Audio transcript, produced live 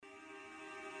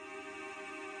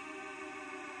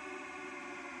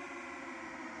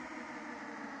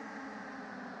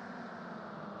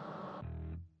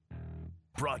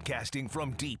Broadcasting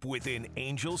from deep within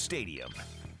Angel Stadium,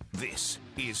 this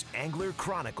is Angler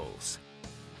Chronicles.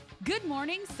 Good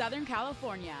morning, Southern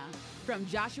California. From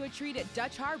Joshua Tree to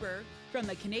Dutch Harbor, from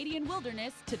the Canadian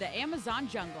wilderness to the Amazon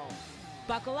jungle.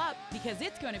 Buckle up because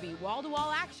it's going to be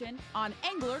wall-to-wall action on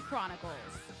Angler Chronicles.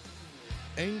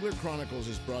 Angler Chronicles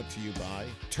is brought to you by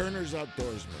Turner's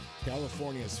Outdoorsman,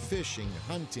 California's fishing,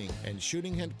 hunting, and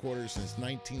shooting headquarters since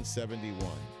 1971.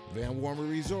 Van Warmer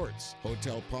Resorts,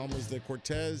 Hotel Palmas de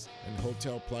Cortez, and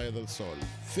Hotel Playa del Sol.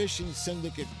 Fishing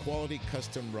Syndicate quality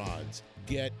custom rods.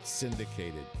 Get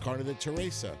syndicated. Carne de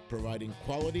Teresa, providing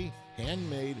quality,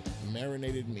 handmade,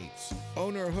 marinated meats.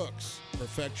 Owner Hooks,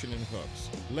 perfection in hooks.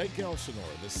 Lake Elsinore,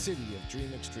 the city of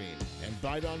Dream Extreme. And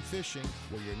Bite On Fishing,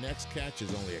 where your next catch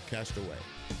is only a cast away.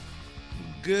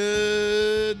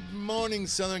 Good morning,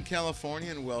 Southern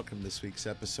California, and welcome to this week's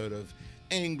episode of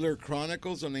Angler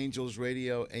Chronicles on Angels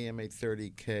Radio, AM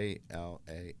 830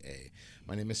 KLAA.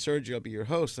 My name is Sergio. I'll be your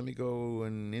host. Let me go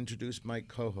and introduce my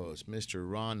co-host, Mr.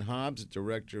 Ron Hobbs,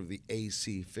 director of the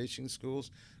AC Fishing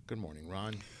Schools. Good morning,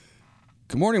 Ron.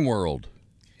 Good morning, world.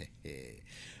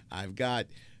 I've got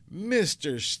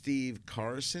Mr. Steve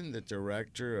Carson, the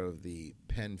director of the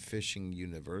Penn Fishing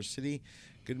University.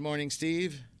 Good morning,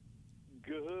 Steve.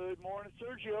 Good morning,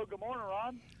 Sergio. Good morning,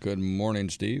 Ron. Good morning,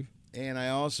 Steve. And I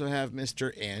also have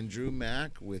Mr. Andrew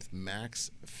Mack with Mack's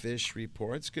Fish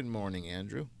Reports. Good morning,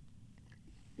 Andrew.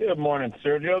 Good morning,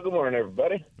 Sergio. Good morning,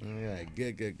 everybody. All right,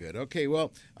 good. Okay,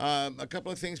 well, a couple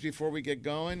of things before we get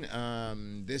going.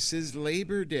 This is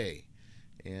Labor Day.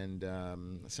 And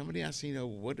somebody asked me,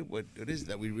 what is it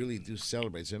that we really do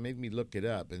celebrate? So it made me look it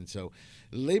up. And so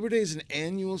Labor Day is an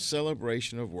annual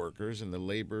celebration of workers and the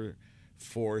labor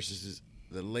force's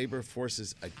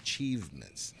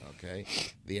achievements, okay?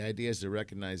 The idea is to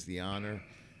recognize the honor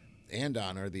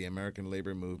the American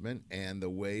labor movement and the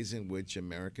ways in which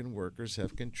American workers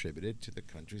have contributed to the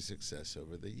country's success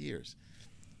over the years.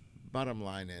 Bottom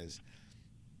line is,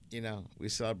 we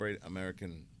celebrate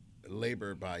American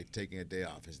labor by taking a day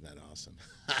off. Isn't that awesome?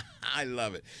 I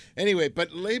love it. Anyway,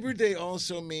 but Labor Day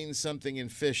also means something in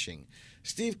fishing.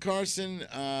 Steve Carson,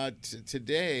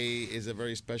 today is a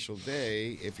very special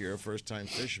day if you're a first-time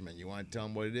fisherman. You want to tell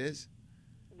them what it is?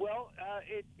 Well,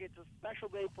 it's a special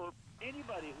day for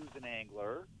anybody who's an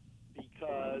angler,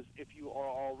 because if you are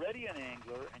already an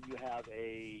angler and you have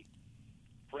a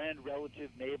friend, relative,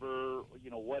 neighbor,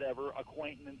 whatever,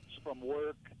 acquaintance from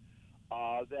work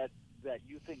that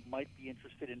you think might be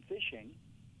interested in fishing,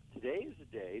 today is the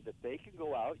day that they can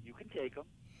go out, you can take them,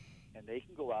 and they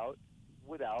can go out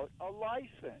without a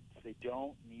license. They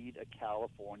don't need a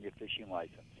California fishing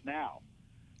license. Now,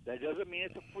 that doesn't mean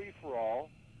it's a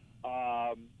free-for-all.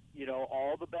 All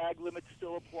the bag limits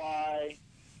still apply.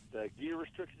 The gear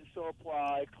restrictions still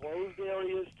apply. Closed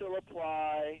areas still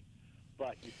apply.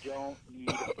 But you don't need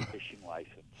a fishing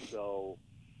license. So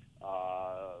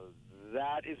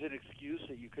that is an excuse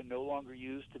that you can no longer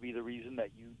use to be the reason that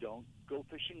you don't go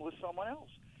fishing with someone else.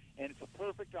 And it's a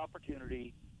perfect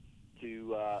opportunity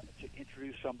to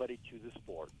introduce somebody to the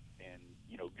sport, and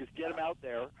just get them out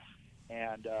there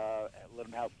and let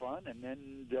them have fun, and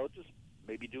then they'll just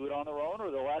maybe do it on their own, or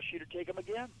they'll ask you to take them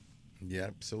again. Yeah,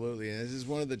 absolutely. And this is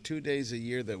one of the 2 days a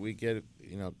year that we get,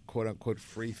 quote unquote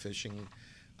free fishing,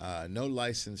 no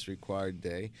license required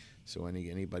day. So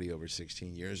anybody over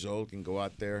 16 years old can go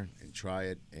out there and try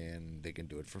it, and they can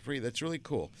do it for free. That's really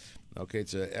cool. Okay,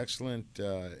 it's an excellent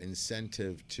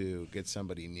incentive to get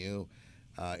somebody new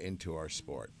into our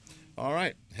sport. All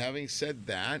right, having said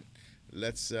that,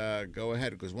 let's go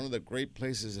ahead, because one of the great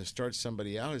places to start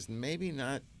somebody out is maybe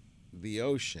not the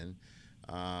ocean,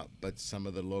 but some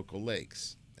of the local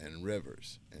lakes and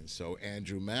rivers. And so,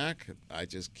 Andrew Mack, I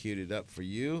just queued it up for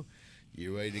you.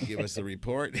 You ready to give us the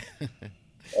report?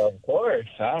 Of course,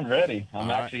 I'm ready. I'm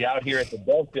actually out here at the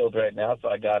Dove Field right now, so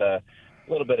I got a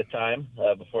little bit of time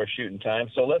before shooting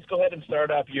time. So let's go ahead and start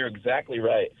off. You're exactly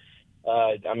right.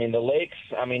 The lakes,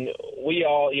 we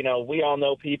all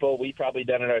know people. We probably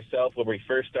done it ourselves when we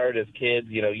first started as kids.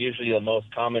 Usually the most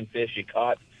common fish you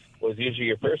caught was usually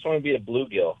your first one would be a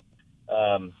bluegill.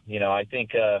 I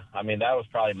think, that was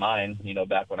probably mine,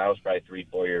 back when I was probably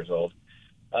 3-4 years old.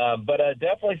 But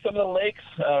definitely some of the lakes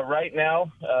right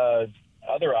now,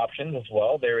 other options as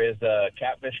well. There is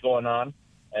catfish going on.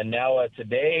 And now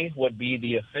today would be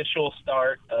the official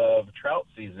start of trout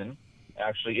season,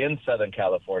 actually in Southern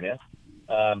California.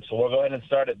 So we'll go ahead and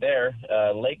start it there.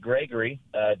 Lake Gregory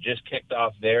just kicked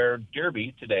off their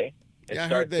derby today. I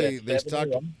heard they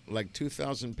stocked like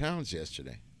 2,000 pounds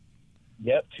yesterday.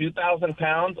 Yep, 2,000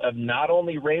 pounds of not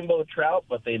only rainbow trout,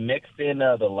 but they mixed in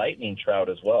the lightning trout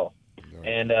as well.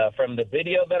 And from the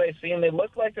video that I seen, they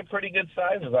look like they're pretty good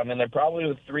sizes. I mean, they're probably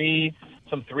with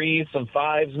some threes, some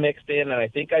fives mixed in, and I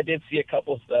think I did see a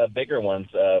couple bigger ones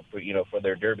for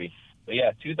their derby. But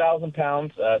yeah, 2,000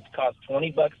 pounds. It costs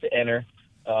 $20 to enter.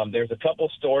 There's a couple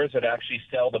stores that actually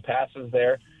sell the passes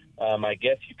there. I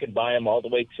guess you can buy them all the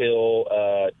way till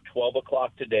 12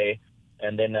 o'clock today,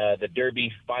 and then the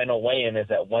Derby final weigh-in is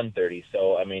at 1:30.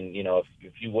 So, I mean,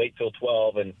 if you wait till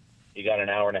 12 and you got an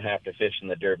hour and a half to fish in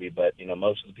the Derby, but,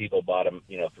 most of the people bought them,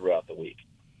 throughout the week.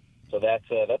 So that's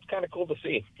kind of cool to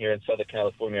see here in Southern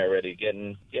California already,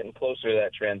 getting closer to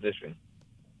that transition.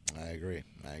 I agree.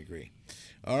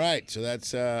 All right, so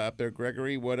that's up there,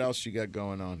 Gregory. What else you got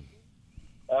going on?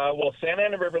 Well, Santa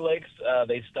Ana River Lakes,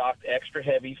 they stocked extra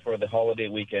heavy for the holiday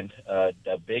weekend,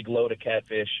 a big load of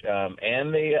catfish,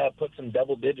 and they put some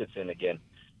double digits in again.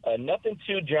 Nothing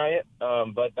too giant,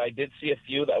 but I did see a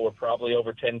few that were probably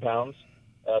over 10 pounds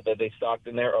that they stocked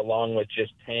in there, along with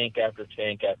just tank after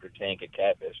tank after tank of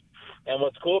catfish. And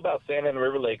what's cool about Santa Ana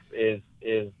River Lakes is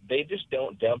they just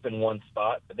don't dump in one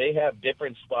spot. They have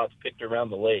different spots picked around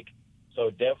the lake, so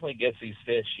it definitely gives these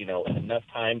fish, enough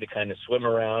time to kind of swim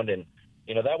around, and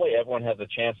that way everyone has a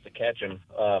chance to catch them.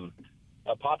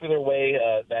 A popular way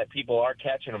that people are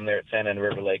catching them there at Santa Ana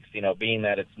River Lakes, being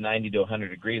that it's 90 to 100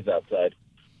 degrees outside,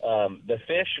 the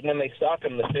fish, when they stock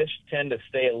them, the fish tend to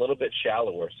stay a little bit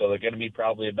shallower, so they're going to be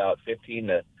probably about 15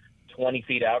 to 20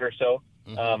 feet out or so.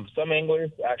 Mm-hmm. Some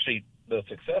anglers, actually the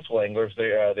successful anglers,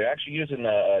 they're actually using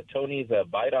Tony's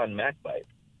Bite-On Mac Bite.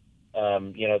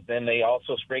 Then they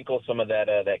also sprinkle some of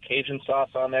that Cajun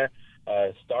sauce on there.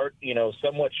 Start,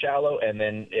 somewhat shallow, and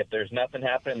then if there's nothing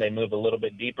happening, they move a little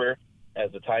bit deeper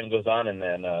as the time goes on, and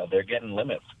then they're getting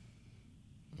limits.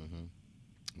 Mm-hmm.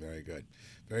 Very good.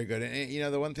 Very good.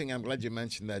 And, the one thing, I'm glad you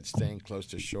mentioned that staying close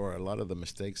to shore. A lot of the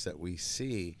mistakes that we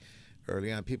see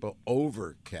early on, people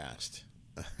overcast.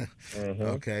 Mm-hmm.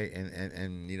 Okay,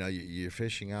 and you're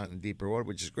fishing out in deeper water,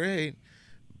 which is great,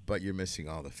 but you're missing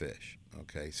all the fish.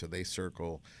 Okay, so they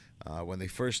circle. When they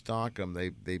first stock them,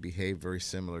 they behave very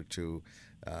similar to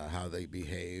how they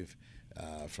behave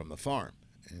from the farm.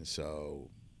 And so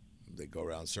they go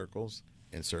around circles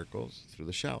and circles through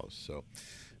the shallows. So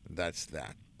that's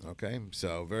that. Okay,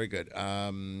 so very good.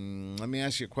 Let me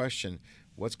ask you a question.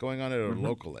 What's going on at our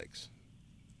local lakes?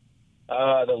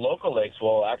 The local lakes,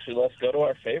 well, actually, let's go to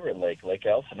our favorite lake, Lake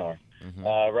Elsinore. Mm-hmm.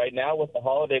 Right now, with the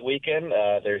holiday weekend,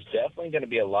 there's definitely going to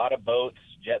be a lot of boats,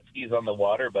 jet skis on the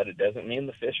water, but it doesn't mean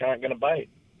the fish aren't going to bite.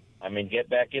 I mean, get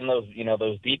back in those,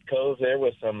 those deep coves there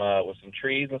with some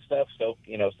trees and stuff. Soak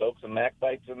some mac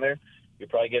bites in there. You'll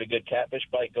probably get a good catfish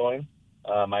bite going.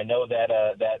 I know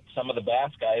that some of the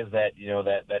bass guys that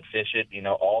fish it,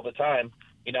 all the time.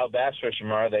 Bass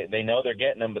fishermen are, they know they're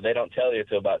getting them, but they don't tell you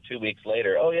until about 2 weeks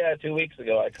later. Oh, yeah, 2 weeks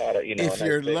ago I caught it. If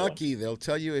you're lucky, they'll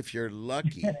tell you if you're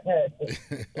lucky.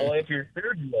 Well, if you're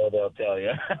sure to know, they'll tell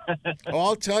you.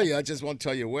 I'll tell you. I just won't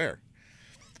tell you where.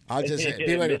 I'll just say,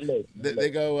 they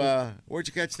go, where'd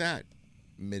you catch that?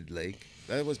 Mid-lake.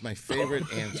 That was my favorite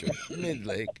answer.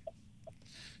 Mid-lake.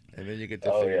 And then you get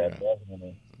to figure it out.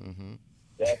 Definitely. Mm-hmm.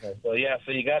 Definitely.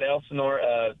 So you got Elsinore.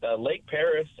 Lake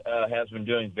Paris has been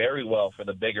doing very well for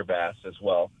the bigger bass as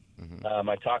well. Mm-hmm.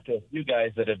 I talked to a few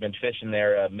guys that have been fishing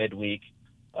there midweek,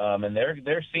 and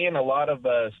they're seeing a lot of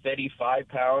steady 5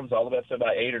 pounds, all the way up to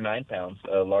about 8 or 9 pounds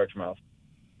largemouth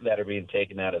that are being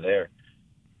taken out of there.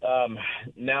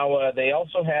 Now they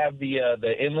also have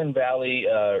the Inland Valley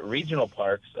Regional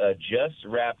Parks just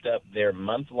wrapped up their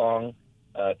month-long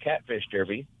catfish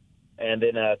derby. And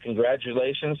then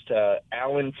congratulations to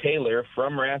Alan Taylor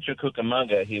from Rancho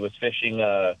Cucamonga. He was fishing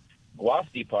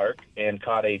Guasti Park and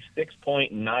caught a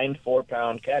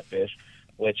 6.94-pound catfish,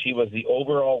 which he was the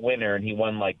overall winner, and he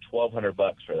won like $1,200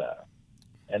 for that.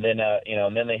 And then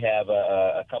and then they have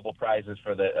a couple prizes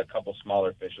for a couple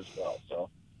smaller fish as well. So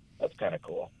that's kind of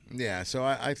cool. Yeah. So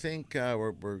I think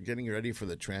we're getting ready for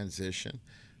the transition,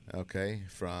 okay,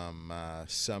 from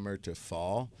summer to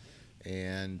fall.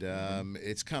 And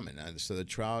it's coming. So the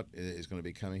trout is going to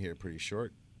be coming here pretty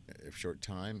short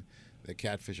time. The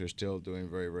catfish are still doing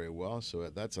very, very well, so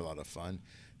that's a lot of fun.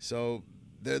 So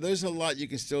there's a lot you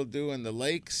can still do in the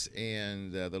lakes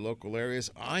and the local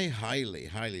areas. I highly,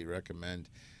 highly recommend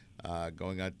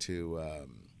going out to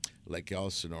Lake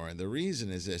Elsinore. And the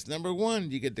reason is this. Number one,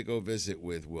 you get to go visit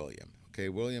with William. Okay,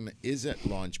 William is at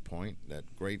Launch Point,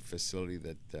 that great facility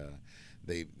that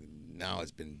now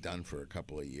it's been done for a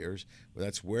couple of years. But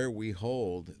that's where we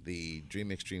hold the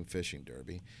Dream Extreme Fishing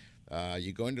Derby.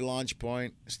 You go into Launch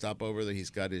Point, stop over there.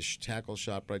 He's got his tackle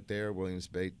shop right there, Williams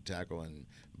Bait, Tackle, and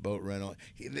Boat Rental.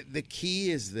 The key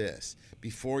is this.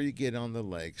 Before you get on the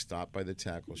lake, stop by the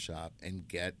tackle shop and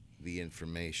get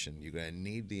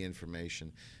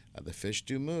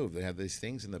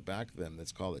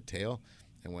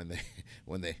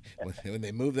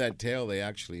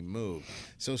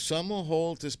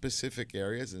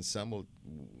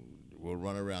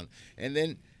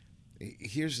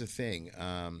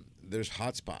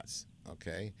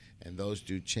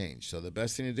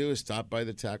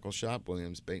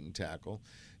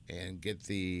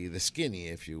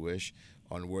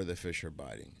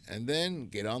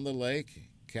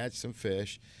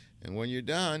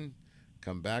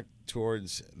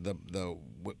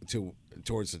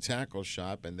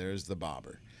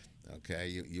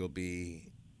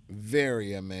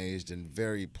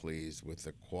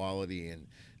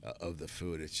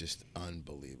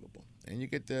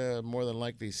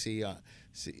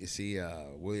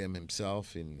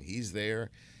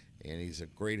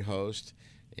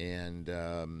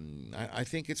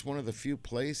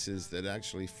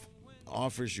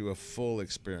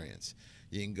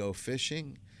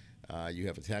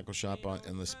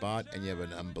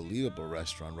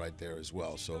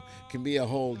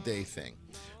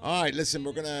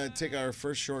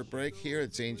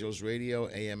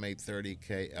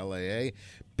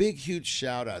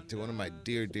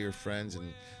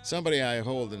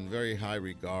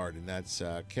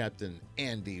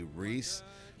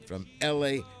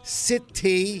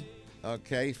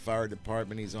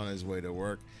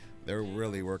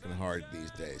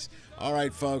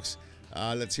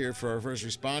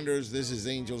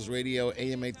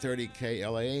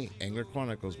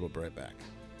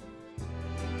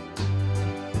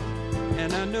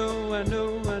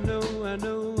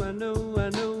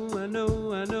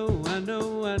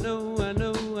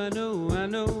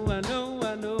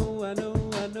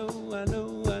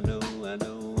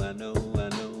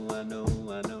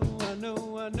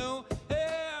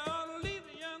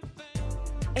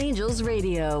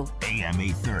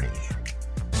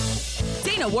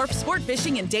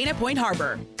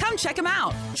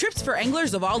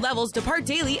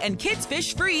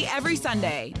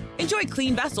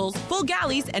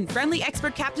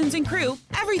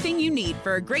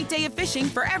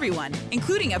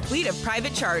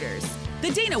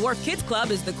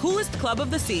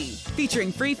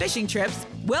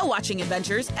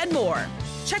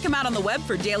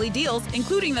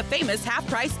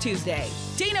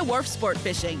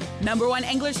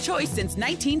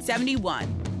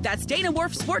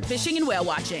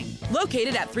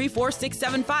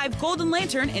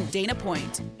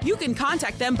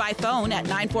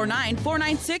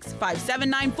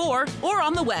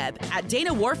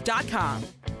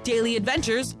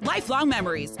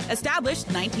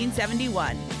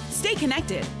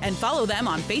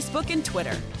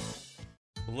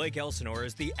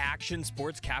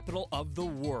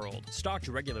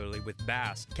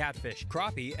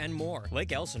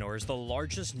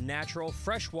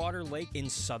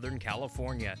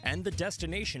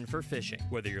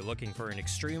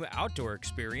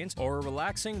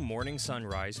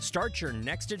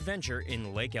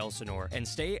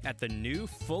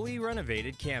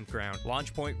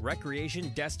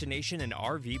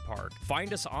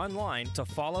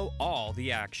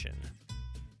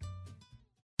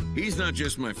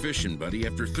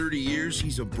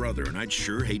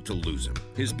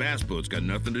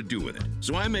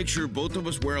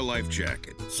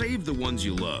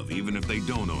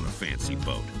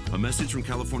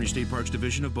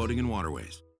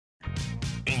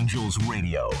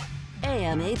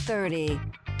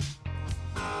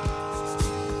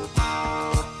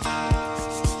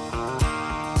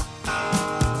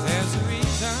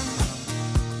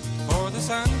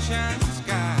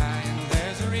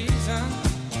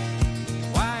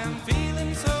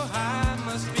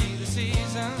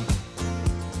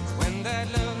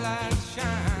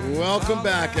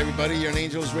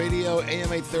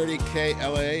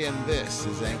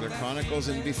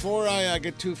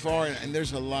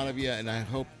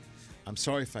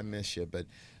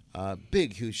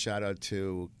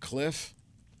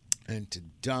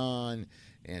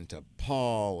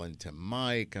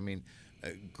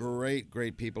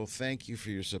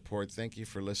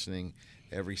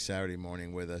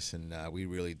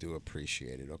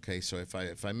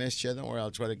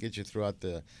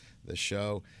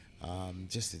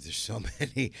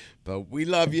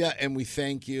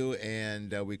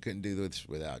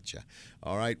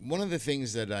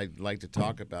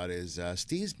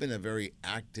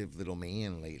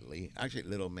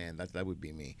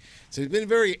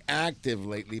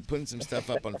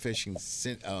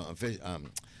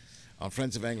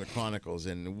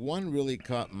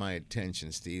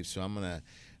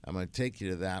I'm going to take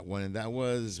you to that one, and that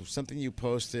was something you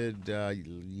posted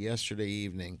yesterday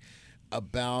evening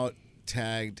about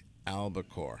tagged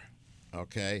albacore.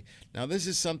 Okay, now this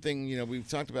is something, we've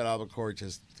talked about albacore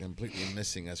just completely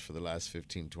missing us for the last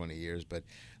 15, 20 years, but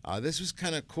this was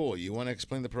kind of cool. You want to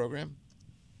explain the program?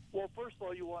 Well, first of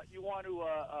all, you want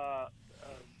to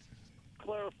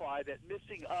clarify that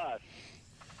missing us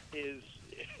is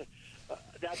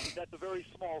that's a very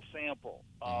small sample.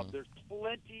 There's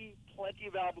plenty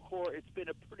of albacore. It's been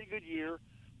a pretty good year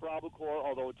for albacore,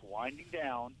 although it's winding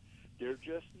down. They're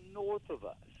just north of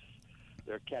us.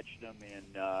 They're catching them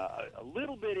in a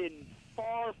little bit in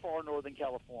far northern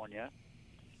California,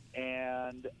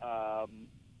 and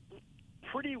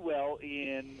pretty well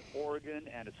in Oregon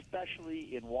and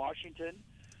especially in Washington.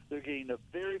 They're getting a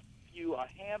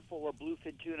handful of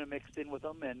bluefin tuna mixed in with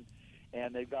them,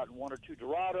 and they've gotten one or two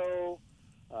Dorado,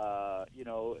 one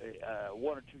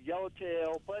or two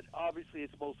yellowtail, but obviously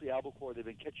it's mostly albacore. They've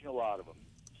been catching a lot of them.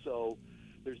 So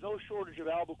there's no shortage of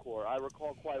albacore. I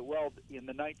recall quite well in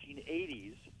the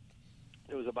 1980s,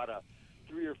 there was about a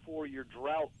 3 or 4 year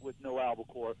drought with no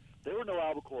albacore. There were no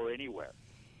albacore anywhere.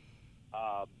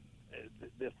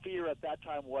 The fear at that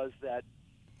time was that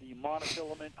the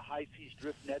monofilament high seas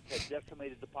drift nets had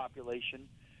decimated the population,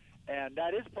 and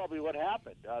that is probably what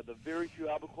happened. The very few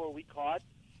albacore we caught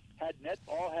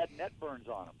all had net burns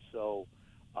on them. So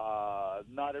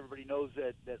not everybody knows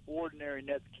that ordinary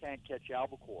nets can't catch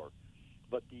albacore,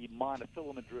 but the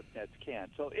monofilament drift nets can.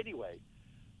 So anyway,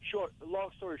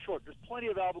 long story short, there's plenty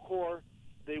of albacore.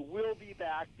 They will be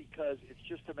back because it's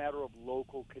just a matter of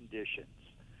local conditions.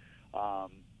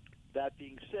 That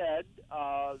being said,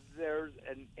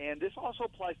 and this also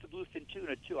applies to bluefin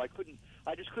tuna too. I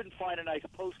just couldn't find a nice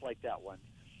post like that one,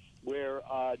 where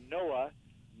NOAA,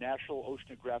 National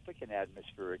Oceanographic and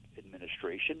Atmospheric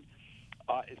Administration,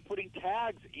 is putting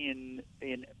tags in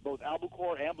both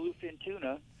albacore and bluefin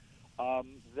tuna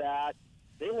that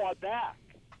they want back,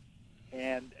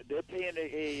 and they're paying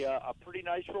a pretty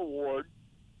nice reward.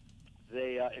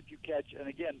 If you catch, and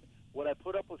again, what I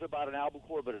put up was about an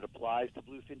albacore, but it applies to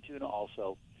bluefin tuna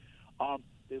also.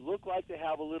 They look like they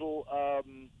have a little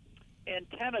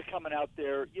antenna coming out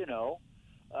there,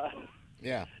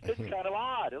 Yeah. It's kind of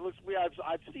odd. It looks weird.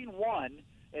 I've seen one,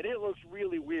 and it looks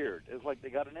really weird. It's like they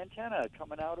got an antenna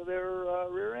coming out of their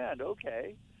rear end.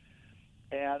 Okay.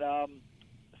 And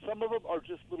some of them are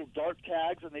just little dart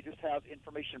tags, and they just have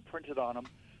information printed on them.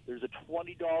 There's a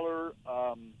 $20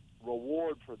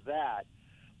 reward for that.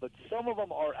 But some of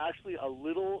them are actually a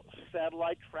little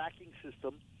satellite tracking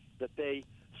system that they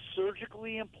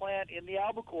surgically implant in the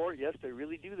albacore. Yes, they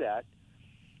really do that.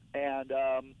 And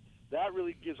that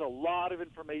really gives a lot of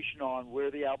information on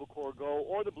where the albacore go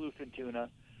or the bluefin tuna,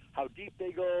 how deep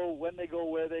they go, when they go,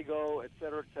 where they go, et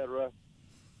cetera, et cetera.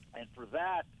 And for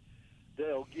that,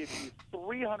 they'll give you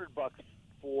 $300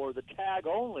 for the tag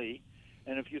only.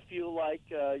 And if you feel like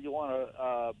you want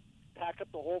to pack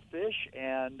up the whole fish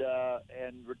and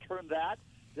return that,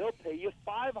 they'll pay you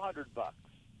 $500.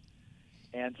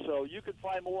 And so you can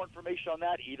find more information on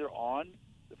that either on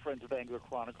the Friends of Angler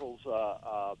Chronicles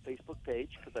Facebook page,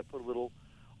 because I put a little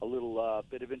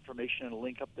bit of information and a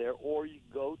link up there, or you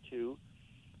can go to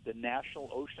the National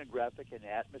Oceanographic and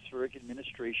Atmospheric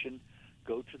Administration,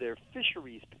 go to their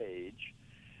fisheries page,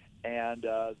 and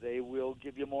they will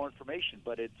give you more information.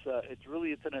 But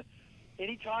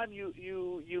anytime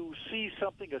you see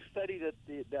something, a study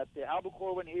that the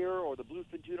albacore went here or the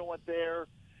bluefin tuna went there,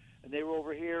 and they were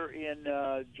over here in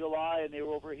July and they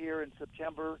were over here in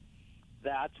September,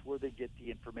 that's where they get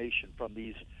the information from,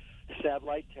 these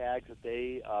satellite tags that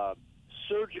they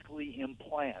surgically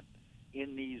implant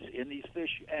in these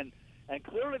fish, and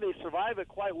clearly they survive it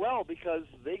quite well because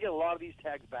they get a lot of these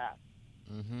tags back.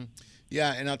 Mm-hmm.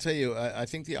 Yeah, and I'll tell you, I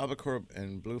think the albacore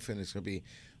and bluefin is going to be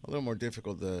a little more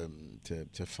difficult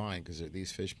to find because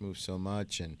these fish move so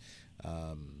much, and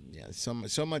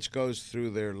so much goes through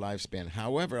their lifespan.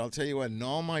 However, I'll tell you what, in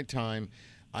all my time,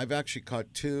 I've actually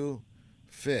caught 2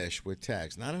 fish with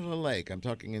tags, not in a lake. I'm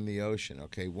talking in the ocean.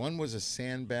 Okay, one was a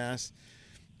sand bass,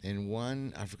 and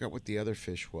one, I forgot what the other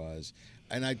fish was,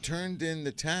 and I turned in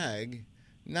the tag,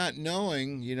 not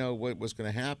knowing, what was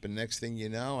going to happen. Next thing you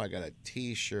know, I got a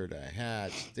T-shirt, a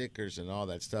hat, stickers, and all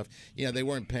that stuff. They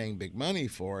weren't paying big money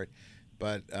for it,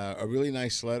 but a really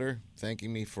nice letter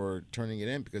thanking me for turning it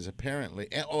in, because apparently,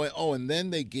 and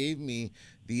then they gave me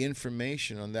the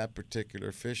information on that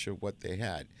particular fish of what they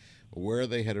had, where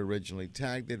they had originally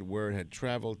tagged it, where it had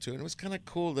traveled to. And it was kind of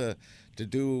cool to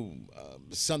do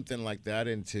something like that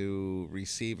and to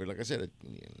receive it. Like I said,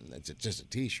 it's just a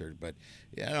T-shirt, but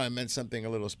I meant something a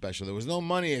little special. There was no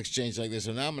money exchange like this,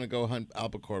 so now I'm going to go hunt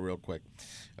albacore real quick.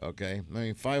 Okay, I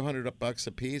mean $500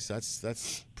 a piece.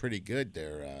 That's pretty good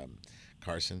there,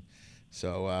 Carson.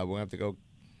 So we're gonna have to go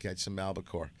catch some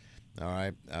albacore. All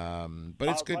right, but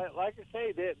it's good. Like I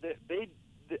say,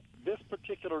 this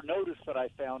particular notice that I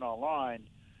found online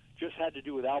just had to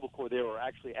do with albacore. They were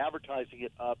actually advertising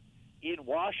it up in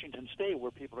Washington State,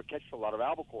 where people are catching a lot of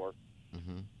albacore.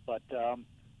 Mm-hmm. But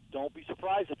don't be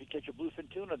surprised if you catch a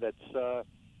bluefin tuna that's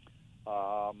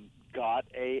got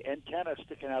a antenna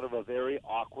sticking out of a very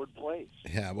awkward place.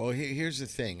 Yeah, well, here's the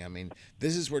thing. I mean,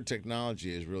 this is where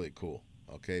technology is really cool,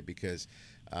 okay? Because,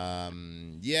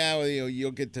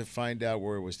 you'll get to find out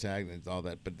where it was tagged and all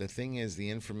that. But the thing is, the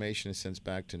information is sent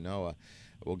back to NOAA.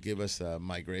 Will give us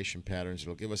migration patterns.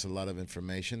 It'll give us a lot of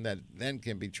information that then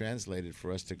can be translated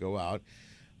for us to go out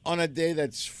on a day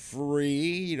that's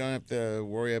free. You don't have to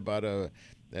worry about a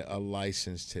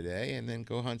license today, and then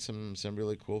go hunt some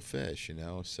really cool fish,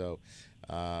 So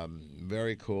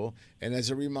very cool. And as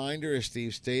a reminder, as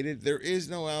Steve stated, there is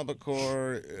no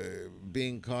albacore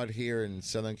being caught here in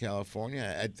Southern California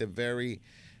at the very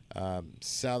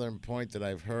southern point that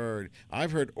I've heard.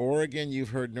 I've heard Oregon. You've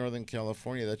heard Northern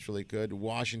California. That's really good.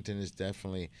 Washington is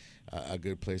definitely a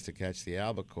good place to catch the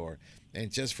albacore.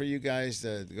 And just for you guys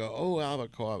to go, oh,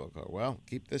 albacore. Well,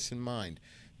 keep this in mind.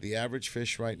 The average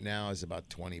fish right now is about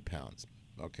 20 pounds,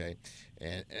 okay?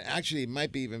 And actually, it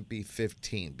might even be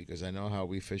 15, because I know how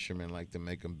we fishermen like to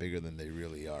make them bigger than they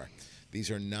really are. These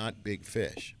are not big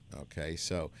fish, okay?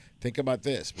 So think about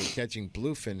this. We're catching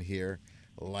bluefin here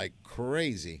like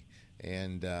crazy,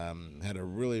 and had a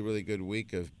really, really good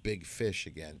week of big fish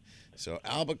again. So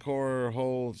albacore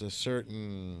holds a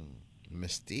certain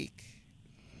mystique.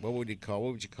 What would you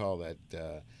call that,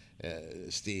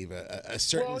 Steve? A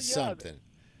certain something.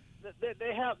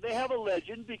 They have a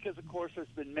legend, because of course there's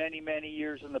been many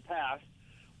years in the past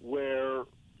where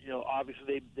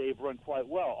obviously they've run quite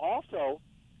well. Also,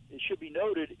 it should be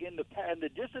noted in the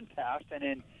distant past,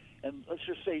 and let's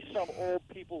just say some old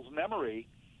people's memory,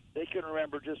 they can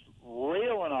remember just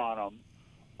railing on them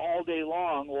all day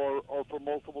long or for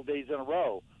multiple days in a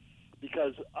row.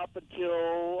 Because up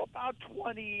until about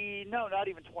not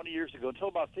even 20 years ago, until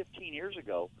about 15 years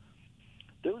ago,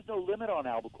 there was no limit on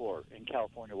albacore in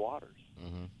California waters.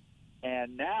 Mm-hmm.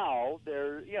 And now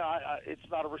it's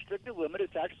not a restricted limit.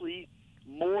 It's actually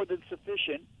more than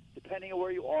sufficient, depending on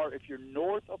where you are. If you're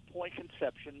north of Point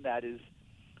Conception, that is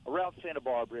around Santa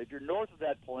Barbara, if you're north of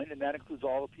that point, and that includes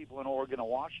all the people in Oregon and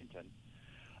Washington,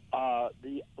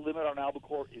 the limit on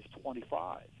albacore is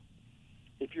 25.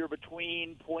 If you're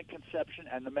between Point Conception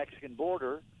and the Mexican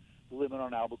border, the limit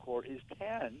on albacore is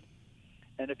 10.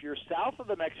 And if you're south of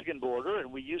the Mexican border,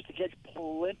 and we used to catch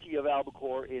plenty of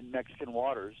albacore in Mexican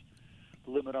waters,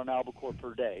 the limit on albacore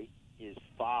per day is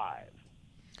 5.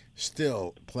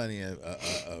 Still plenty of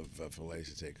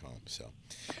fillets to take home. So,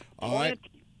 all right.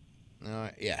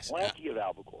 Yes. Plenty of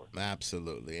albacore.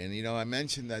 Absolutely. And, I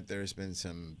mentioned that there's been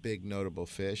some big notable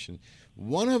fish. And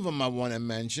one of them I want to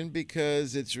mention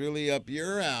because it's really up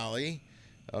your alley,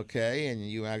 okay? And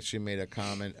you actually made a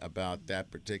comment about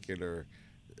that particular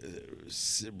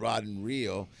rod and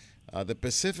reel, the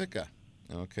Pacifica,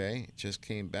 okay? Just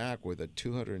came back with a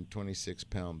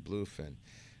 226-pound bluefin.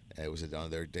 It was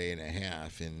another day and a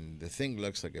half, and the thing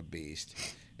looks like a beast.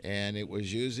 And it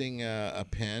was using a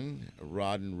pen, a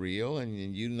rod and reel,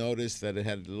 and you noticed that it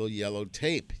had a little yellow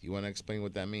tape. You want to explain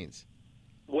what that means?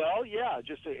 Well, yeah.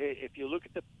 Just if you look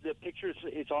at the pictures,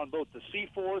 it's on both the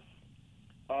Seaforth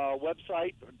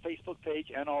website, Facebook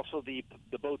page, and also the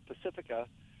boat Pacifica.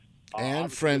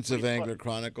 And Friends of Angler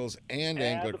Chronicles and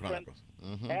Angler Chronicles.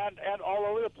 Mm-hmm. And all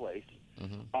over the place.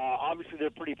 Mm-hmm. Obviously, they're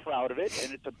pretty proud of it,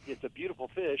 and it's a beautiful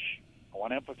fish. I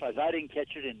want to emphasize, I didn't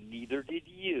catch it, and neither did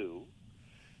you.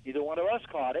 Neither one of us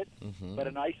caught it, mm-hmm.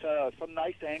 but some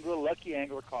nice angler, lucky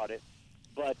angler, caught it.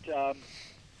 But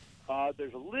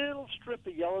there's a little strip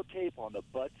of yellow tape on the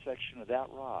butt section of that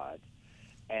rod,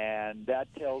 and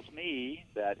that tells me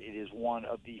that it is one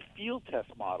of the field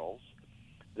test models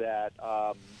that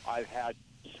I've had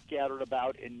scattered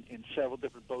about in several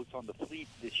different boats on the fleet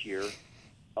this year.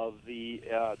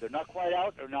 They're not quite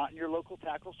out, they're not in your local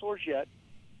tackle stores yet,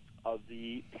 of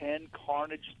the Penn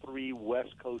Carnage 3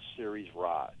 West Coast Series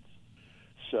rods.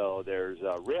 So there's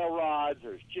rail rods,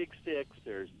 there's jig sticks,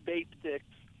 there's bait sticks,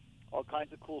 all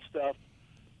kinds of cool stuff.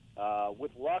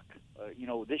 With luck,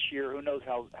 this year, who knows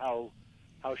how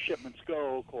how shipments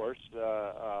go, of course,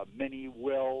 many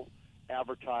will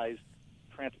advertise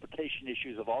transportation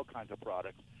issues of all kinds of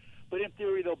products. But in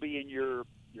theory, they'll be in your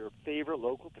favorite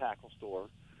local tackle store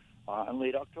in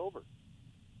late October.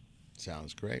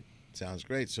 Sounds great. Sounds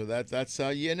great. So that's how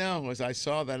you know. As I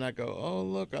saw that, and I go, oh,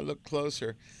 look, I looked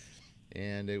closer.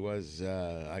 And it was,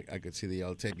 I could see the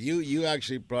yellow tape. You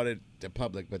actually brought it to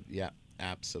public, but yeah,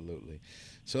 absolutely.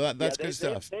 So that's good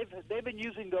stuff. They've been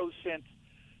using those since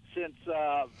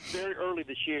very early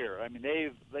this year. I mean,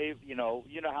 they've you know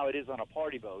how it is on a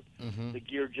party boat. Mm-hmm. The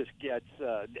gear just gets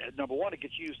number one, it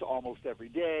gets used almost every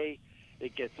day.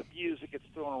 It gets abused. It gets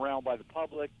thrown around by the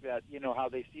public. That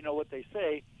what they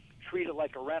say, treat it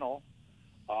like a rental.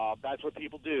 That's what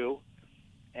people do.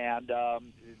 And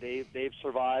they've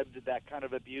survived that kind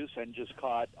of abuse and just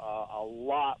caught a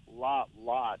lot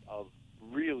of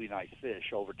really nice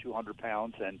fish, over 200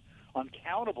 pounds, and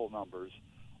uncountable numbers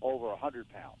over 100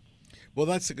 pounds. Well,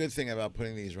 that's the good thing about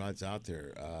putting these rods out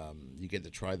there. You get to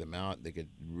try them out. They get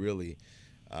really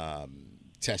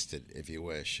tested, if you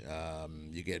wish.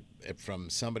 You get from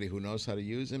somebody who knows how to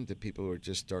use them to people who are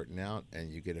just starting out,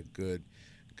 and you get a good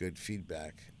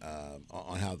feedback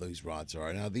on how these rods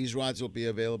are. Now, these rods will be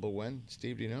available when,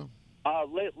 Steve, do you know?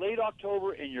 Late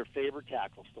October in your favorite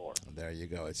tackle store. There you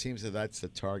go. It seems that that's the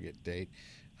target date.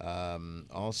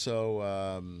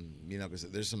 Also, because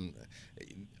there's some...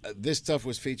 this stuff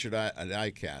was featured at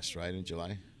ICAST, right, in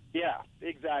July? Yeah,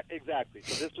 exactly.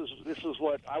 So this is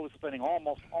what I was spending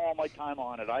almost all my time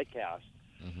on at ICAST.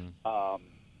 Mm-hmm.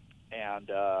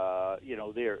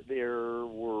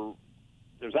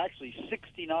 There's actually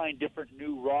 69 different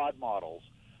new rod models,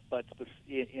 but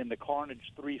in the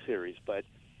Carnage 3 series. But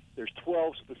there's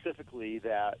 12 specifically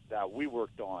that we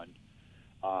worked on,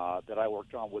 that I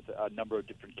worked on with a number of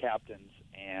different captains,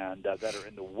 and that are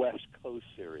in the West Coast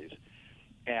series.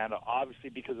 And obviously,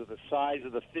 because of the size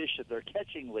of the fish that they're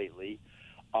catching lately,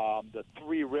 the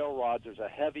 3 rail rods. There's a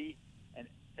heavy,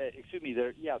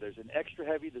 there's an extra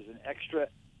heavy, there's an extra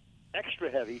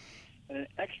heavy, and an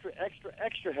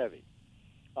extra heavy.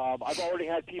 I've already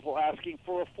had people asking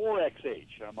for a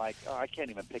 4XH, and I'm like, I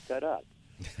can't even pick that up.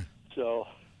 So,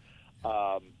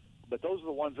 but those are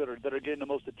the ones that are getting the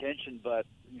most attention. But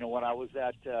when I was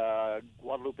at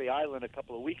Guadalupe Island a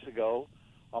couple of weeks ago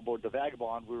on board the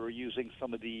Vagabond, we were using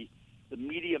some of the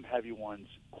medium heavy ones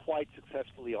quite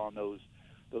successfully on those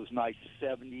nice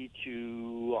 70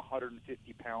 to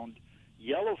 150 pound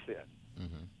yellowfin.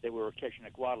 Mm-hmm. That we were catching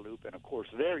at Guadalupe, and of course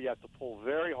there you have to pull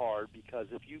very hard, because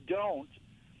if you don't,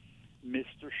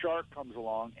 Mr. Shark comes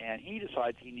along and he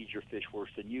decides he needs your fish worse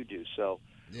than you do. So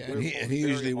yeah, and he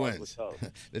usually wins.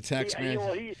 The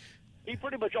taxman. He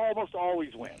pretty much almost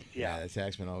always wins. Yeah, the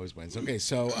taxman always wins. Okay,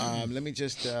 so let me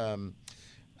just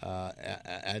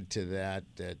add to that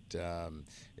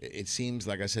it seems,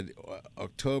 like I said,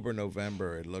 October,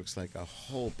 November, it looks like a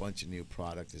whole bunch of new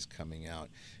product is coming out.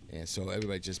 And so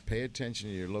everybody just pay attention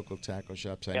to your local tackle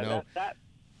shops. I know.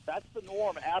 That's the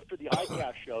norm after the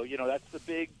ICAST show. That's the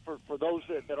big, for those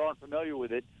that aren't familiar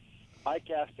with it,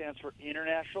 ICAST stands for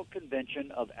International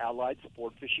Convention of Allied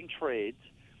Sport Fishing Trades,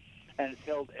 and it's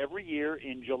held every year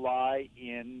in July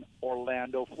in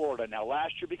Orlando, Florida. Now,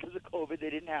 last year, because of COVID, they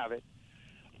didn't have it,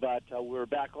 but we're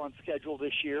back on schedule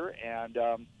this year, and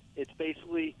it's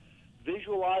basically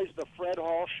visualize the Fred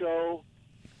Hall show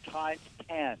times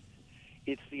 10.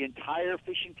 It's the entire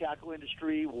fishing tackle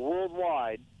industry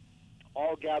worldwide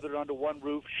all gathered under one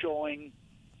roof, showing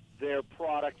their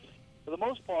products, for the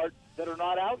most part, that are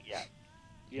not out yet.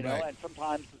 Right. And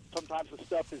sometimes the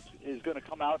stuff is going to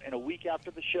come out in a week after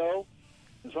the show,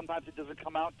 and sometimes it doesn't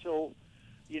come out till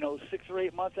 6 or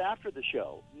 8 months after the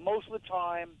show. Most of the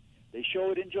time, they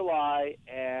show it in July,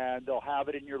 and they'll have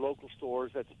it in your local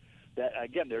stores.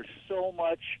 Again, there's so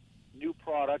much new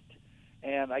product,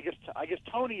 and I guess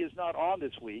Tony is not on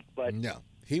this week, but no,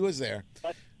 he was there.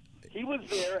 But he was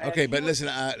there. Okay, but listen,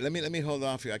 let me hold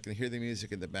off here. I can hear the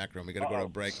music in the background. We got to go to a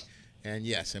break. And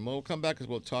yes, and we'll come back because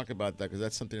we'll talk about that, because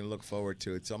that's something to look forward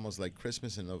to. It's almost like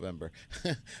Christmas in November.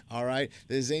 All right,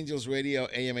 this is Angels Radio,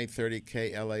 AM 830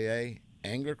 KLAA,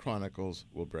 Angler Chronicles.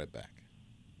 We'll be right back.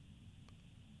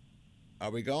 Are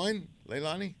we going,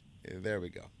 Leilani? There we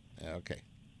go. Okay.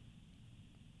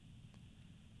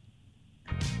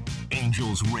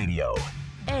 Angels Radio,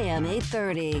 AM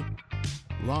 830.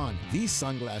 Ron, these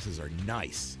sunglasses are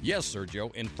nice. Yes,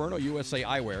 Sergio. Inferno USA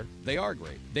Eyewear, they are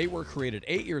great. They were created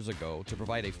 8 years ago to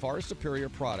provide a far superior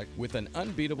product with an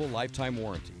unbeatable lifetime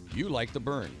warranty. You like the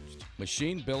burns.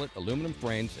 Machine billet aluminum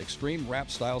frames, extreme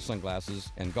wrap style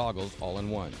sunglasses, and goggles all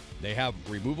in one. They have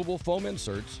removable foam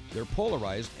inserts, they're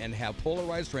polarized, and have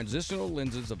polarized transitional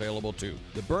lenses available too.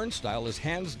 The Burn style is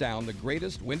hands down the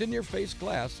greatest wind-in-your-face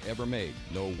glass ever made.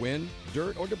 No wind,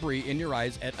 dirt, or debris in your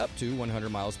eyes at up to 100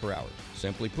 miles per hour.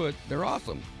 Simply put, they're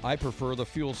awesome. I prefer the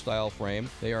Fuel style frame.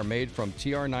 They are made from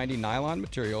TR90 nylon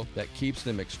material that keeps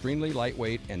them extremely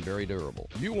lightweight and very durable.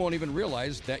 You won't even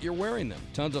realize that you're wearing them.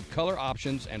 Tons of color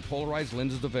options and polarized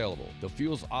lenses available. The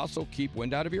Fuels also keep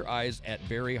wind out of your eyes at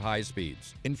very high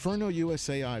speeds. Inferno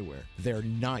USA Eyewear. They're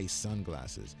nice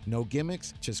sunglasses. No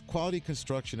gimmicks, just quality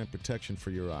construction and protection for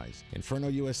your eyes. Inferno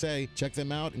USA. Check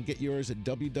them out and get yours at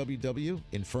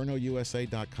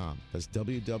www.infernousa.com. That's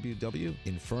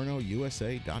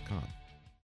www.infernousa.com.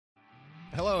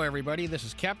 Hello, everybody. This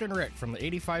is Captain Rick from the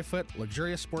 85-foot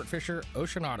luxurious sport fisher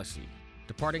Ocean Odyssey.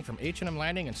 Departing from H&M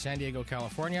Landing in San Diego,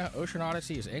 California, Ocean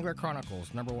Odyssey is Angler Chronicles'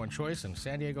 #1 choice in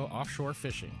San Diego offshore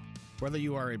fishing. Whether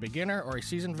you are a beginner or a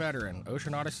seasoned veteran,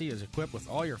 Ocean Odyssey is equipped with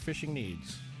all your fishing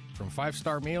needs. From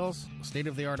 5-star meals,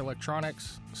 state-of-the-art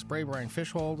electronics, spray brine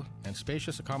fish hold, and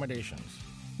spacious accommodations.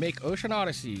 Make Ocean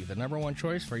Odyssey the #1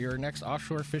 choice for your next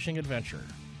offshore fishing adventure.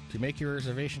 To make your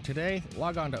reservation today,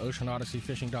 log on to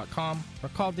oceanodysseyfishing.com or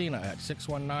call Dina at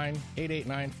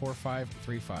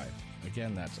 619-889-4535.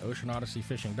 Again, that's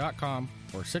oceanodysseyfishing.com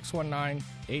or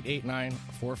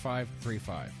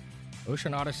 619-889-4535.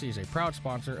 Ocean Odyssey is a proud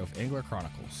sponsor of Angler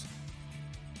Chronicles.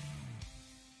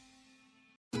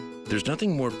 There's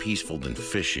nothing more peaceful than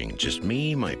fishing. Just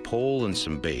me, my pole, and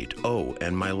some bait. Oh,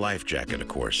 and my life jacket, of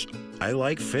course. I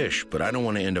like fish, but I don't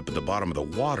want to end up at the bottom of the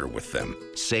water with them.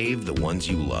 Save the ones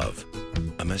you love.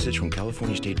 A message from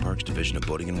California State Parks Division of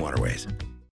Boating and Waterways.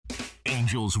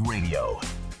 Angels Radio.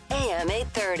 AM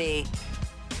 830.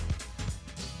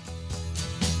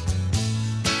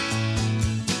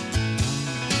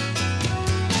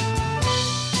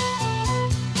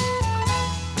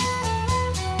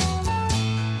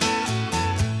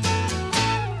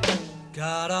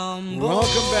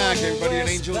 Welcome back, everybody, at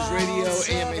Angels Radio,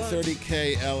 AM 830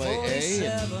 KLAA.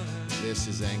 This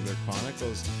is Angler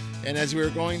Chronicles. And as we were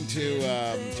going to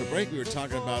break, we were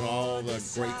talking about all the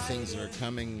great things that are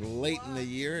coming late in the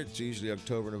year. It's usually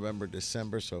October, November,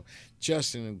 December, so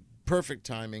just in perfect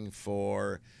timing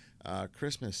for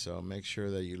Christmas. So make sure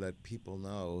that you let people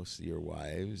know, your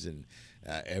wives and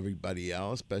everybody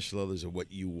else, special others, of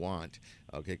what you want,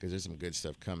 okay, because there's some good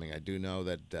stuff coming. I do know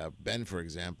that Ben, for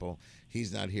example,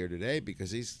 he's not here today because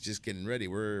he's just getting ready.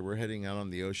 We're heading out on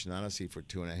the Ocean Odyssey for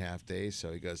 2.5 days,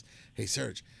 so he goes, "Hey,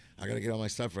 Serge, I got to get all my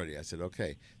stuff ready." I said,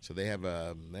 "Okay." So they have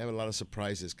a lot of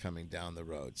surprises coming down the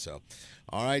road. So,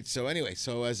 all right. So anyway,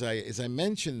 so as I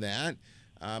mentioned that,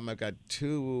 I've got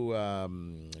two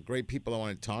great people I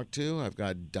want to talk to. I've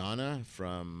got Donna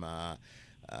from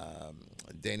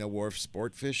Dana Wharf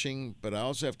Sport Fishing, but I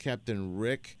also have Captain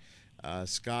Rick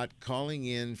Scott calling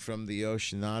in from the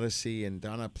Ocean Odyssey. And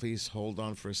Donna, please hold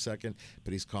on for a second,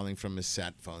 but he's calling from his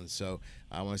sat phone. So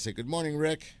I want to say good morning,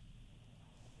 Rick.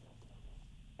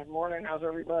 Good morning. How's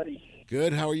everybody?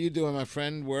 Good. How are you doing, my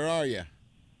friend? Where are you?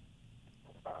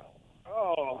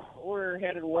 We're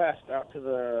headed west out to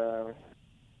the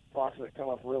spots that come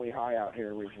up really high out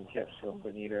here. We can catch some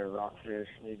bonita, rockfish,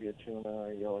 maybe a tuna,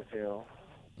 a yellowtail,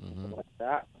 something like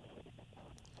that.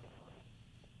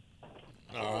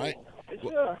 All right. It's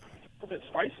a bit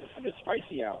spicy. It's a bit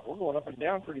spicy out. We're going up and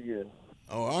down pretty good.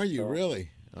 Oh, are you really?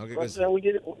 Okay. But we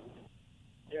did it.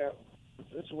 Yeah,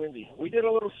 it's windy. We did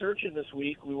a little searching this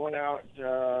week. We went out. It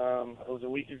was a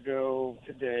week ago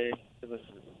today to the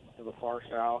far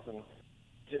south and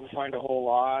didn't find a whole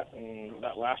lot. And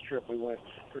that last trip we went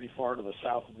pretty far to the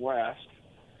southwest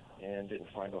and didn't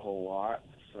find a whole lot.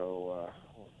 So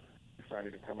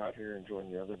decided to come out here and join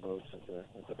the other boats at the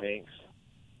banks.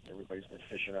 Everybody's been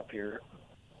fishing up here,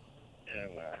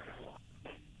 and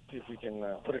see if we can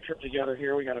put a trip together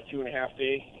here. We got a 2.5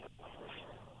 day.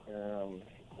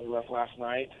 We left last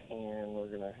night, and we're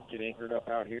going to get anchored up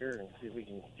out here and see if we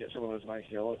can get some of those nice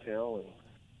yellowtail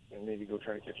and maybe go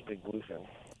try to catch a big bluefin.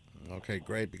 Okay,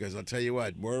 great, because I'll tell you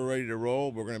what, we're ready to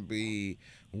roll. We're going to be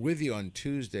with you on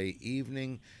Tuesday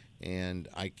evening, and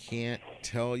I can't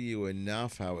tell you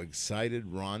enough how excited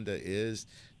Rhonda is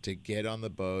to get on the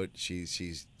boat.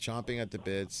 She's chomping at the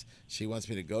bits. She wants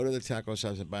me to go to the tackle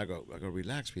shops and buy. I go,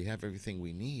 relax, we have everything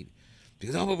we need. She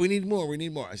goes, oh, but we need more. We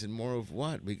need more. I said, more of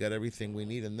what? We got everything we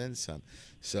need and then some.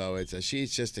 So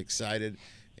she's just excited.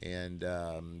 And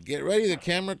get ready. The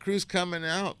camera crew's coming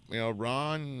out. You know,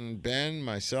 Ron, Ben,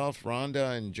 myself,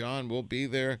 Rhonda, and John will be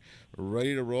there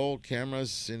ready to roll,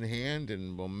 cameras in hand,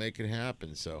 and we'll make it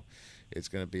happen. So It's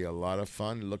going to be a lot of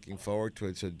fun. Looking forward to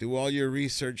it. So do all your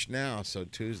research now. So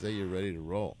Tuesday you're ready to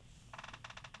roll.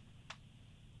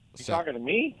 You talking to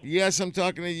me? Yes, I'm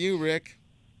talking to you, Rick.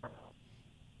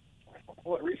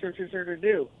 What research is there to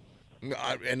do?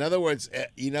 In other words,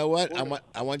 you know what?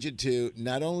 I want you to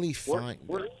not only find.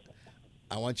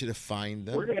 I want you to find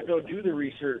them. We're going to go do the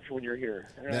research when you're here.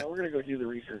 We're going to go do the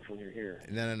research when you're here.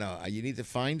 No. You need to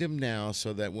find them now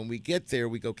so that when we get there,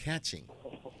 we go catching.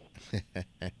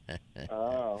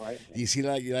 Oh, I see. You see,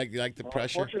 you like the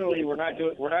pressure. Unfortunately, we're not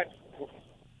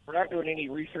doing any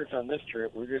research on this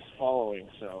trip. We're just following.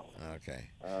 So.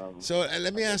 Okay. So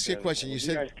let me ask you a question. You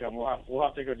said guys come. We'll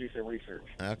have to go do some research.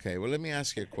 Okay. Well, let me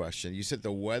ask you a question. You said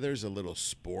the weather's a little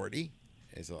sporty,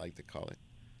 as I like to call it.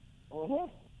 Mm-hmm.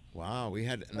 Wow, we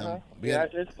had.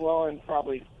 It's blowing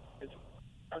probably.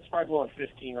 It's probably blowing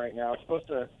 15 right now. It's supposed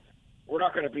to. We're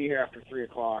not going to be here after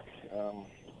 3:00.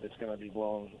 It's going to be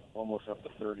blowing almost up to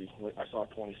 30. I saw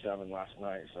 27 last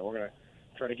night, so we're going to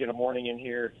try to get a morning in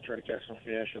here to try to catch some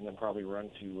fish, and then probably run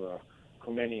to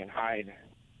Clemente and Hyde.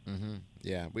 Mm-hmm.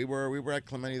 Yeah, we were at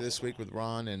Clemente this week with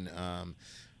Ron, and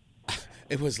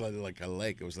it was like a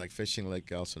lake. It was like fishing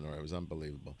Lake Elsinore. It was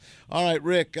unbelievable. All right,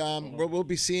 Rick, we'll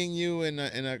be seeing you in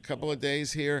a couple of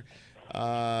days here.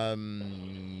 Get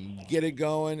it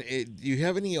going. Do you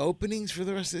have any openings for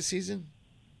the rest of the season?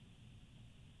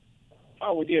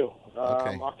 Oh, we do.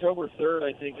 Okay. October 3rd,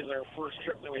 I think, is our first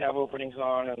trip that we have openings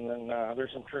on, and then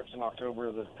there's some trips in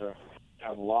October that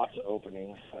have lots of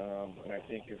openings. And I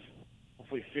think if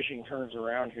hopefully fishing turns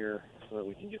around here so that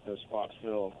we can get those spots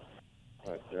filled.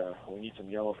 But we need some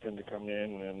yellowfin to come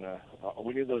in, and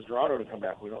we need those Dorado to come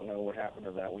back. We don't know what happened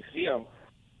to that. We see them,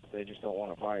 but they just don't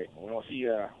want to bite. We don't see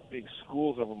big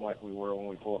schools of them like we were when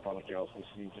we pull up on the gills. We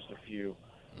see just a few,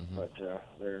 but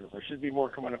there should be more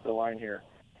coming up the line here.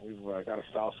 We've got a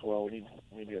south swell. We need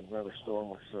maybe another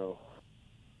storm or so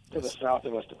to the south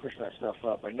of us to push that stuff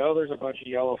up. I know there's a bunch of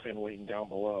yellowfin waiting down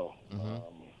below,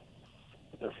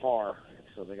 but they're far,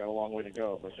 so they got a long way to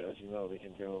go. But as you know, they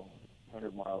can go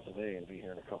 100 miles a day and be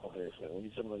here in a couple of days. So we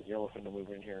need some of those yellowfin to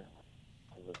move in here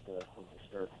so that we can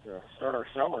start our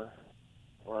summer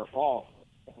or our fall.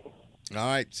 All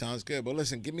right, sounds good. Well,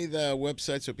 listen, give me the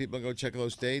website so people can go check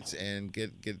those dates and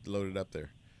get loaded up there.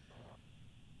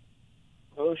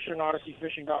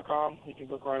 OceanOdysseyFishing.com. You can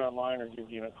book right online or give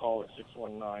you a call at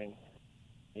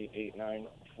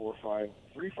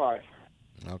 619-889-4535.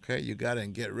 Okay, you got it.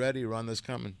 And get ready. Rhonda's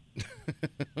coming.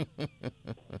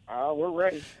 We're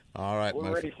ready. All right.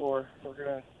 We're ready for it. We're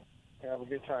going to have a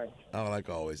good time. Oh, like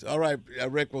always. All right,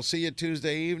 Rick, we'll see you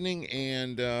Tuesday evening.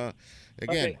 And,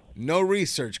 again, no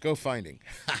research. Go finding.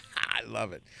 I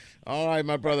love it. All right,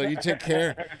 my brother. You take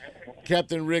care.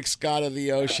 Captain Rick Scott of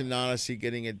the Ocean Odyssey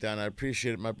getting it done. I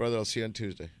appreciate it, my brother. I'll see you on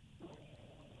Tuesday.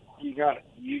 You got it.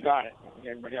 You got it.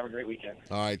 Everybody have a great weekend.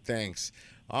 All right, thanks.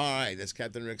 All right, that's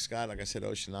Captain Rick Scott, like I said,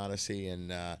 Ocean Odyssey. And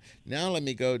now let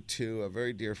me go to a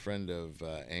very dear friend of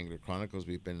Angler Chronicles.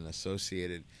 We've been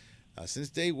associated since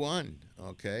day one,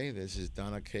 okay? This is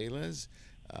Donna Kalas.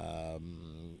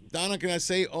 Donna, can I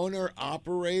say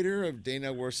owner-operator of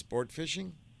Dana Worth Sport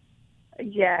Fishing?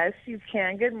 Yes, you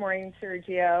can. Good morning,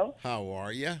 Sergio. How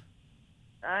are you?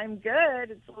 I'm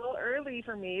good. It's a little early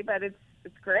for me, but it's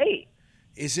great.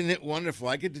 Isn't it wonderful?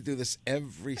 I get to do this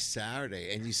every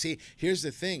Saturday. And you see, here's the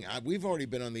thing. We've already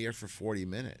been on the air for 40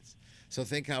 minutes. So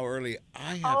think how early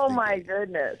I have Oh, my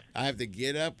goodness. I have to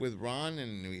get up with Ron,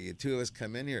 and the two of us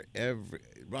come in here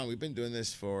Ron, we've been doing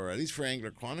this at least for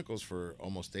Angler Chronicles, for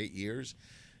almost 8 years.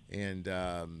 And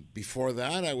before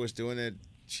that, I was doing it,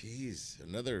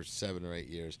 another 7 or 8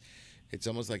 years. It's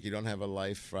almost like you don't have a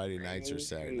life Friday nights or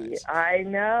Saturday nights. I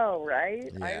know,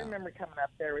 right? Yeah. I remember coming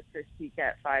up there with Chris Peak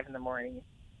at 5 in the morning.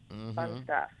 Fun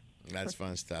stuff. That's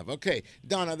fun stuff. Okay,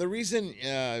 Donna, the reason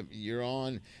you're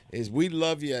on is we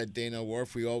love you at Dana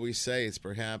Wharf. We always say it's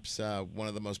perhaps one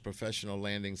of the most professional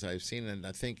landings I've seen, and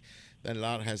I think that a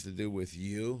lot has to do with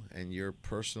you and your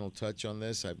personal touch on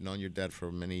this. I've known your dad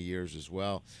for many years as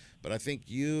well, but I think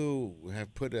you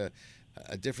have put a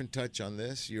different touch on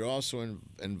this. You're also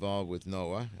involved with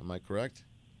NOAA, am I correct?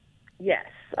 Yes,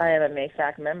 I am a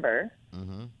MAFAC member.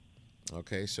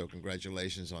 Okay, so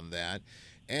congratulations on that.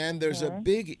 And there's a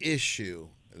big issue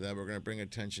that we're going to bring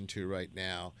attention to right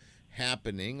now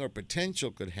happening, or potential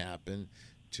could happen,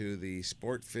 to the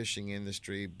sport fishing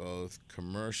industry, both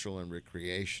commercial and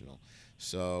recreational.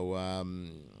 So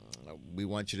we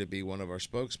want you to be one of our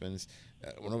spokesmen,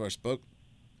 one of our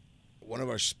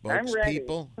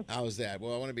spokespeople. How's that?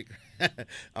 Well, I want to be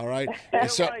all right. Say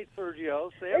so, it right,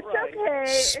 Sergio. Say it right. Okay.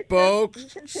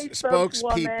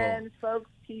 Spokespeople.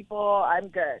 people. I'm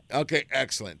good. Okay,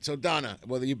 excellent. So, Donna,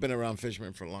 well, you've been around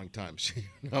fishermen for a long time.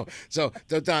 So,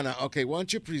 Donna, okay, why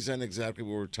don't you present exactly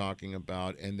what we're talking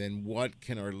about, and then what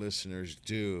can our listeners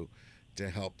do to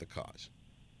help the cause?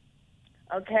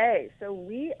 Okay, so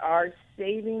we are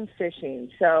saving fishing.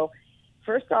 So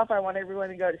first off, I want everyone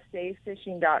to go to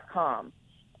savefishing.com.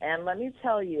 And let me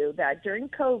tell you that during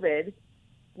COVID,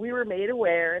 we were made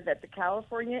aware that the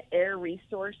California Air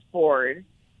Resource Board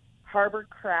harbor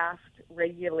craft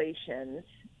regulations,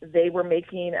 they were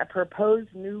making a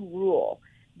proposed new rule.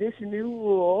 This new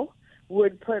rule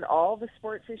would put all the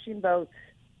sport fishing boats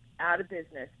out of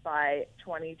business by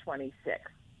 2026.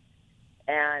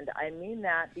 And I mean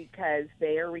that because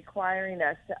they are requiring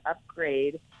us to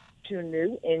upgrade to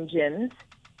new engines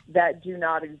that do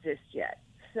not exist yet.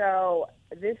 So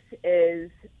this is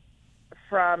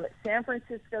from San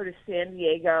Francisco to San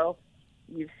Diego.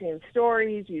 You've seen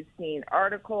stories, you've seen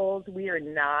articles. We are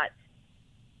not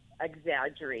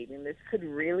exaggerating. This could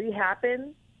really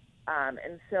happen.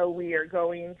 And so we are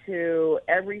going to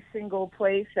every single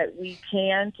place that we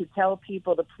can to tell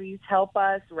people to please help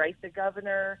us, write the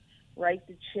governor, write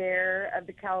the chair of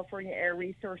the California Air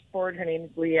Resource Board. Her name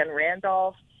is Leanne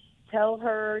Randolph. Tell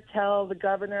the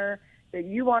governor that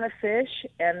you want to fish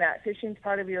and that fishing is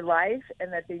part of your life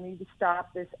and that they need to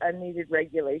stop this unneeded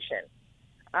regulation.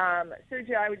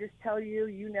 Sergio, I would just tell you,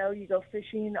 you go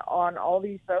fishing on all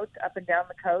these boats up and down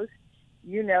the coast.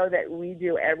 You know that we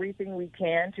do everything we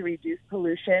can to reduce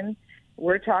pollution.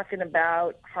 We're talking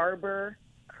about harbor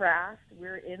craft.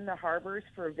 We're in the harbors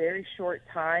for a very short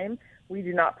time. We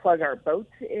do not plug our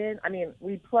boats in. I mean,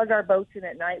 we plug our boats in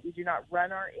at night. We do not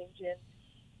run our engines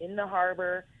in the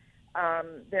harbor.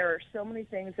 There are so many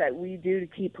things that we do to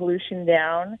keep pollution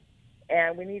down,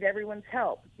 and we need everyone's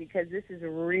help because this is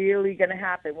really going to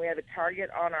happen. We have a target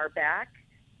on our back,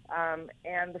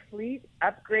 and the fleet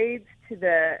upgrades to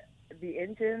the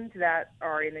engines that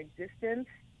are in existence.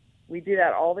 We do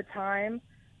that all the time,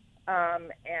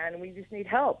 and we just need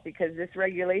help because this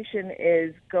regulation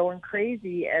is going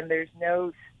crazy and there's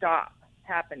no stop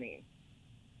happening.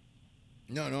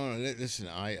 No. Listen,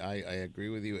 I agree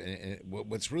with you. And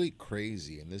what's really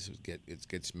crazy, and this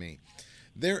gets me,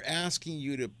 they're asking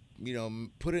you to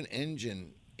put an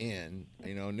engine in,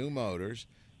 new motors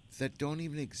that don't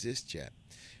even exist yet.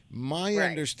 My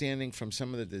understanding from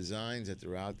some of the designs that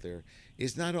are out there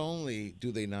is not only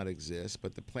do they not exist,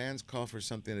 but the plans call for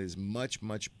something that is much,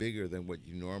 much bigger than what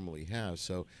you normally have.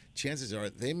 So chances are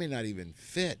they may not even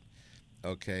fit,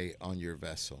 on your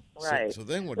vessel. Right. So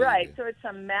then what do you do? So it's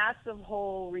a massive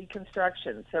hull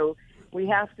reconstruction. So we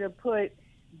have to put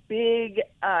big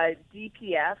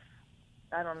DPF.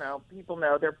 I don't know. People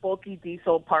know they're bulky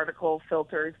diesel particle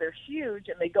filters. They're huge,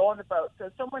 and they go on the boat.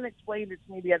 So someone explained it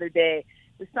to me the other day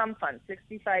with some fun,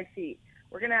 65 feet.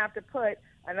 We're going to have to put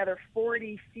another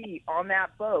 40 feet on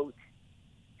that boat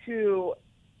to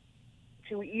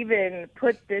even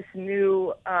put this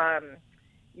new,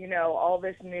 all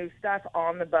this new stuff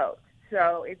on the boat.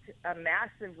 So it's a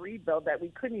massive rebuild that we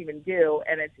couldn't even do,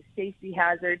 and it's a safety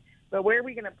hazard. But where are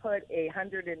we going to put a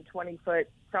 120-foot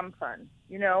some fun?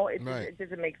 It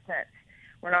doesn't make sense.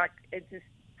 It's just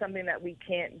something that we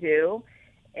can't do.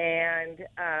 And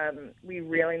we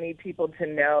really need people to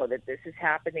know that this is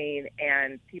happening.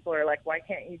 And people are like, why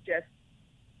can't you just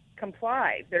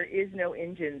comply? There is no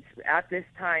engines at this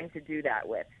time to do that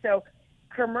with. So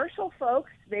commercial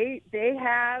folks, they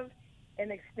have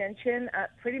an extension,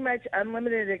 pretty much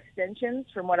unlimited extensions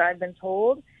from what I've been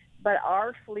told. But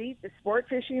our fleet, the sport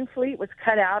fishing fleet, was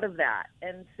cut out of that.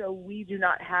 And so we do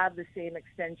not have the same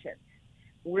extensions.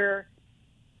 We're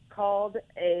called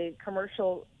a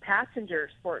commercial passenger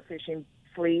sport fishing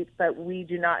fleet, but we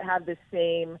do not have the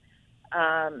same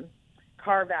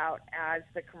carve out as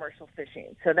the commercial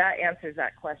fishing. So that answers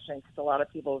that question because a lot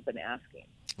of people have been asking.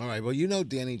 All right. Well,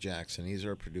 Danny Jackson. He's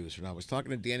our producer. And I was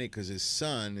talking to Danny because his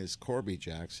son is Corby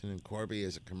Jackson, and Corby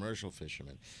is a commercial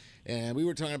fisherman. And we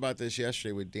were talking about this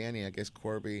yesterday with Danny. I guess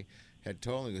Corby had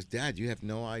told him, he goes, Dad, you have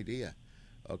no idea.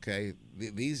 Okay,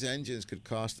 these engines could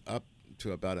cost up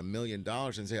to about $1 million,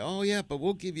 and say, oh, yeah, but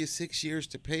we'll give you 6 years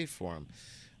to pay for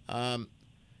them.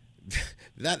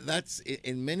 That's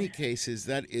in many cases,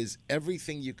 that is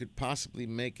everything you could possibly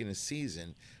make in a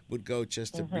season would go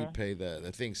just to repay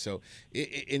the thing. So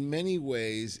in many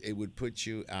ways, it would put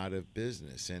you out of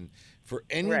business. And for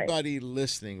anybody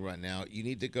listening right now, you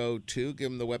need to go to,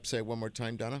 give them the website one more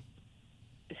time, Donna.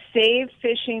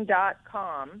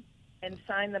 SaveFishing.com and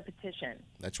sign the petition.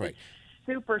 That's right. It's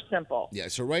super simple. Yeah,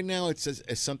 so right now it says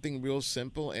it's something real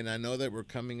simple, and I know that we're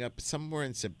coming up somewhere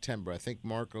in September. I think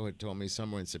Marco had told me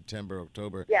somewhere in September,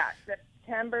 October. Yeah,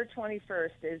 September 21st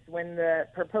is when the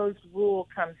proposed rule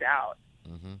comes out.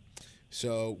 Mm-hmm.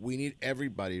 So we need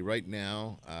everybody right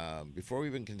now. Before we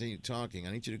even continue talking,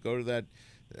 I need you to go to that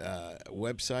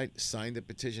website, sign the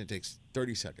petition. It takes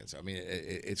 30 seconds. I mean,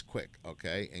 it's quick,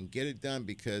 okay? And get it done,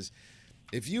 because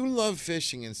if you love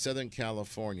fishing in Southern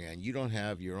California and you don't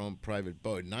have your own private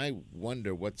boat, and I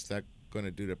wonder what's that going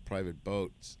to do to private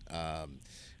boats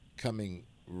coming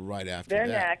right after They're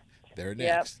that. next. They're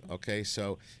next. Yep. Okay,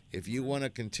 so if you want to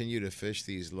continue to fish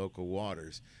these local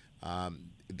waters,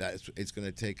 it's going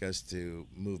to take us to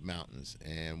move mountains.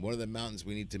 And one of the mountains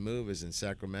we need to move is in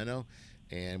Sacramento.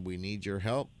 And we need your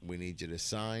help. We need you to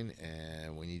sign,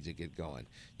 and we need to get going.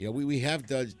 You know, we have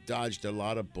dodged a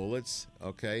lot of bullets.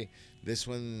 Okay, this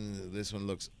one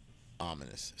looks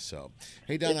ominous. So,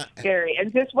 hey Donna, it's scary.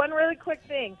 And just one really quick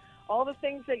thing: all the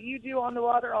things that you do on the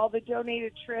water, all the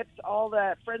donated trips, all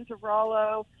the Friends of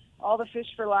Rollo, all the Fish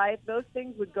for Life, those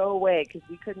things would go away because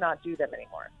we could not do them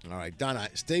anymore. All right, Donna,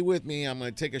 stay with me. I'm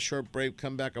going to take a short break.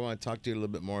 Come back. I want to talk to you a little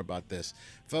bit more about this.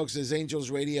 Folks, this is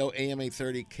Angels Radio, AM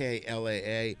 830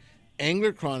 KLAA,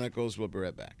 Angler Chronicles. We'll be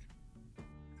right back.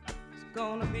 It's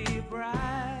gonna be a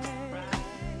bright,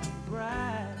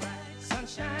 bright,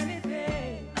 sunshiny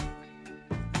day.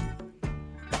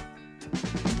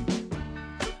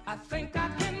 I think I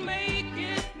can make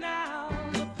it now.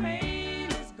 The pain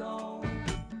is gone.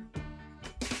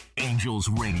 Angels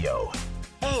Radio,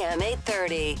 AM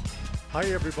 830. Hi,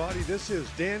 everybody. This is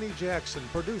Danny Jackson,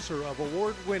 producer of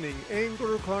award-winning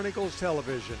Angler Chronicles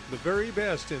Television. The very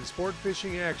best in sport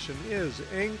fishing action is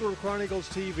Angler Chronicles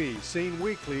TV, seen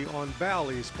weekly on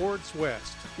Bally Sports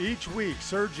West. Each week,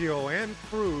 Sergio and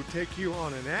crew take you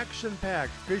on an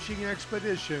action-packed fishing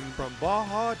expedition from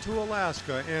Baja to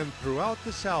Alaska and throughout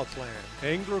the Southland.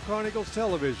 Angler Chronicles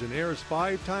Television airs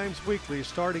 5 times weekly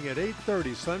starting at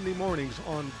 8:30 Sunday mornings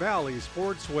on Bally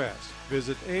Sports West.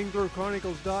 Visit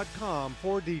anglerchronicles.com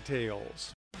for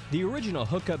details. The original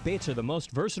hookup baits are the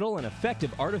most versatile and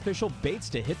effective artificial baits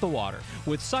to hit the water.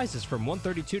 With sizes from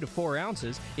 132 to 4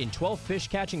 ounces in 12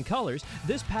 fish-catching colors,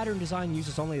 this pattern design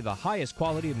uses only the highest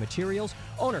quality of materials,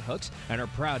 owner hooks, and are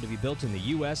proud to be built in the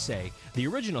USA. The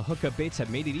original hookup baits have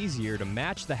made it easier to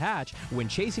match the hatch when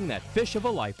chasing that fish of a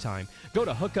lifetime. Go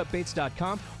to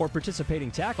hookupbaits.com or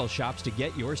participating tackle shops to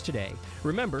get yours today.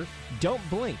 Remember, don't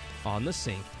blink on the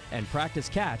sink, and practice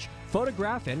catch,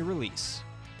 photograph, and release.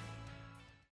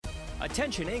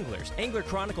 Attention anglers, Angler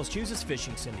Chronicles chooses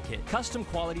Fishing Syndicate. Custom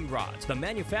quality rods, the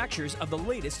manufacturers of the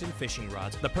latest in fishing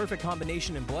rods. The perfect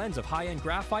combination and blends of high-end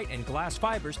graphite and glass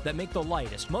fibers that make the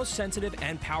lightest, most sensitive,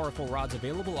 and powerful rods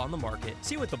available on the market.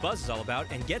 See what the buzz is all about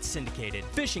and get syndicated.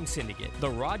 Fishing Syndicate,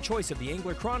 the rod choice of the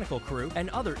Angler Chronicle crew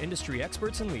and other industry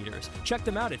experts and leaders. Check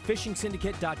them out at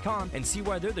fishingsyndicate.com and see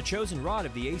why they're the chosen rod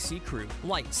of the AC crew.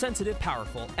 Light, sensitive,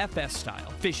 powerful, FS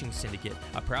style. Fishing Syndicate,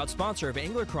 a proud sponsor of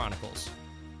Angler Chronicles.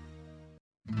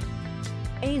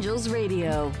 Angels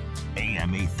Radio,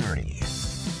 AM 830.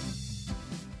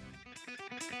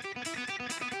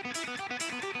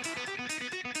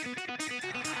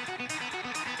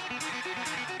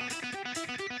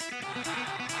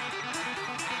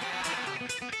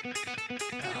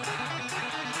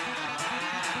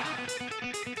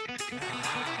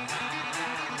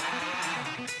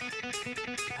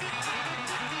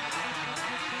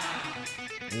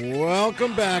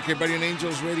 Welcome back, everybody, on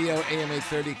Angels Radio, AM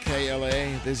 830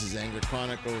 KLA. This is Angler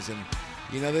Chronicles, and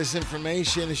you know this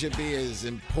information should be as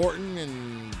important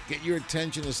and get your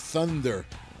attention as thunder.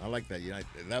 I like that. You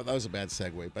know, that was a bad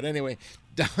segue, but anyway,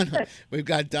 Donna, we've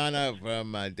got Donna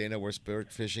from Dana We're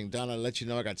Sport Fishing. Donna, I'll let you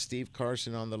know I got Steve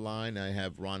Carson on the line. I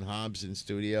have Ron Hobbs in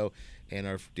studio, and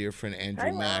our dear friend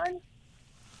Andrew Mack. Ron.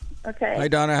 Okay. Hi,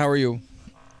 Donna. How are you?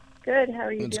 Good. How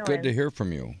are you It's doing? good to hear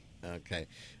from you. Okay.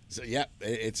 So yeah,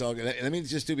 it's all good. Let me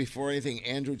just do before anything.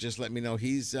 Andrew just let me know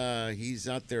he's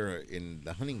out there in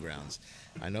the hunting grounds.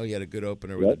 I know you had a good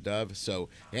opener with a dove. So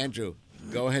Andrew,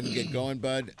 go ahead and get going,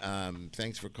 bud.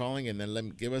 Thanks for calling, and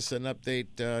then give us an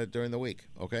update during the week.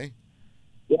 Okay.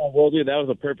 Yeah, well, dude, that was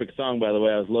a perfect song, by the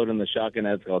way. I was loading the shotgun.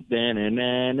 It's called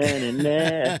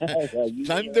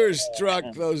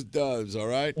Thunderstruck those doves. All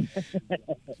right.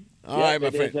 All right, my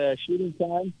friend. It's shooting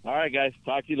time. All right, guys.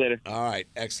 Talk to you later. All right,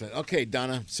 excellent. Okay,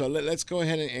 Donna. So let's go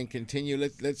ahead and continue.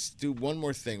 Let's do one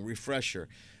more thing. Refresher.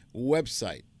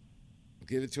 Website.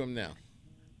 Give it to him now.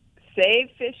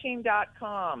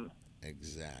 SaveFishing.com.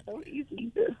 Exactly. So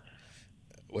easy.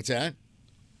 What's that?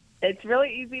 It's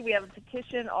really easy. We have a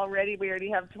petition already. We already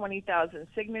have 20,000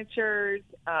 signatures.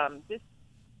 Just,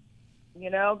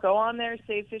 go on there,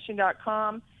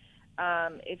 SaveFishing.com.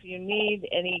 If you need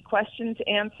any questions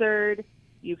answered,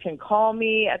 you can call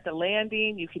me at the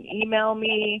landing. You can email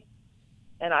me.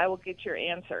 and I will get your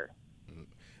answer.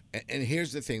 And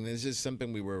here's the thing. This is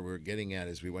something we were getting at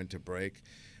as we went to break.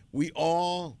 We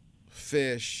all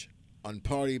fish on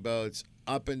party boats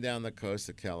up and down the coast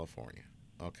of California,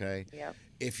 okay? Yep.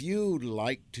 If you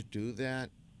like to do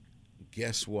that,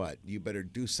 guess what? You better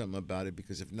do something about it,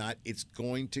 because if not, it's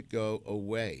going to go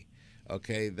away,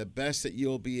 okay? The best that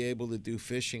you'll be able to do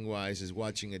fishing-wise is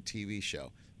watching a TV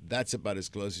show. That's about as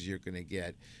close as you're going to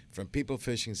get from people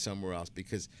fishing somewhere else,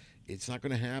 because it's not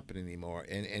going to happen anymore.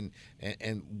 And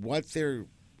what they're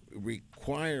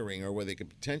requiring, or what they could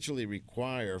potentially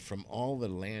require from all the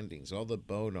landings, all the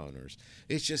boat owners,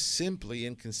 it's just simply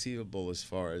inconceivable as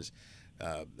far as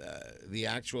the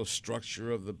actual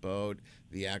structure of the boat,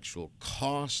 the actual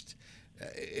cost.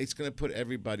 It's going to put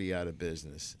everybody out of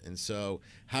business. And so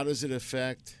how does it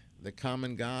affect the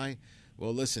common guy?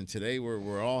 Well, listen, today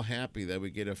we're all happy that we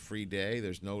get a free day.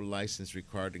 There's no license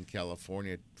required in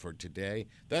California for today.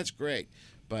 That's great.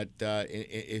 But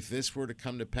if this were to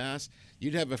come to pass,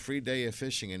 you'd have a free day of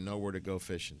fishing and nowhere to go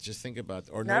fishing. Just think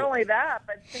about – Not only that,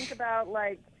 but think about,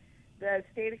 like, the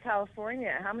state of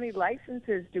California. How many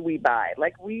licenses do we buy?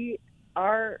 Like,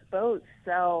 our boats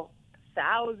sell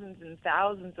thousands and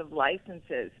thousands of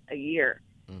licenses a year.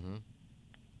 Mm-hmm.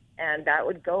 And that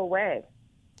would go away.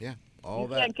 Yeah. You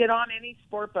can't get on any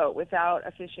sport boat without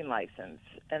a fishing license,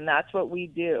 and that's what we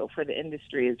do for the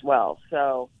industry as well.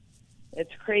 So it's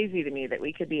crazy to me that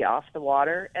we could be off the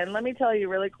water. And let me tell you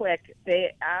really quick,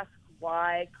 they ask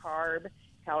why CARB,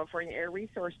 California Air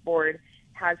Resource Board,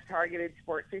 has targeted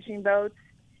sport fishing boats,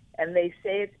 and they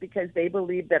say it's because they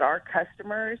believe that our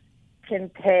customers can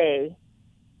pay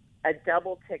a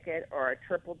double ticket or a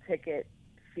triple ticket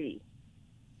fee.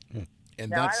 And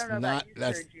now, that's I don't know not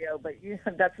about you, Sergio, but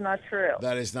that's not true.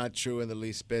 That is not true in the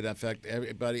least bit. In fact,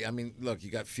 everybody, I mean, look, you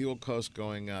got fuel costs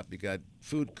going up, you got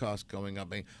food costs going up.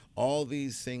 I mean, all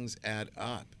these things add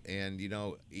up, and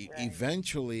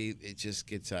eventually it just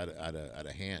gets out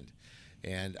of hand.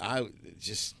 And I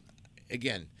just,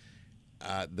 again,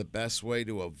 the best way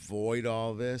to avoid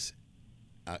all this,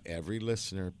 every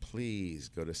listener, please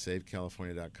go to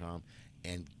savecalifornia.com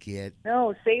and get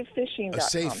savefishing.com.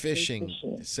 Save fishing.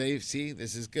 Save. See,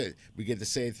 this is good. We get to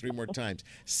say it 3 more times.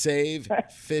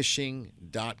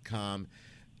 Savefishing.com.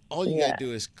 All you got to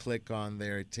do is click on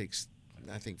there. It takes,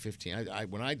 I think, 15.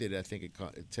 When I did it, I think it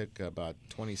took about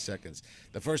 20 seconds.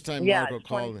 The first time Marco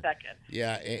called, 20 seconds.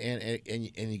 Yeah,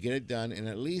 and you get it done, and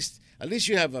at least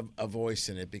you have a voice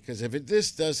in it, because if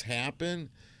this does happen,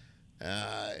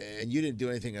 and you didn't do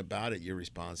anything about it, you're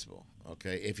responsible.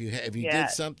 Okay, if you did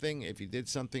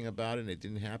something about it and it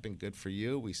didn't happen, good for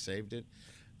you. We saved it.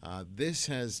 This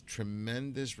has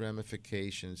tremendous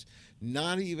ramifications.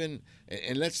 Not even,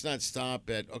 and let's not stop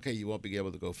at, okay, you won't be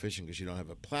able to go fishing because you don't have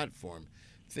a platform.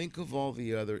 Think of all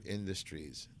the other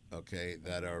industries, okay,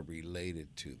 that are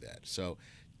related to that. So,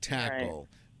 tackle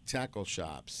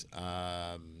shops.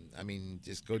 I mean,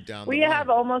 just go down. We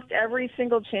have almost every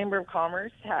single chamber of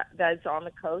commerce that's on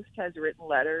the coast has written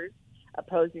letters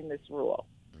opposing this rule.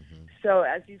 Mm-hmm. So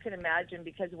as you can imagine,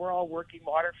 because we're all working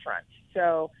waterfront,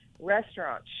 so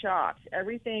restaurants, shops,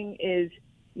 everything is,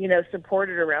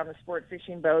 supported around the sport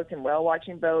fishing boats and whale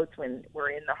watching boats when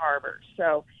we're in the harbor.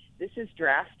 So this is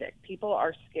drastic. People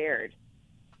are scared.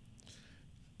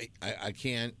 I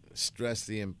can't stress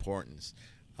the importance.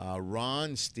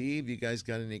 Ron, Steve, you guys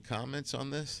got any comments on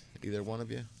this? Either one of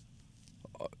you?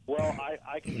 Well,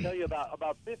 I can tell you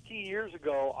about 15 years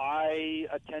ago, I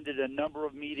attended a number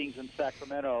of meetings in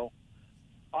Sacramento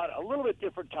on a little bit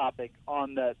different topic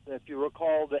on the, if you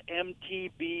recall, the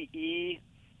MTBE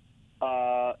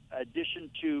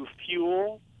addition to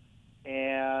fuel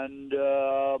and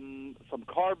some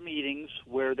CARB meetings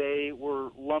where they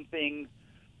were lumping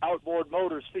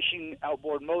fishing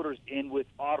outboard motors in with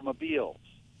automobiles.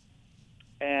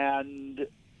 And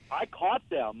I caught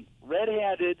them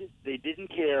red-handed. They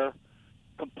didn't care,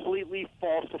 completely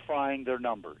falsifying their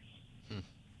numbers.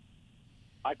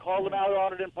 I called them out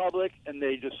on it in public, and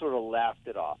they just sort of laughed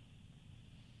it off.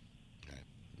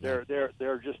 They're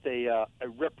just a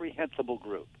reprehensible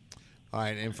group. All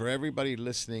right, and for everybody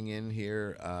listening in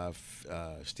here,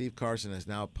 Steve Carson has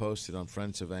now posted on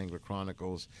Friends of Angler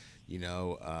Chronicles,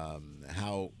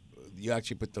 how you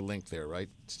actually put the link there, right,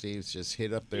 Steve? Just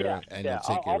hit up there and it'll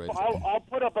take you right there. I'll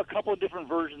put up a couple of different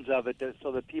versions of it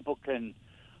so that people can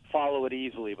follow it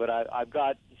easily. But I've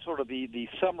got sort of the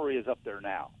summary is up there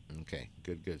now. Okay,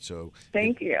 good. So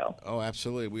thank you. Oh,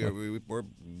 absolutely. We're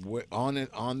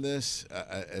on this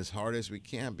as hard as we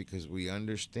can because we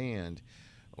understand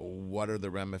what are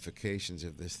the ramifications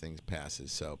if this thing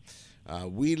passes. So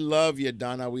we love you,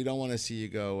 Donna. We don't want to see you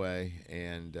go away.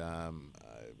 And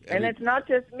And it's not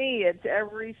just me. It's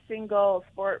every single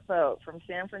sport boat from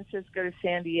San Francisco to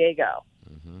San Diego.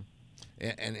 Mm-hmm.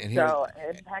 And so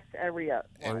it impacts every one.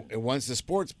 And once the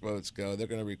sports boats go, they're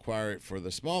going to require it for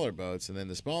the smaller boats, and then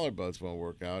the smaller boats won't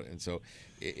work out, and so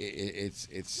it's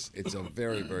a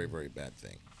very, very, very bad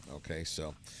thing. Okay,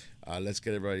 so let's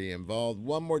get everybody involved.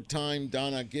 One more time,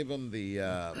 Donna, give them the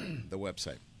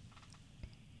website.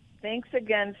 Thanks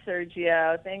again,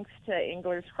 Sergio. Thanks to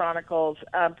Angler's Chronicles.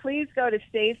 Please go to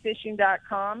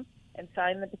SaveFishing.com and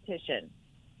sign the petition.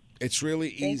 It's really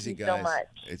easy, guys. Thank you so much.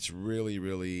 It's really,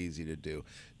 really easy to do.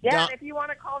 Yeah, and if you want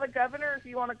to call the governor, if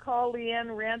you want to call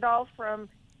Leanne Randolph from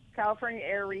California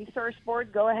Air Resource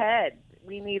Board, go ahead.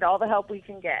 We need all the help we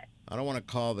can get. I don't want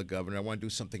to call the governor. I want to do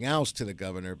something else to the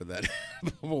governor, but that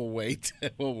we'll wait.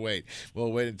 We'll wait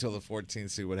until the 14th,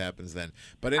 see what happens then.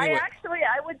 But anyway, I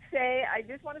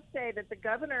just want to say that the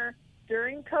governor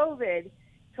during COVID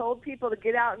told people to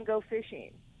get out and go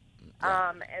fishing.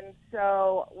 Yeah. And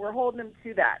so we're holding him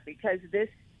to that because this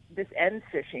ends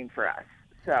fishing for us.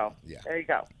 So There you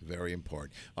go. Very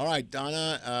important. All right,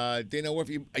 Donna, Dana Wharf,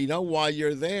 you know, while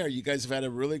you're there, you guys have had a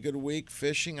really good week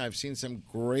fishing. I've seen some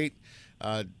great,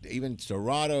 even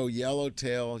Dorado,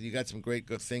 Yellowtail. You got some great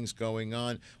good things going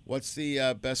on. What's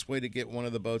the best way to get one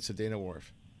of the boats at Dana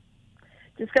Wharf?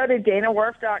 Just go to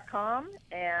danawharf.com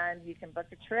and you can book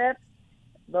a trip.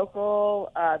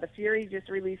 Local, the Fury just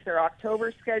released their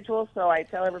October schedule, so I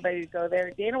tell everybody to go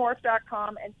there,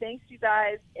 danawharf.com. And thanks, you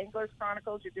guys. Angler's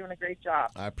Chronicles, you're doing a great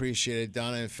job. I appreciate it,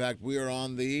 Donna. In fact, we are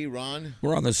on Ron?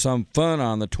 We're on the Some Fun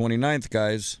on the 29th,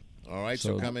 guys. All right,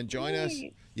 so come and join us.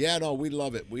 Yeah, no, we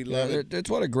love it. We love it. It's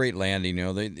what a great landing,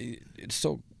 you know. It's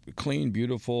so clean,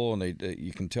 beautiful, and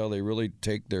you can tell they really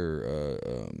take their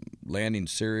landing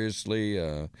seriously.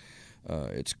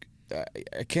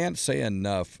 I can't say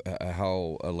enough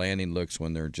how a landing looks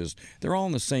when they're all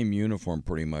in the same uniform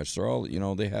pretty much. They're all, you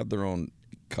know, they have their own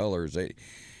colors.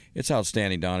 It's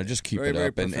outstanding, Donna. Just keep it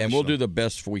up, and we'll do the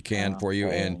best we can for you.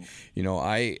 And you know,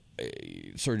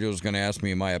 Sergio's going to ask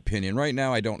me my opinion. Right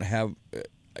now, we don't have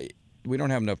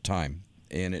enough time,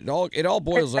 and it all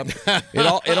boils up.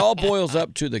 it all boils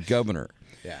up to the governor.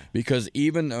 Yeah. Because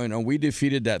even we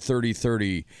defeated that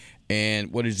 30-30,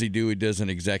 and what does he do? He does an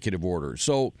executive order.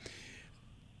 So.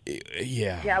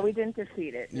 Yeah, we didn't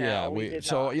defeat it. No, we did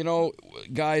not. You know,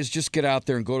 guys, just get out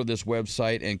there and go to this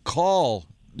website and call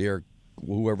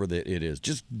whoever it is.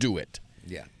 Just do it.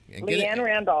 Yeah. And Leanne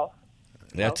Randolph.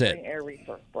 That's it. Air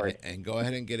Resource Board. And go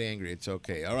ahead and get angry. It's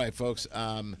okay. All right, folks.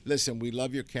 Listen, we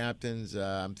love your captains.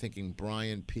 I'm thinking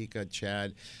Brian, Pika,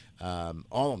 Chad,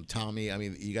 all of them. Tommy. I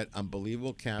mean, you got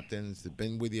unbelievable captains. They've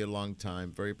been with you a long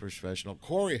time. Very professional.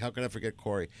 Corey. How can I forget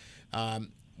Corey?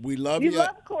 We love you. You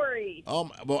love Corey.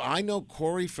 Well, I know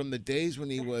Corey from the days when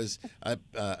he was, I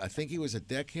think he was a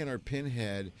deckhand or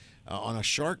pinhead on a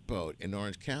shark boat in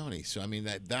Orange County. So, I mean,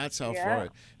 that's how far.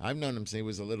 I've known him since he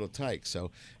was a little tyke.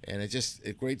 So, and it's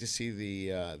great to see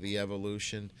the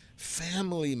evolution.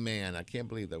 Family man. I can't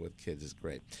believe that with kids is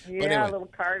great. Yeah, but anyway. Little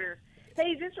Carter.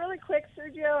 Hey, just really quick,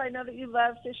 Sergio, I know that you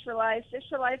love Fish for Life. Fish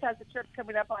for Life has a trip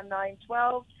coming up on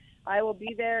 9/12. I will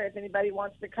be there if anybody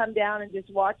wants to come down and just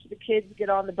watch the kids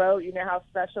get on the boat. You know how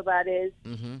special that is.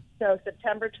 Mm-hmm. So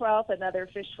September 12th, another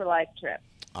Fish for Life trip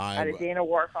out of Dana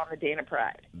Wharf on the Dana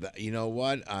Pride. You know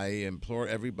what? I implore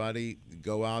everybody,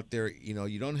 go out there. You know,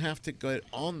 you don't have to get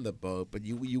on the boat, but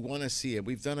you want to see it.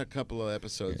 We've done a couple of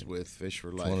episodes with Fish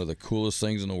for Life. It's one of the coolest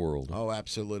things in the world. Oh,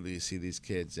 absolutely. You see these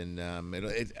kids. And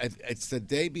it's the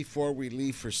day before we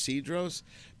leave for Cedros,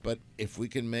 but if we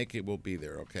can make it, we'll be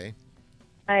there, okay?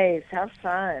 Nice. Have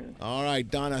fun. All right,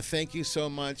 Donna, thank you so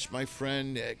much, my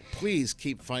friend. Please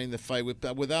keep fighting the fight.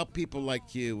 Without people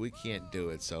like you, we can't do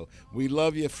it. So we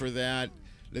love you for that.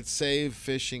 Let's save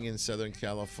fishing in Southern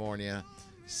California.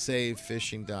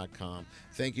 SaveFishing.com.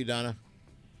 Thank you, Donna.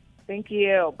 Thank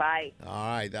you. Bye. All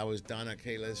right, that was Donna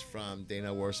Kalis from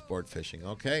Dana Wharf Sport Fishing.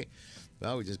 Okay.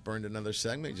 Well, we just burned another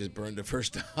segment. We just burned the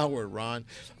first hour, Ron.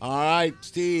 All right,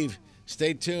 Steve.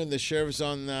 Stay tuned. The sheriff's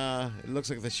on. It looks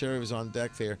like the sheriff is on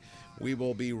deck there. We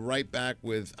will be right back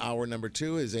with hour number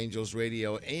 2. Is Angels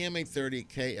Radio, AM 830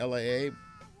 KLAA.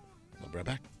 We'll be right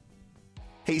back.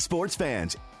 Hey, sports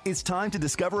fans. It's time to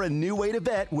discover a new way to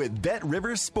bet with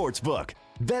BetRivers Sportsbook.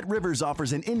 BetRivers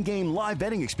offers an in-game live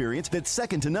betting experience that's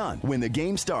second to none. When the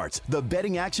game starts, the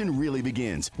betting action really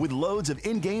begins with loads of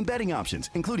in-game betting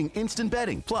options, including instant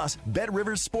betting. Plus,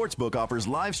 BetRivers Sportsbook offers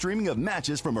live streaming of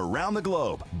matches from around the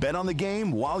globe. Bet on the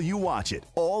game while you watch it,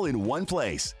 all in one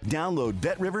place. Download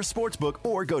BetRivers Sportsbook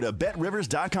or go to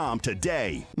BetRivers.com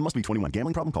today. Must be 21.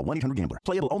 Gambling problem? Call 1-800-GAMBLER.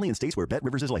 Playable only in states where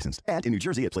BetRivers is licensed and in New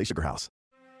Jersey at Play Sugar House.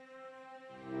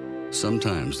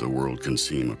 Sometimes the world can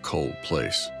seem a cold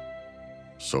place,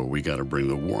 so we gotta bring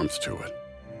the warmth to it.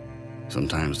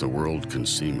 Sometimes the world can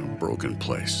seem a broken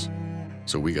place,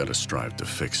 so we gotta strive to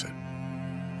fix it.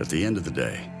 At the end of the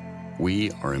day,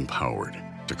 we are empowered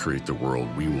to create the world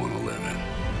we want to live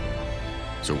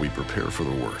in. So we prepare for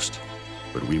the worst,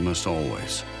 but we must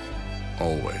always,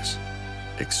 always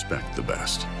expect the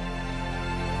best.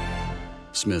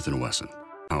 Smith & Wesson,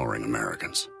 powering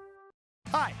Americans.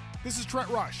 Hi, this is Trent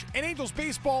Rush, and Angels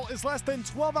baseball is less than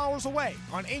 12 hours away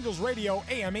on Angels Radio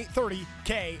AM 830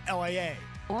 KLAA.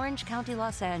 Orange County,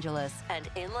 Los Angeles, and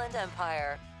Inland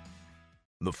Empire.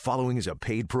 The following is a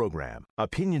paid program.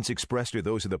 Opinions expressed are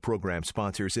those of the program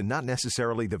sponsors and not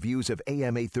necessarily the views of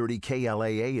AM 830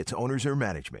 KLAA, its owners, or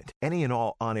management. Any and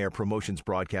all on-air promotions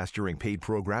broadcast during paid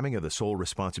programming are the sole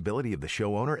responsibility of the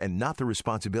show owner and not the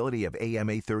responsibility of AM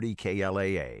 830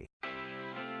 KLAA.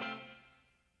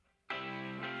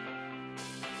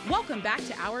 Welcome back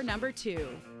to hour number 2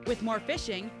 with more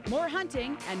fishing, more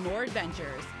hunting, and more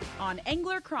adventures on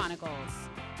Angler Chronicles.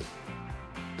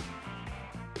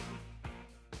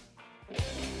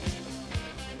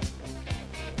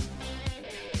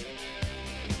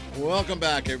 Welcome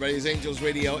back, everybody. It's Angels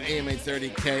Radio, AM 830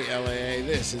 KLAA.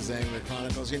 This is Angler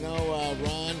Chronicles. You know,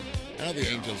 Ron, I know the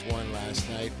Angels won last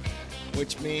night,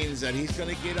 which means that he's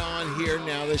going to get on here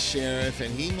now, the sheriff,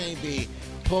 and he may be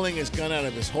pulling his gun out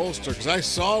of his holster, because I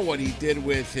saw what he did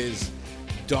with his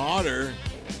daughter,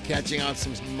 catching out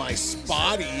some of my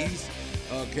spotties,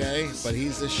 okay? But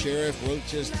he's the sheriff. We're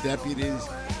just deputies.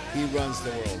 He runs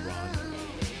the world, Ron.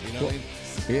 You know what I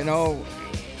mean? You know,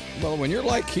 well, when you're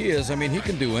like he is, I mean, he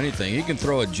can do anything. He can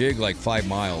throw a jig like 5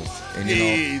 miles. And, you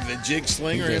know, the jig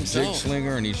slinger he's himself. Jig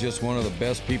slinger, and he's just one of the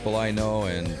best people I know.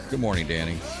 And good morning,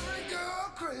 Danny.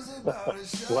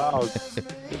 Wow.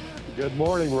 Good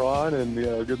morning, Ron,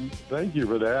 and thank you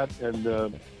for that. And,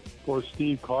 of course,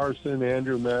 Steve Carson,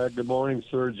 Andrew Mack, good morning,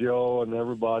 Sergio, and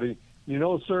everybody. You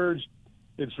know, Serge,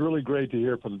 it's really great to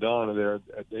hear from Donna there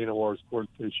at Dana Moore Sport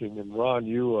Fishing. And, Ron,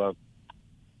 you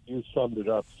summed it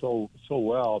up so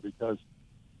well, because,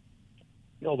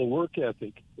 you know, the work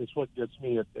ethic is what gets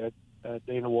me at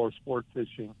Dana Moore Sport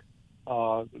Fishing.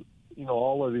 You know,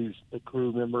 all of the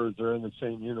crew members are in the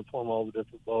same uniform, all the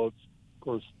different boats. Of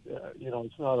course, you know,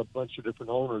 it's not a bunch of different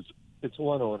owners. It's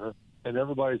one owner, and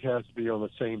everybody has to be on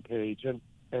the same page. And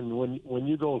when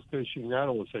you go fishing, I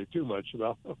don't want to say too much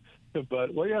about them,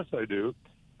 but, well, yes, I do.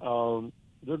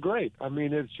 They're great. I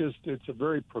mean, it's a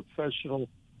very professional,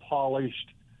 polished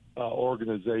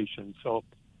organization. So,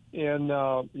 and,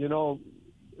 you know,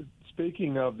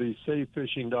 speaking of the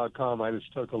SafeFishing.com, I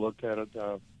just took a look at it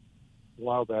a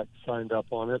while back, signed up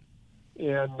on it.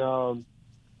 And,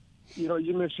 you know,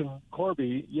 you mentioned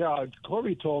Corby. Yeah,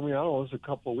 Corby told me, I don't know, it was a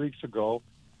couple of weeks ago.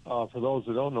 For those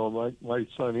that don't know, my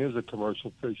son is a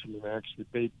commercial fisherman, actually,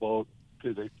 bait boat,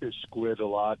 because they fish squid a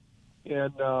lot.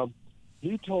 And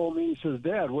he told me, he says,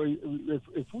 Dad, well,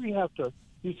 if we have to,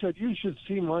 he said, you should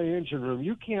see my engine room.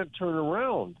 You can't turn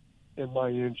around in my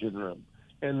engine room.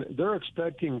 And they're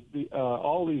expecting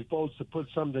all these boats to put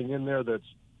something in there that's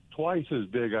twice as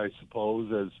big, I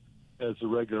suppose, as the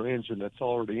regular engine that's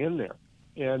already in there.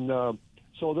 And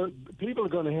so people are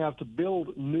going to have to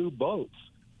build new boats.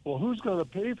 Well, who's going to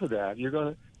pay for that?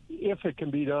 If it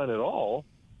can be done at all,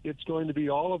 it's going to be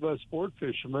all of us sport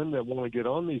fishermen that want to get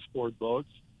on these sport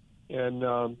boats. And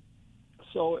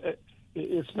so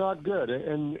it's not good.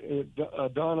 And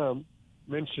Donna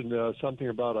mentioned something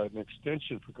about an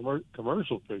extension for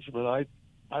commercial fishermen.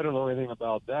 I don't know anything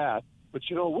about that. But,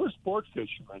 you know, we're sport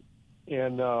fishermen.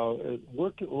 And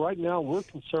right now we're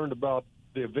concerned about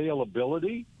the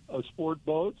availability of sport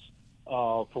boats.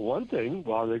 For one thing,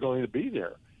 well, they're going to be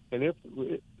there. And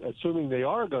assuming they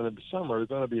are going to, some are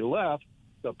going to be left,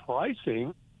 the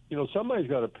pricing, you know, somebody's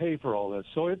got to pay for all this.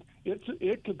 So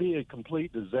it could be a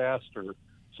complete disaster.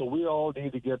 So we all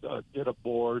need to get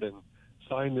aboard and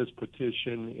sign this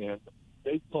petition and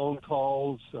make phone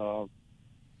calls.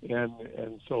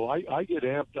 And so I get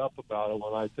amped up about it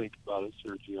when I think about it,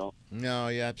 Sergio. No,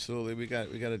 yeah, absolutely. We got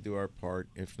to do our part.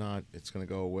 If not, it's going to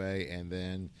go away, and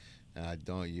then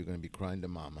you're going to be crying to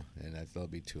mama, and that'll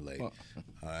be too late. Well.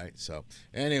 All right. So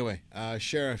anyway,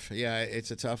 Sheriff, yeah, it's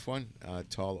a tough one.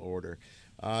 Tall order.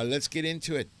 Let's get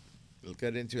into it.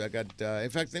 I got. In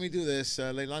fact, let me do this.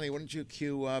 Leilani, why don't you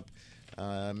cue up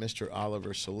Mr.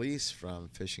 Oliver Solis from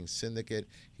Fishing Syndicate?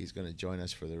 He's going to join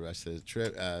us for the rest of the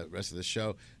trip, rest of the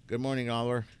show. Good morning,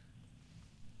 Oliver.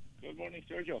 Good morning,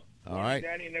 Sergio. All right,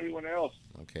 Danny and everyone else.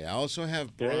 Okay, I also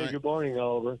have Brian. Hey, good morning,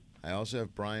 Oliver. I also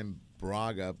have Brian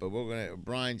Braga, but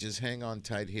Brian, just hang on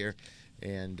tight here.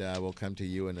 and we'll come to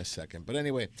you in a second. But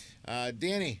anyway,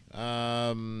 Danny, we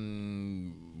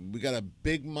got a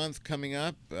big month coming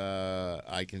up.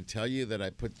 I can tell you that I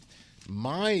put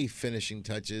my finishing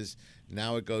touches.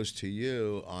 Now it goes to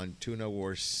you on Tuna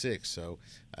Wars 6. So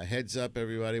heads up,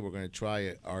 everybody. We're going to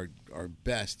try our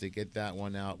best to get that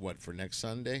one out, for next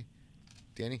Sunday?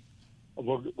 Danny?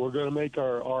 We're going to make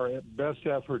our best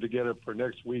effort to get it for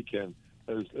next weekend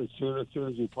as soon as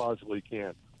we possibly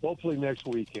can. Hopefully next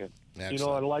weekend. Excellent. You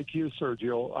know, and like you,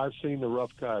 Sergio, I've seen the rough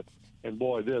cut, and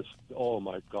boy, oh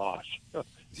my gosh,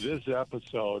 this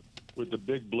episode with the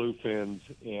big blue fins,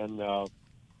 and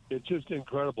it's just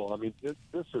incredible. I mean, this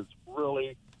is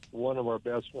really one of our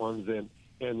best ones, and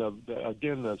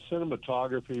again, the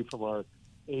cinematography from our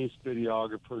ace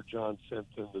videographer, John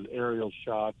Simpson, the aerial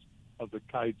shots of the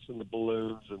kites and the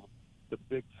balloons and the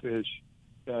big fish.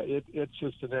 It's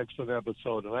just an excellent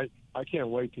episode, and I can't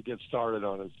wait to get started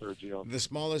on it, Sergio. The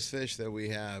smallest fish that we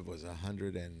have was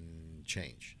 100 and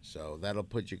change, so that'll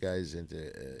put you guys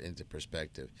into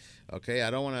perspective. Okay,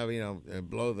 I don't want to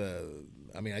blow the.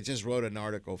 I mean, I just wrote an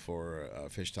article for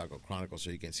Fish Taco Chronicle,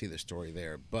 so you can see the story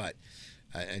there, but.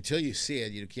 Until you see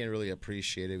it, you can't really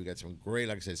appreciate it. We got some great,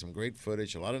 like I said, some great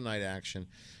footage, a lot of night action,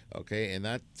 okay, and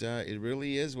that it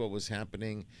really is what was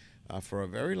happening for a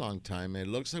very long time. And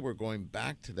it looks like we're going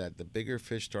back to that. The bigger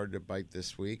fish started to bite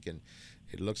this week, and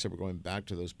it looks like we're going back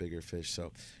to those bigger fish.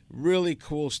 So really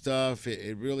cool stuff.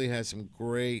 It really has some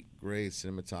great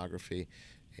cinematography,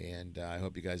 and I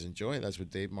hope you guys enjoy it. That's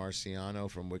with Dave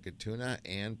Marciano from Wicked Tuna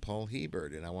and Paul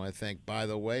Hebert. And I want to thank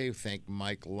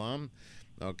Mike Lum.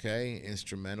 Okay,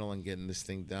 instrumental in getting this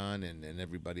thing done, and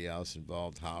everybody else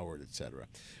involved, Howard, etc.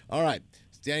 All right,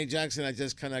 Danny Jackson, I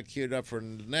just kind of queued up for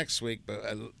next week, but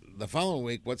the following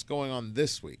week, what's going on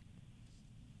this week?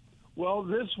 Well,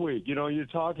 this week, you're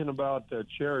talking about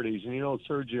charities, and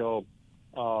Sergio,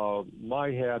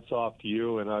 my hat's off to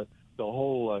you, and the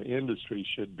whole industry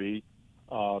should be,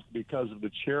 because of the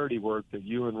charity work that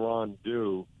you and Ron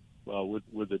do with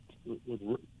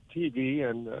TV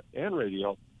and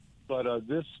radio. But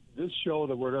this show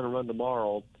that we're going to run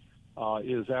tomorrow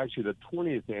is actually the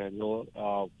 20th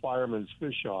annual Fireman's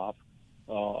Fish Off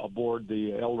aboard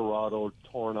the Eldorado,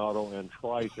 Tornado, and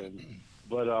Triton.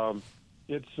 But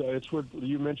it's with,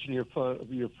 you mentioned your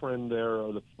friend there,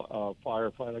 the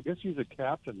firefighter. I guess he's a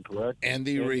captain, correct?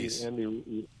 Andy Reese. He's a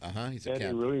Andy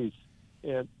captain. Reese.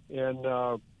 And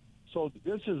so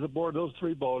this is aboard those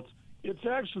three boats. It's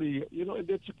actually,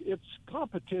 it's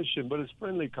competition, but it's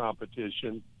friendly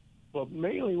competition. But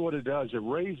mainly what it does, it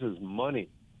raises money,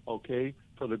 okay,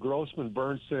 for the Grossman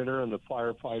Burn Center and the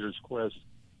Firefighters Quest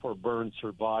for Burn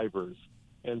Survivors.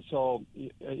 And so,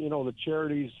 the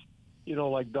charities,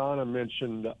 like Donna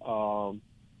mentioned,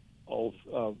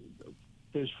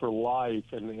 Fish for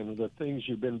Life and the things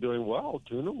you've been doing well,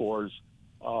 Tuna Wars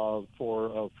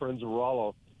for Friends of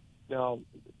Rollo. Now,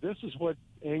 this is what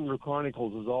Angler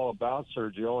Chronicles is all about,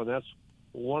 Sergio, and that's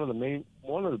one of the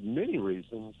many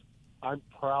reasons I'm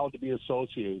proud to be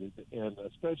associated, and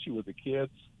especially with the kids.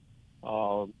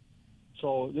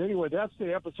 So anyway, that's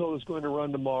the episode that's going to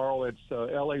run tomorrow. It's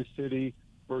L.A. City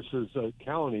versus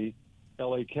County,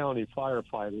 L.A. County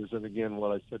firefighters, and again,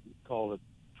 what I said, call it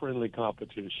friendly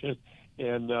competition.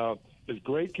 And there's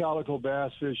great calico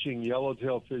bass fishing,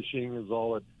 yellowtail fishing is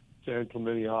all at San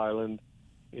Clemente Island,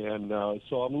 and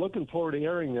so I'm looking forward to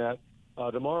airing that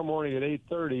tomorrow morning at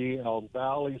 8:30 on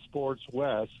Valley Sports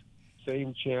West.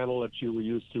 Same channel that you were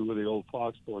used to with the old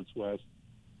Fox Sports West.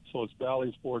 So it's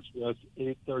Valley Sports West,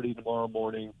 8:30 tomorrow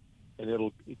morning,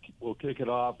 and we'll kick it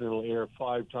off, and it'll air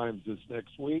 5 times this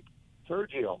next week.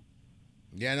 Sergio.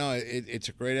 Yeah, no, it's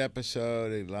a great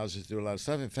episode. It allows us to do a lot of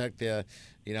stuff. In fact, I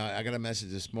got a message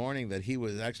this morning that he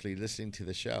was actually listening to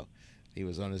the show. He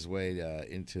was on his way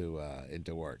into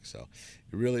work. So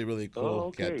really, really cool. Oh,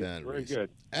 okay. Captain Very Reese. good.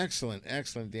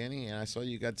 Excellent, Danny. And I saw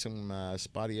you got some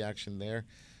spotty action there.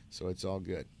 So it's all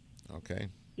good, okay?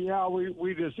 Yeah, it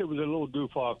was a little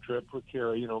goof-off trip for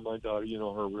Carrie, my daughter,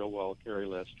 her real well, Carrie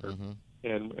Lester. Mm-hmm.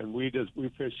 And we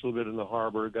fished a little bit in the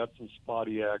harbor, got some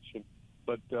spotty action.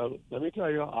 But let me tell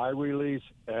you, I release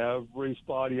every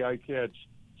spotty I catch,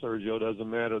 Sergio. Doesn't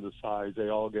matter the size, they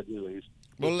all get released.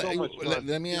 Well,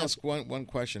 let me ask one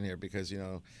question here, because,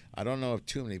 I don't know of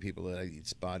too many people that eat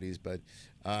spotties, but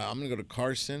I'm going to go to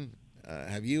Carson.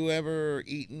 Have you ever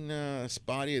eaten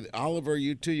spotty? Oliver,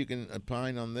 you too, you can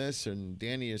opine on this. And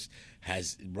Danny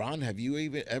Ron, have you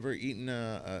ever eaten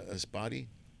a spotty?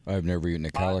 I've never eaten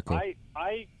a calico.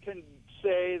 I can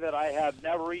say that I have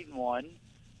never eaten one.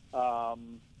 I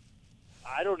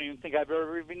don't even think I've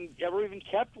ever even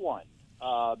kept one.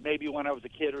 Maybe when I was a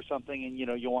kid or something, and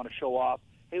you want to show off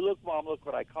hey, look, Mom, look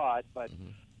what I caught. But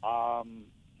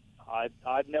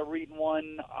I've never eaten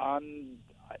one on.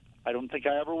 I don't think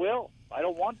I ever will. I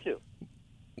don't want to.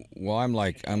 Well, I'm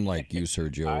like you,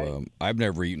 Sergio. I've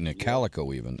never eaten a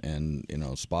calico even, and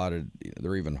spotted.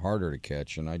 They're even harder to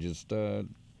catch, and I just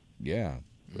don't do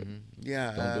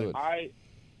it. I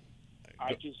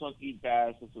just don't eat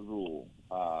bass as a rule.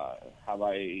 Have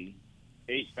I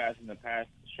ate bass in the past?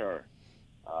 Sure.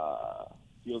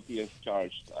 Guilty as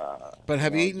charged. But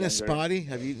have you eaten a spotty?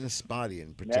 Have you eaten a spotty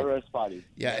in particular? Never a spotty.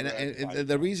 Yeah, and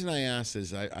the reason I asked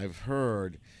is I've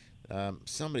heard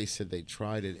somebody said they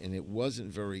tried it and it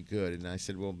wasn't very good, and I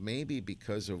said, well, maybe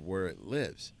because of where it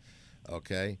lives.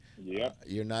 Okay. Yep.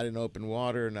 You're not in open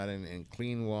water, not in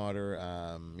clean water.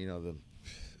 The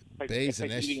bays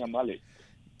and eating a mullet.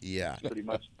 Yeah. Pretty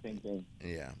much the same thing.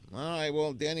 Yeah. All right.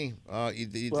 Well, Danny, you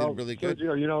did really good.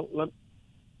 Sergio,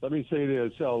 let me say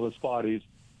this: the spotties,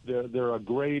 they're a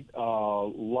great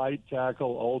light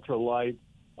tackle, ultra light,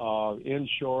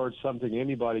 inshore, something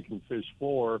anybody can fish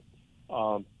for.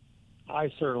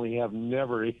 I certainly have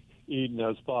never eaten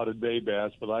a spotted bay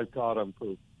bass, but I've caught them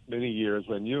for many years.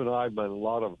 When you and I have done a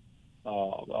lot of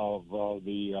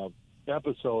the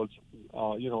episodes,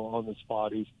 on the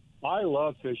spotties, I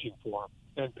love fishing for them.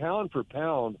 And pound for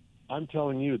pound, I'm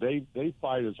telling you, they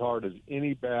fight as hard as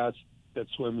any bass that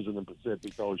swims in the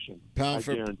Pacific Ocean.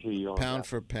 Guarantee you on pound that.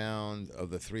 for pound of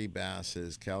the three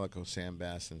basses, calico sand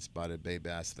bass and spotted bay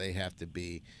bass, they have to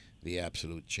be the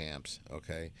absolute champs.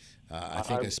 Okay, I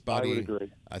think a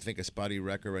spotty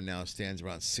wrecker right now stands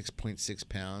around 6.6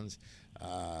 pounds.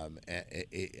 I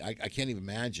can't even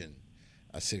imagine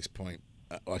a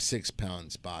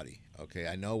 6-pound spotty. Okay,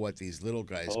 I know what these little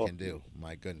guys can do.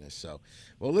 My goodness. So,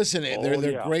 well, listen,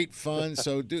 they're great fun.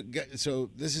 So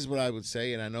this is what I would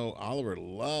say, and I know Oliver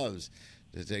loves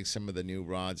to take some of the new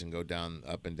rods and go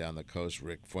up and down the coast.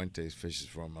 Rick Fuentes fishes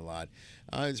for them a lot.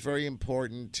 It's very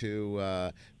important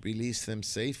to release them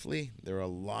safely. They're a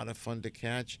lot of fun to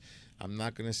catch. I'm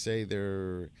not going to say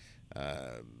there's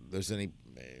any.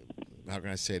 How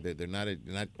can I say that they're not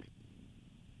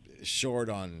short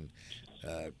on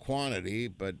quantity,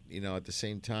 but at the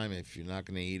same time, if you're not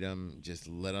going to eat them, just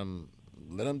let them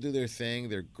do their thing.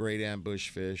 They're great ambush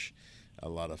fish, a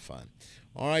lot of fun.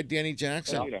 All right, Danny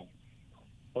Jackson.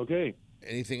 Okay.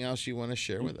 Anything else you want to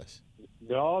share with us?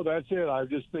 No, that's it. I'm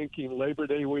just thinking Labor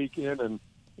Day weekend, and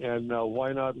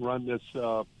why not run this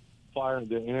the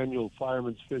annual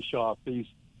Fireman's Fish Off? These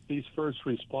first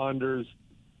responders.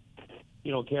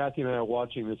 Kathy and I are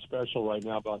watching this special right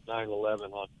now about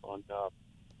 9/11 on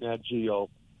Nat Geo,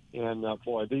 and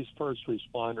boy, these first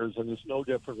responders, and it's no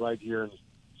different right here in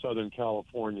Southern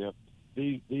California.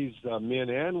 These men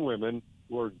and women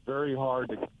work very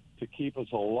hard to keep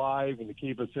us alive and to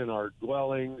keep us in our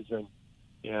dwellings, and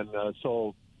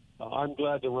so I'm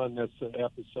glad to run this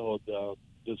episode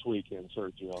this weekend,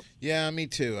 Sergio. Yeah, me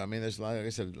too. I mean, there's a lot. Like I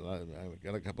said, I've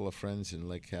got a couple of friends in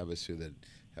Lake Havasu that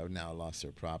have now lost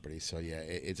their property. So, yeah,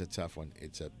 it's a tough one.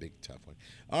 It's a big, tough one.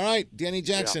 All right, Danny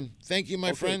Jackson, thank you,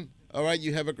 my friend. All right,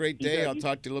 you have a great day. I'll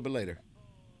talk to you a little bit later.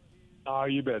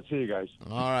 You bet. See you guys.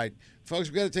 All right. Folks,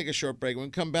 we've got to take a short break. When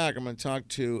we come back, I'm going to talk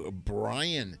to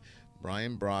Brian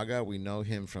Braga. We know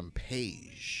him from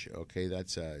Page. Okay,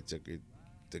 it's a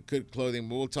good clothing.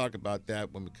 We'll talk about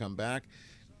that when we come back.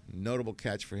 Notable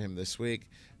catch for him this week.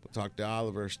 We'll talk to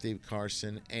Oliver, Steve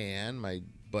Carson, and my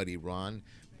buddy Ron.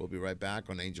 We'll be right back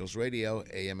on Angels Radio,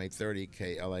 AM 830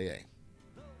 KLAA.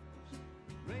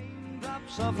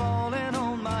 Raindrops are falling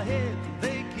on my head,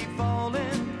 they keep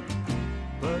falling,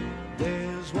 but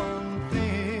there's one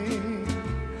thing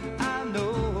I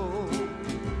know,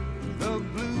 the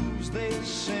blues they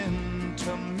send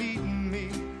to meet me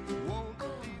won't be.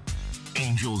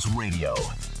 Angels Radio,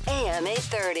 AM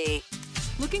 830.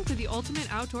 Looking for the ultimate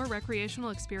outdoor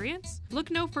recreational experience? Look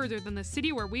no further than the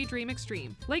city where we dream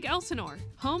extreme, Lake Elsinore,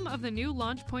 home of the new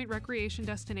Launch Point Recreation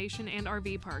Destination and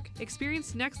RV Park.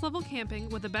 Experience next-level camping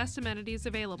with the best amenities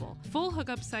available. Full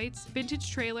hookup sites,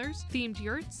 vintage trailers, themed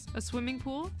yurts, a swimming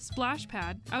pool, splash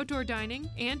pad, outdoor dining,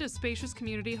 and a spacious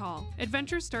community hall.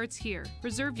 Adventure starts here.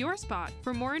 Reserve your spot.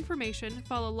 For more information,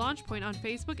 follow Launch Point on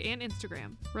Facebook and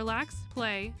Instagram. Relax,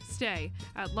 play, stay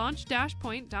at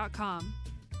launch-point.com.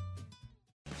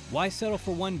 Why settle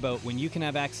for one boat when you can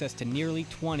have access to nearly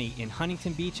 20 in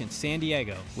Huntington Beach and San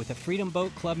Diego? With a Freedom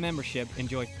Boat Club membership,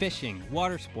 enjoy fishing,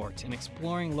 water sports, and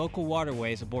exploring local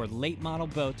waterways aboard late-model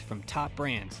boats from top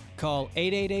brands. Call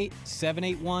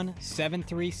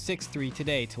 888-781-7363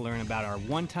 today to learn about our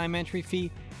one-time entry fee,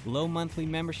 low monthly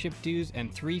membership dues,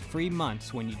 and 3 free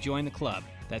months when you join the club.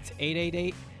 That's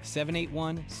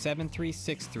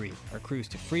 888-781-7363 or cruise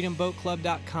to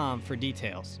freedomboatclub.com for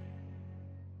details.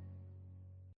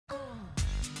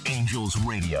 Angels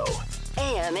Radio.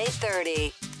 AM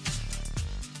 830.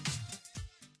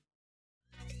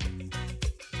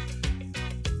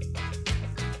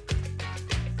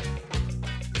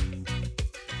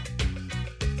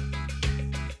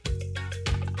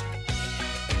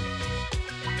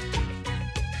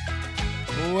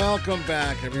 Welcome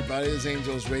back, everybody. This is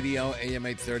Angels Radio, AM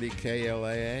 830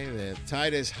 KLAA. The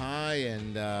tide is high,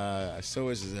 and so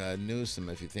is Newsom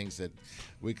if he thinks that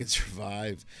we can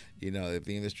survive, if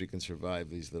the industry can survive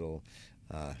these little,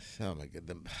 oh my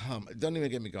God, don't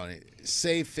even get me going.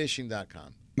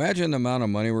 SaveFishing.com. Imagine the amount of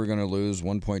money we're going to lose,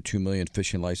 1.2 million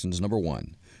fishing licenses, number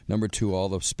one. Number two, all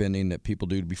the spending that people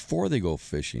do before they go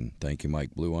fishing. Thank you,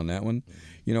 Mike Blue, on that one.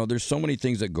 There's so many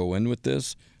things that go in with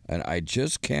this, and I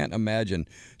just can't imagine.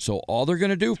 So all they're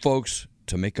going to do, folks,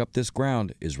 to make up this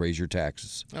ground is raise your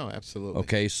taxes. Oh, absolutely.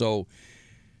 Okay, so,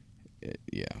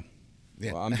 yeah.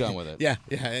 Well, I'm done with it. Yeah.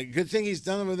 Good thing he's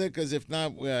done with it, because if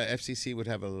not, FCC would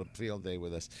have a little field day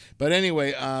with us. But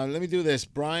anyway, let me do this.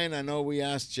 Brian, I know we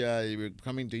asked you, we were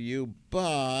coming to you,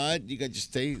 but you got to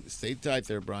just stay tight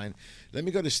there, Brian. Let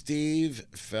me go to Steve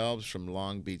Phelps from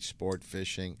Long Beach Sport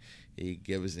Fishing. He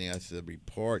gave us the answer to the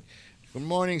report. Good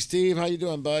morning, Steve. How you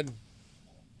doing, bud?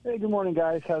 Hey, good morning,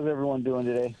 guys. How's everyone doing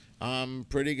today?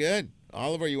 Pretty good.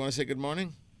 Oliver, you want to say good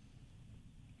morning?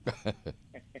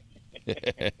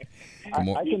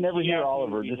 I can never hear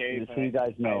Oliver, just so you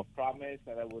guys know. I promise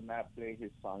that I would not play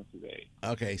his song today.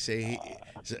 Okay,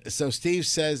 so Steve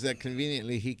says that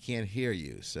conveniently he can't hear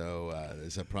you, so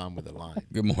there's a problem with the line.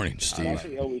 Good morning, Steve.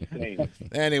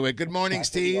 Anyway, good morning,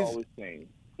 Steve. Hey,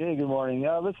 good morning.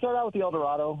 Let's start out with the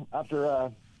Eldorado. After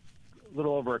a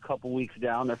little over a couple weeks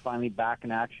down, they're finally back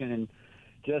in action, and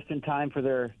just in time for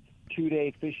their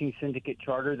 2-day fishing syndicate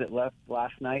charter that left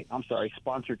last night.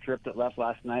 Sponsored trip that left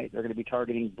last night. They're going to be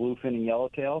targeting bluefin and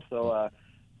yellowtail, so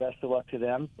best of luck to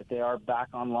them. But they are back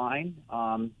online.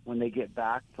 When they get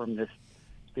back from this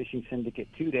fishing syndicate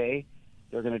 2-day,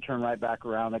 they're going to turn right back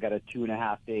around. They got a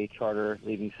 2.5-day charter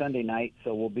leaving Sunday night,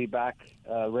 so we'll be back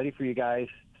ready for you guys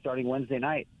starting Wednesday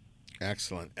night.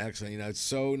 Excellent. It's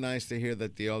so nice to hear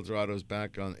that the Eldorado's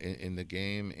back in the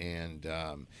game, and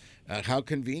how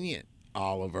convenient,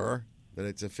 Oliver, that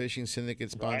it's a fishing syndicate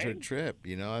sponsored trip.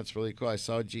 That's really cool. I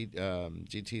saw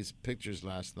GT's pictures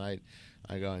last night.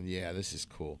 I go, yeah, this is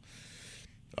cool.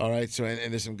 All right, so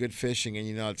and there's some good fishing,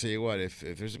 and I'll tell you what, if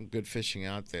there's some good fishing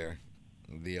out there,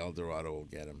 the Eldorado will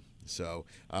get them. So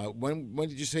when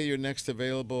did you say your next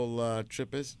available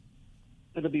trip is?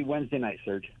 It'll be Wednesday night,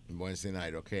 Serge. Wednesday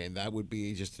night, okay, and that would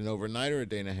be just an overnight or a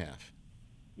day and a half?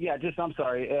 Yeah,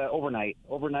 overnight.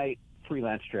 Overnight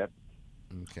freelance trip.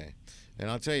 Okay. And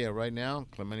I'll tell you, right now,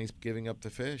 Clementi's giving up the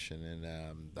fish, and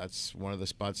that's one of the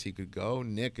spots he could go.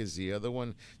 Nick is the other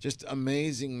one. Just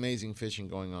amazing fishing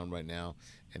going on right now,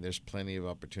 and there's plenty of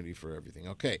opportunity for everything.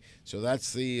 Okay, so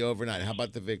that's the overnight. How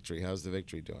about the Victory? How's the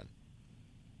Victory doing?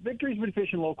 Victory's been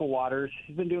fishing local waters.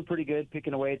 He's been doing pretty good,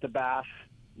 picking away at the bass,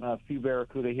 a few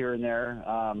barracuda here and there.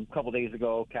 A couple days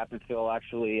ago, Captain Phil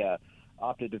actually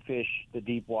opted to fish the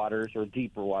deep waters, or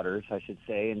deeper waters, I should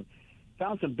say, and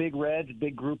found some big reds,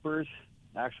 big groupers,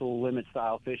 actual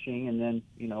limit-style fishing, and then,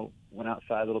 went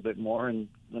outside a little bit more and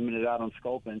limited out on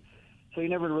sculpin. So you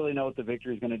never really know what the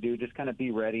Victory is going to do. Just kind of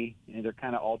be ready. And they're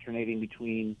kind of alternating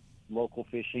between local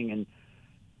fishing and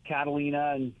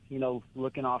Catalina and,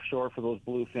 looking offshore for those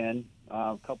bluefin.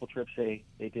 A couple trips they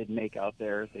did make out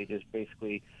there. They just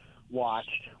basically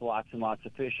watched lots and lots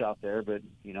of fish out there, but,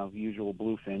 usual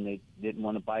bluefin. They didn't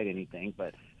want to bite anything,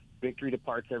 but Victory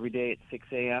departs every day at 6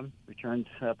 a.m., returns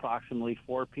approximately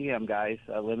 4 p.m., guys.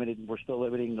 We're still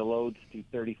limiting the loads to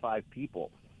 35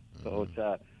 people. So it's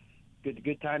a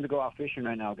good time to go out fishing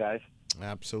right now, guys.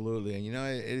 Absolutely. And,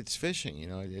 it's fishing.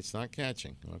 It's not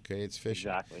catching, okay? It's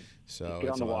fishing. Exactly. So just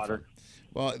get on the water.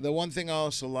 Well, the one thing I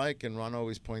also like, and Ron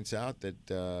always points out, that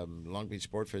Long Beach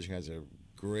Sport Fishing has a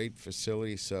great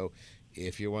facility. So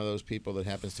if you're one of those people that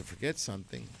happens to forget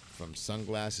something, from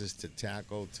sunglasses to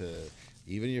tackle to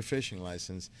even your fishing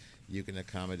license, you can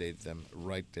accommodate them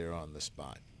right there on the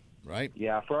spot, right?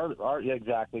 Yeah, for our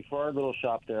exactly. For our little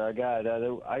shop there, I got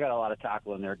a lot of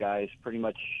tackle in there, guys. Pretty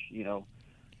much,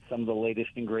 some of the latest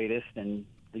and greatest and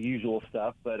the usual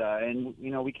stuff. But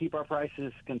we keep our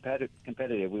prices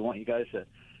competitive. We want you guys to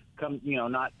come,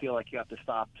 not feel like you have to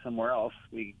stop somewhere else.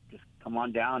 We just come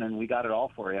on down, and we got it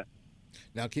all for you.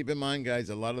 Now, keep in mind,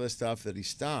 guys, a lot of the stuff that he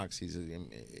stocks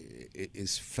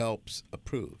is Phelps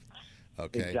approved.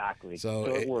 Okay. Exactly. So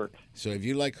it works. So if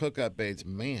you like hookup baits,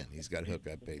 man, he's got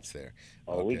hookup baits there.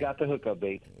 Oh, okay. We got the hookup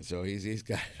bait. So he's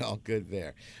got it all good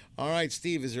there. All right,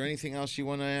 Steve, is there anything else you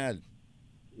want to add?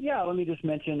 Yeah, let me just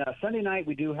mention Sunday night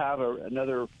we do have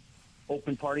another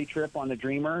open party trip on the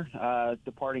Dreamer,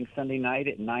 departing Sunday night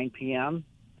at 9 p.m.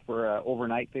 for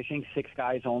overnight fishing. 6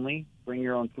 guys only. Bring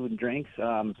your own food and drinks.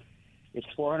 It's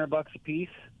 $400 a piece.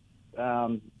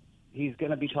 He's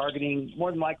going to be targeting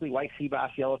more than likely white sea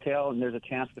bass, yellowtail, and there's a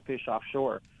chance to fish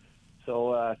offshore.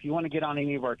 So if you want to get on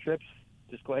any of our trips,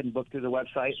 just go ahead and book through the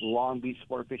website,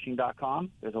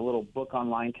 longbeachsportfishing.com. There's a little book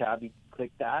online tab. You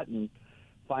click that and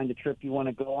find the trip you want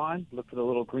to go on. Look for the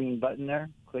little green button there.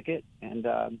 Click it, and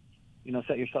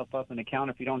set yourself up an account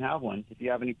if you don't have one. If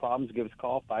you have any problems, give us a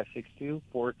call,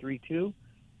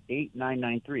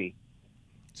 562-432-8993.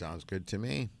 Sounds good to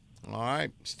me. All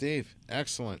right, Steve,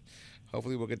 excellent.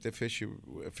 Hopefully we'll get to fish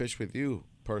with you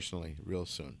personally real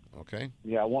soon, okay?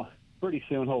 Yeah, well, pretty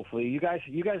soon, hopefully. You guys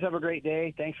have a great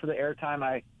day. Thanks for the airtime.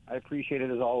 I appreciate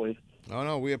it as always. Oh,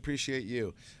 no, we appreciate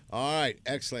you. All right,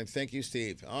 excellent. Thank you,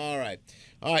 Steve. All right.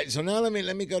 So now let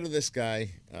me go to this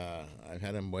guy. I've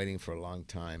had him waiting for a long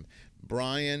time.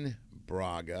 Brian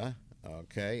Braga,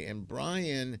 okay? And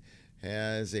Brian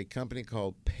has a company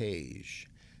called Peixe.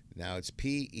 Now, it's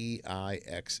Peixe.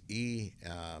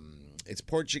 It's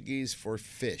Portuguese for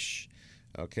fish,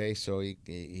 okay? So I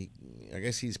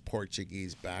guess he's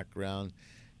Portuguese background.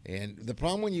 And the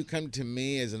problem when you come to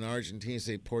me as an Argentine,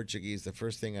 say Portuguese, the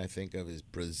first thing I think of is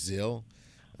Brazil,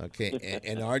 okay?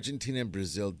 and Argentina and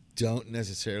Brazil don't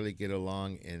necessarily get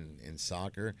along in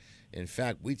soccer. In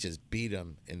fact, we just beat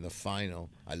them in the final.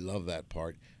 I love that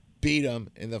part. Beat them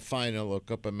in the final of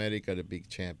Copa America to be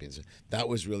champions. That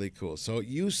was really cool. So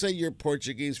you say you're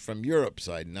Portuguese from Europe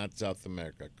side, not South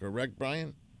America, correct,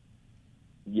 Brian?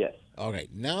 Yes. Okay,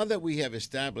 now that we have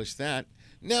established that,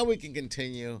 now we can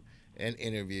continue and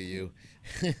interview you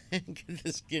and get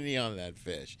the skinny on that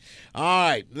fish. All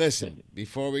right, listen,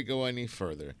 before we go any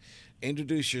further,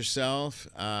 introduce yourself,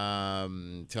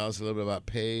 tell us a little bit about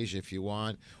Peixe if you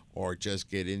want, or just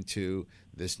get into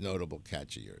this notable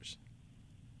catch of yours.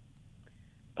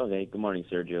 Okay, good morning,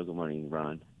 Sergio. Good morning,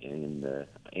 Ron, and the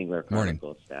Angler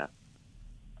Chronicle staff.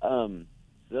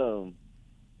 So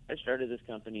I started this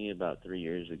company about 3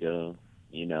 years ago.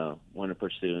 Want to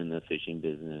pursue in the fishing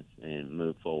business and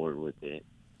move forward with it.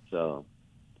 So,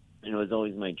 it was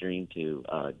always my dream to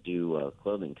do a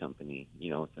clothing company,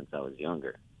 since I was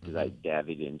younger, because I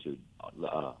dabbled into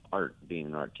art,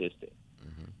 being artistic.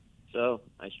 So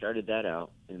I started that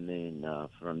out, and then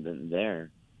from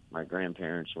there, my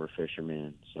grandparents were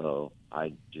fishermen, so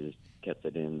I just kept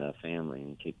it in the family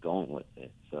and keep going with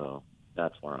it. So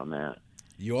that's where I'm at.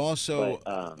 You also...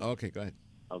 okay, go ahead.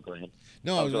 Oh, go ahead.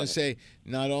 No, I was going to say,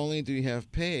 not only do you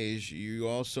have Peixe, you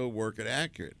also work at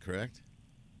Accurate, correct?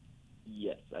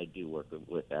 Yes, I do work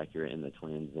with Accurate and the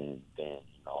Twins and Ben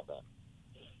and all that.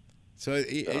 So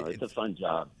it's a fun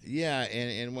job. Yeah,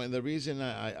 and the reason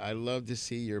I love to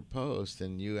see your post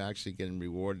and you actually getting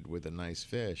rewarded with a nice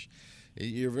fish,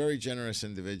 you're a very generous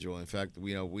individual. In fact,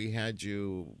 we had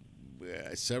you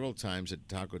several times at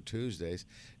Taco Tuesdays,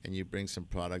 and you bring some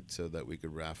product so that we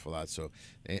could raffle out. So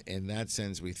in that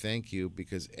sense, we thank you,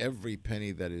 because every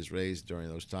penny that is raised during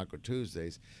those Taco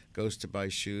Tuesdays goes to buy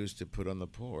shoes to put on the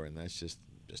poor, and that's just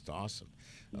awesome.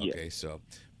 Okay, so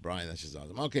Brian, that's just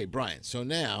awesome. Okay, Brian, so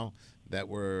now that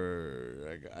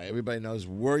everybody knows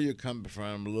where you come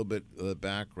from, a little bit of the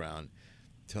background,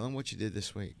 tell them what you did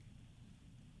this week.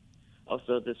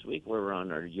 Also, this week we're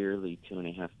on our yearly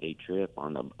 2.5-day trip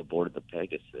aboard of the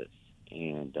Pegasus,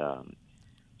 and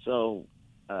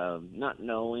not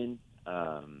knowing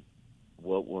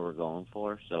what we're going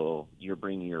for, so you're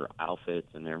bringing your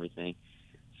outfits and everything.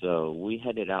 So we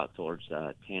headed out towards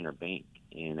Tanner Bank,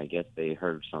 and I guess they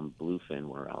heard some bluefin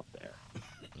were out there.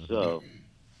 So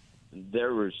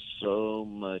there was so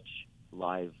much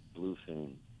live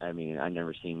bluefin. I mean, I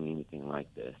never seen anything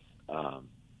like this.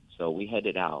 So we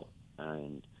headed out.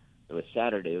 And it was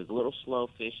Saturday. It was a little slow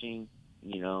fishing,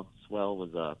 swell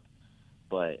was up,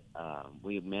 but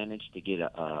we managed to get a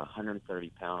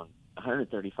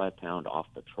 135 pound off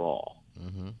the trawl.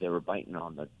 They were biting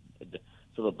on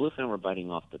so the bluefin were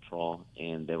biting off the trawl,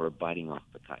 and they were biting off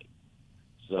the kite.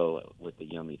 So with the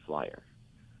Yummy Flyer.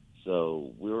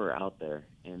 So we were out there,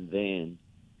 and then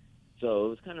so it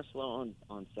was kind of slow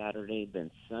on Saturday. Then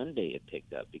Sunday it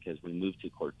picked up because we moved to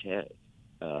Cortez.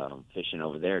 Fishing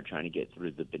over there, trying to get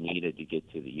through the Bonita to get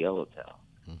to the Yellowtail.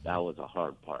 That was a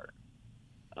hard part.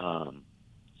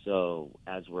 So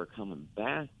as we're coming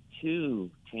back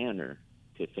to Tanner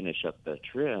to finish up the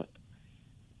trip,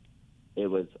 it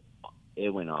went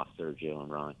off, Sergio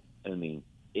and Ron. I mean,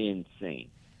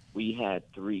 insane. We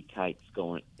had 3 kites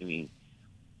going. I mean,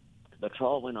 the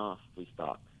trawl went off. We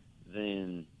stopped.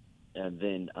 Then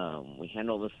we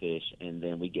handle the fish, and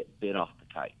then we get bit off the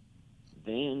kite.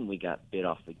 then we got bit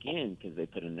off again because they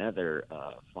put another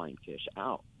flying fish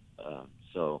out.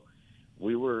 So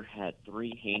we had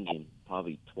 3 hanging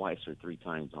probably twice or 3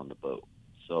 times on the boat.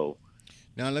 So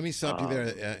now let me stop you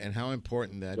there, and how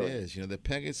important that is. You know, the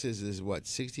Pegasus is what,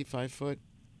 65 foot?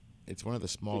 It's one of the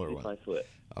smaller ones. 65 foot.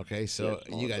 Okay, so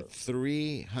you got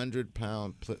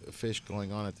 300-pound fish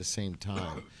going on at the same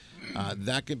time.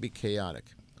 That can be chaotic.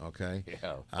 Okay.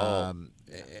 Yeah. And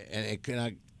it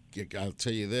can. I'll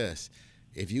tell you this: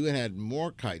 if you had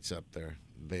more kites up there,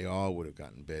 they all would have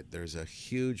gotten bit. There's a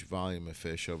huge volume of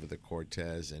fish over the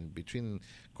Cortez, and between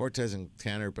Cortez and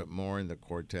Tanner, but more in the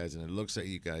Cortez, and it looks like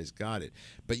you guys got it.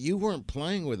 But you weren't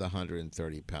playing with a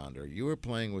 130-pounder. You were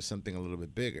playing with something a little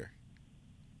bit bigger.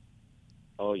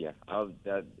 Oh yeah,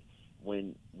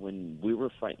 when we were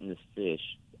fighting this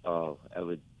fish, I've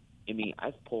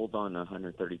pulled on a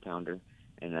 130-pounder,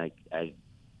 and I,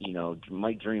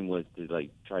 my dream was to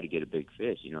try to get a big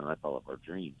fish. You know, that's all of our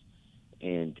dreams.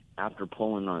 And after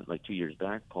pulling on 2 years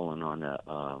back, pulling on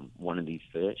one of these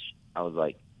fish, I was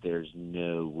like, there's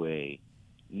no way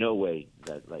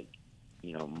that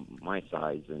my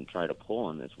size and try to pull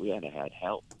on this. We had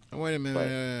help. Wait a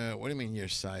minute. What do you mean your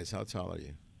size? How tall are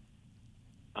you?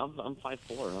 I'm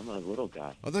 5'4". I'm a little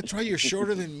guy. Oh, that's right. You're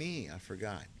shorter than me. I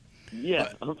forgot.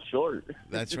 Yeah, I'm short.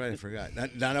 That's right. I forgot.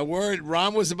 Not a word.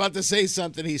 Ron was about to say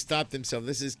something. He stopped himself.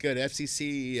 This is good.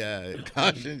 FCC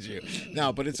cautions you.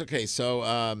 No, but it's okay. So,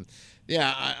 I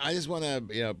just want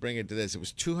to bring it to this. It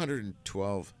was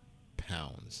 212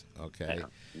 pounds. Okay.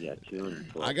 Yeah,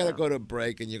 212. I got to go to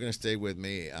break, and you're going to stay with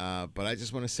me. But I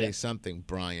just want to say something,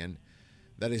 Brian.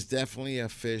 That is definitely a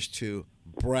fish to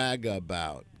brag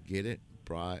about. Get it?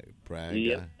 Braga.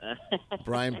 Yep.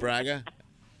 Brian Braga.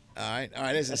 All right.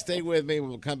 Listen, stay with me.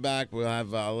 We'll come back.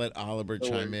 I'll let Oliver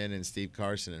chime in, and Steve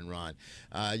Carson and Ron.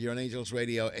 You're on Angels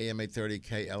Radio, AM 830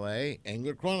 KLA.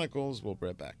 Angler Chronicles. We'll be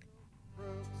right back.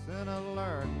 And I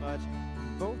learned much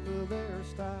both of their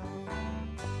style.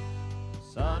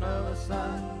 Son of a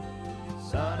son,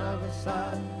 son of a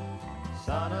son,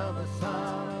 son of a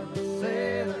son of a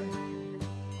sailor.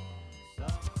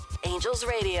 Angels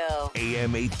Radio.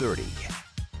 AM 830.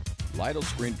 Lytle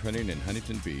Screen Printing in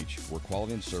Huntington Beach, where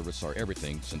quality and service are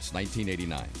everything since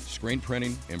 1989. Screen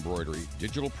printing, embroidery,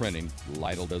 digital printing,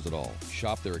 Lytle does it all.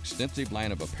 Shop their extensive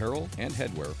line of apparel and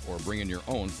headwear, or bring in your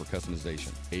own for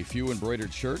customization. A few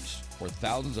embroidered shirts or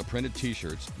thousands of printed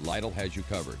t-shirts, Lytle has you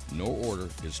covered. No order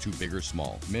is too big or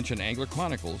small. Mention Angler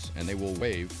Chronicles and they will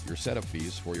waive your setup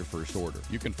fees for your first order.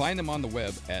 You can find them on the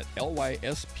web at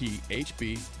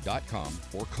lyspHB.com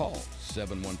or call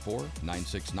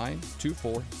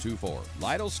 714-969-2424.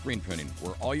 Lytle Screen Printing,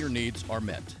 where all your needs are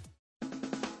met.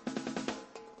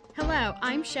 Hello,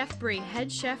 I'm Chef Brie,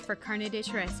 head chef for Carne de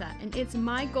Teresa, and it's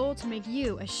my goal to make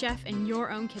you a chef in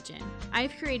your own kitchen.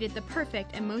 I've created the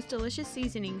perfect and most delicious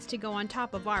seasonings to go on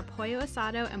top of our pollo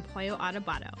asado and pollo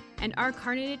adobado. And our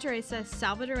Carne de Teresa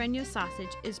Salvadoreño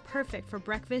sausage is perfect for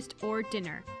breakfast or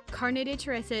dinner. Carne de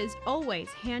Teresa is always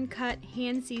hand-cut,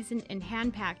 hand-seasoned, and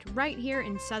hand-packed right here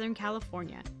in Southern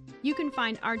California. You can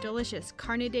find our delicious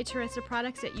Carne de Teresa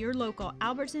products at your local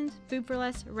Albertsons, Food 4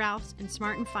 Less, Ralph's, and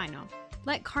Smart & Final.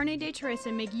 Let Carne de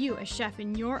Teresa make you a chef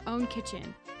in your own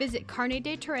kitchen. Visit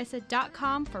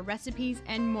carnedeteresa.com for recipes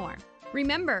and more.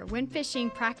 Remember, when fishing,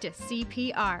 practice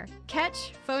CPR.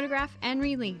 Catch, photograph, and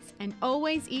release, and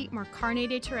always eat more Carne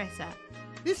de Teresa.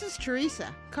 This is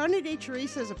Teresa. Carne de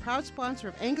Teresa is a proud sponsor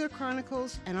of Angler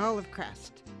Chronicles and Olive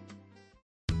Crest.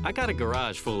 I got a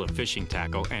garage full of fishing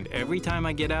tackle, and every time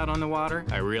I get out on the water,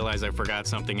 I realize I forgot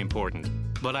something important.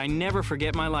 But I never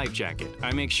forget my life jacket.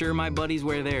 I make sure my buddies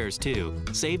wear theirs, too.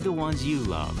 Save the ones you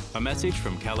love. A message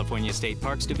from California State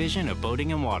Parks Division of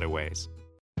Boating and Waterways.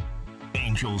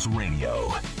 Angels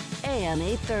Radio. AM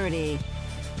 830.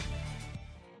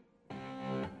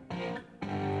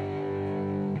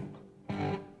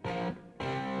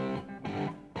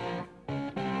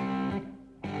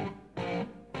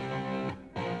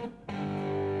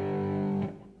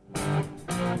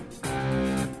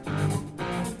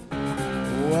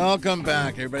 Welcome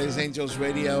back, everybody. It's Angels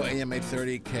Radio, AM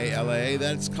 830 KLA.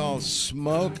 That's called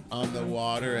Smoke on the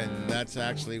Water, and that's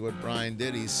actually what Brian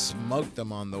did. He smoked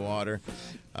them on the water.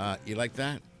 You like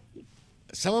that?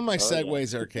 Some of my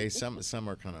segues are okay. Some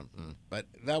are kind of, but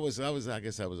that was. I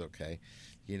guess that was okay.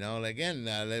 You know, again,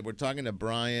 we're talking to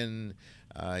Brian.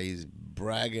 He's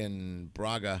bragging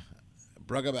about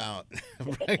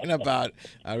bragging about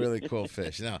a really cool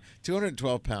fish. Now,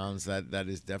 212 pounds. That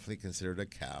is definitely considered a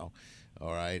cow.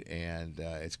 All right, and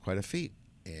it's quite a feat,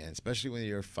 and especially when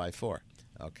you're 5'4",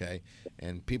 okay?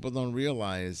 And people don't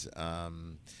realize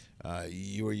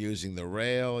You were using the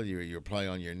rail. You're probably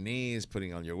on your knees,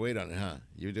 putting on your weight on it, huh?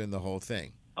 You're doing the whole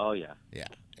thing. Oh yeah. Yeah,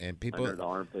 and people. Under the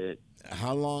armpit.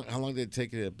 How long did it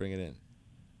take you to bring it in?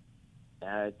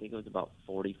 I think it was about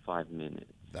 45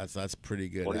 minutes. That's pretty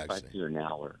good, 45 actually. to an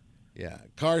hour. Yeah,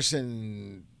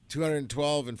 Carson,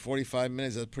 212 in 45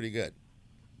 minutes. That's pretty good.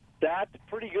 That's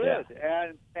pretty good.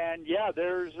 And yeah,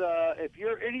 there's if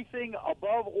you're anything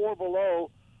above or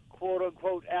below quote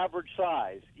unquote average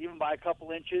size, even by a couple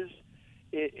inches,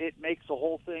 it makes the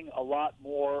whole thing a lot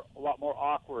more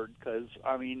awkward because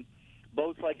I mean,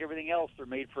 boats like everything else, they're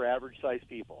made for average size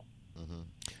people. Mm-hmm.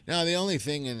 Now the only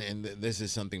thing, and this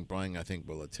is something Brian I think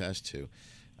will attest to,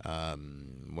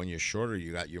 when you're shorter,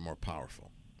 you're more powerful.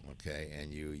 Okay,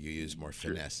 and you use more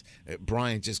finesse.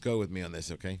 Brian, just go with me on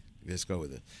this, okay? Just go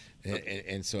with it.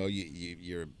 And so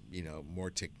you're more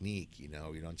technique. You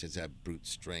don't just have brute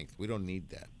strength. We don't need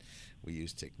that. We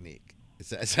use technique.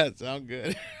 Does that sound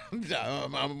good?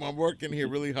 I'm working here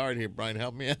really hard here, Brian.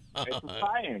 Help me out. It's a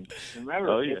science.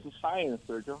 Remember, it's a science,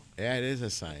 Sergio. Yeah, it is a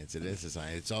science. It is a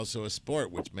science. It's also a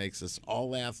sport, which makes us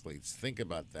all athletes. Think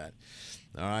about that.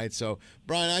 All right. So,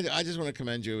 Brian, I just want to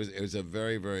commend you. It was a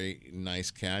very, very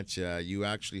nice catch. You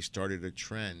actually started a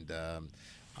trend.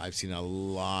 I've seen a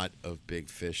lot of big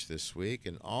fish this week,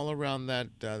 and all around that,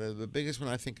 the biggest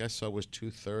one I think I saw was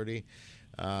 230.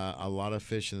 A lot of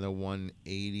fish in the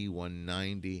 180,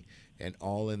 190, and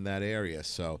all in that area.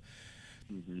 So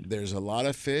there's a lot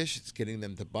of fish. It's getting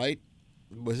them to bite.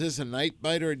 Was this a night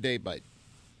bite or a day bite?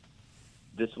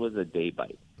 This was a day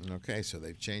bite. Okay, so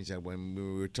they've changed that. When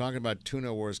we were talking about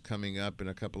Tuna Wars coming up in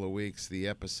a couple of weeks, the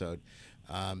episode,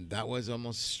 that was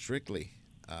almost strictly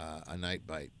a night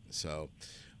bite. So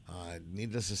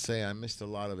needless to say, I missed a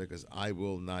lot of it because I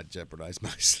will not jeopardize my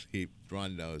sleep.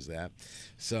 Ron knows that.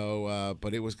 So,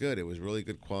 but it was good. It was really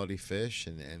good quality fish,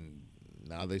 and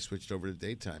now they switched over to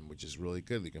daytime, which is really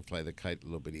good. You can fly the kite a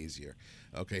little bit easier.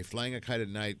 Okay, flying a kite at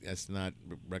night, that's not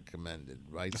recommended,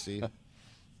 right, Steve?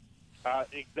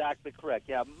 Exactly correct.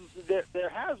 Yeah, there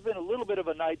has been a little bit of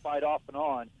a night bite off and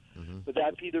on, but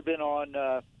that's either been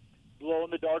on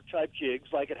glow-in-the-dark type jigs,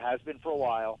 like it has been for a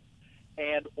while,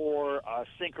 and or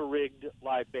sinker-rigged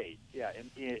live bait. Yeah,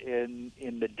 in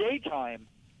the daytime,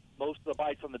 most of the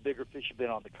bites on the bigger fish have been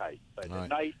on the kite, but at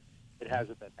night it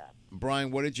hasn't been that.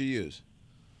 Brian, what did you use?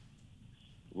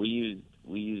 We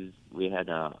had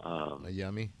a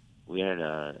Yummy. We had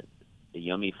a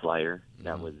Yummy flyer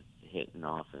that was hitting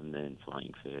off and then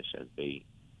flying fish as bait.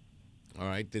 All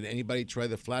right. Did anybody try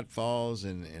the flat falls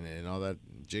and all that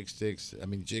jig sticks? I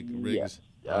mean, jig rigs.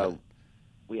 Yes.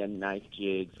 We had knife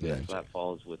jigs. We had flat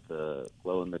falls with the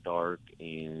glow in the dark,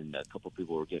 and a couple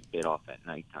people were getting bit off at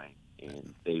nighttime,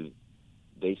 and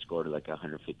they scored like a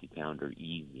 150-pounder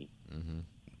easy.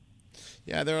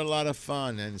 Yeah, they're a lot of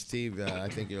fun. And Steve, I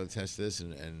think you'll attest to this,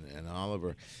 and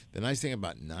Oliver. The nice thing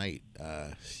about night,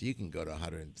 you can go to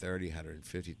 130,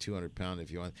 150, 200 pound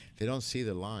if you want. They don't see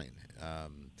the line.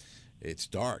 It's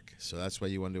dark, so that's why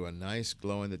you want to do a nice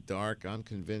glow in the dark. I'm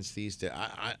convinced these days.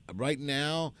 Right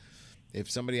now, if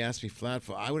somebody asked me flat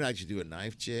fall, I would actually do a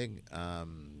knife jig.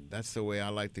 That's the way I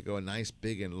like to go. A nice,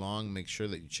 big, and long. Make sure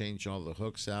that you change all the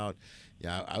hooks out.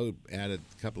 Yeah, I would add a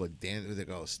couple of what they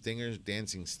call stingers,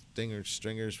 dancing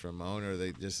stringers from Owner.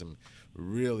 They just some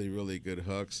really, really good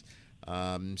hooks.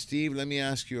 Steve, let me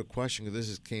ask you a question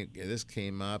because this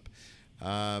came up.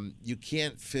 You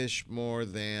can't fish more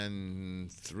than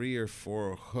 3 or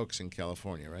 4 hooks in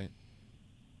California, right?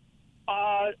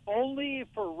 Only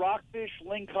for rockfish,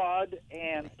 lingcod,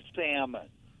 and salmon.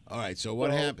 All right, so what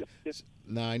happens?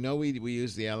 Now, I know we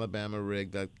use the Alabama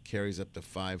rig that carries up to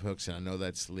 5 hooks, and I know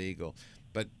that's legal.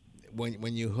 But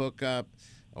when you hook up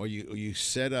or you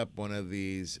set up one of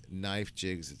these knife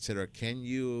jigs, etc., can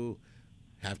you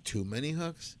have too many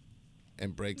hooks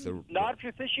and break the... Not if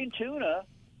you're fishing tuna.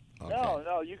 Okay.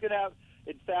 No, you can have...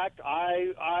 In fact,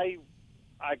 I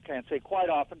can't say quite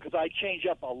often because I change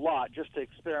up a lot just to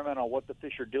experiment on what the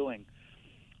fish are doing.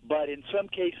 But in some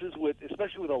cases,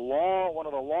 especially with one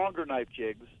of the longer knife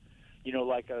jigs,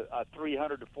 like a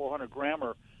 300 to 400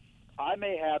 grammer, I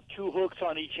may have 2 hooks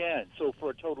on each end, so for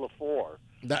a total of 4.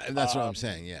 That's what I'm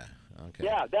saying. Yeah. Okay.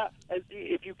 Yeah.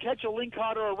 If you catch a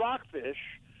lingcod or a rockfish,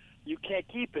 you can't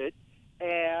keep it,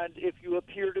 and if you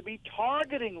appear to be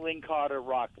targeting lingcod or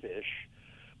rockfish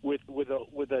with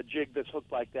a jig that's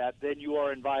hooked like that, then you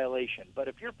are in violation. But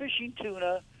if you're fishing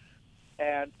tuna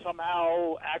and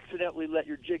somehow accidentally let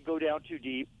your jig go down too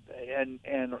deep and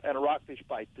a rockfish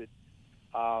bites it,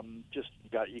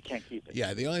 you can't keep it.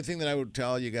 Yeah, the only thing that I would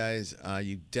tell you guys,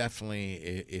 you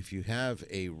definitely, if you have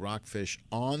a rockfish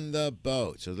on the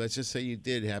boat, so let's just say you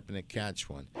did happen to catch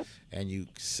one, and you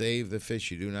save the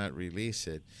fish, you do not release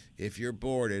it. If you're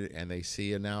boarded and they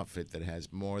see an outfit that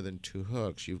has more than 2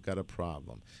 hooks, you've got a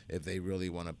problem if they really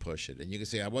want to push it. And you can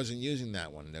say, I wasn't using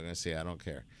that one. And they're going to say, I don't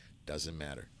care. Doesn't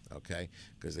matter. Okay,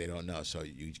 because they don't know, so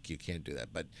you can't do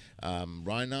that. But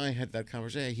Ryan and I had that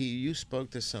conversation. You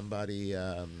spoke to somebody.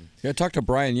 Yeah, I talked to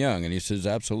Brian Young, and he says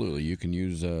absolutely you can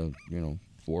use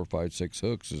 4, 5, 6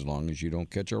 hooks as long as you don't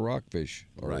catch a rockfish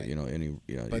or Right. any.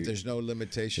 But there's no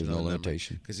limitation. There's no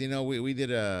limitation. Because we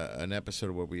did an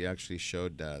episode where we actually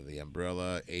showed the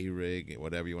umbrella, A-rig,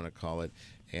 whatever you want to call it,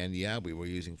 and we were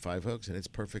using 5 hooks, and it's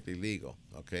perfectly legal.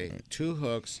 Okay, Right. 2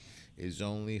 hooks is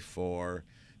only for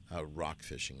rock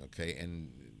fishing, okay,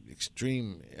 and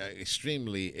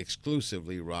extremely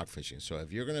exclusively rock fishing. So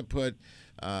if you're going to put,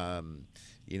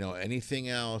 anything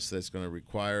else that's going to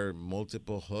require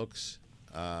multiple hooks,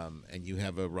 and you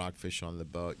have a rockfish on the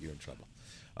boat, you're in trouble.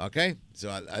 Okay, so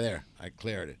I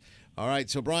cleared it. All right,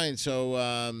 so Brian,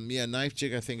 knife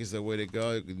jig I think is the way to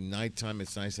go. Nighttime,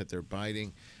 it's nice that they're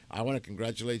biting. I want to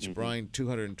congratulate you, Brian.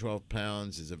 212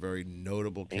 pounds is a very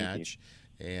notable catch.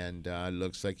 And it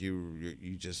looks like you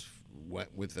just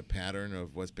went with the pattern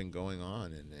of what's been going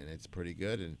on, and it's pretty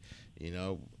good. And,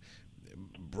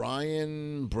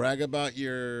 Brian, brag about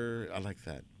I like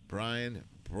that. Brian,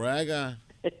 brag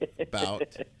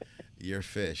about your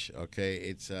fish, okay?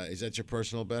 Is that your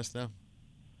personal best now?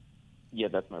 Yeah,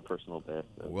 that's my personal best.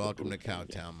 Welcome to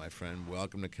Cowtown, my friend.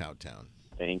 Welcome to Cowtown.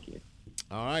 Thank you.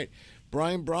 All right.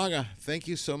 Brian Braga, thank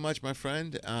you so much, my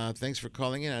friend. Thanks for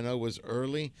calling in. I know it was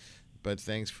early, but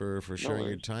thanks for sharing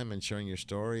your time and sharing your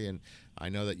story. And I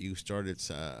know that you started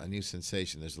a new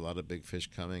sensation. There's a lot of big fish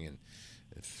coming, and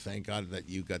thank God that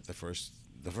you got the first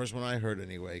one I heard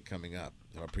anyway coming up.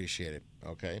 I appreciate it.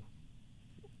 Okay.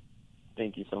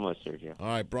 Thank you so much, Sergio. All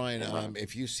right, Brian.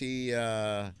 If you see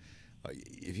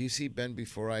Ben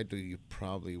before I do, you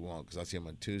probably won't, because I'll see him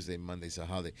on Tuesday, Monday's a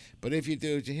holiday. But if you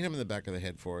do, just hit him in the back of the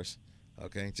head for us.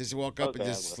 Okay, just walk up and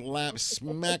just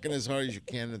smack it as hard as you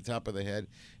can in the top of the head,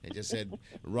 and just said,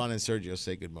 Ron and Sergio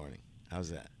say good morning.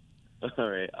 How's that? All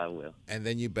right, I will. And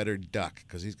then you better duck,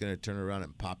 because he's going to turn around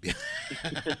and pop you.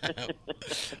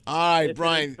 All right,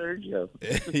 Brian. Sergio.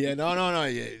 Yeah, no.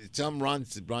 Yeah, tell him Ron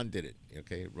did it.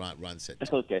 Okay, Ron said.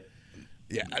 Okay.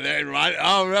 Yeah, and then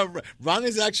Ron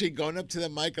is actually going up to the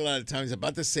mic a lot of times. He's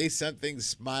about to say something,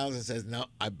 smiles, and says, no,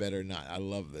 I better not. I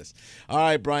love this. All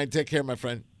right, Brian, take care, my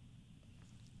friend.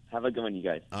 Have a good one, you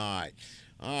guys. All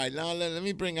right. Now let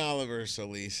me bring Oliver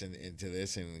Solis into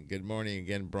this. And good morning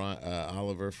again,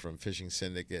 Oliver from Fishing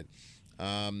Syndicate.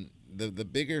 The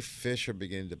bigger fish are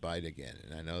beginning to bite again,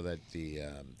 and I know that the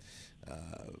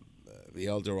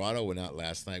El Dorado went out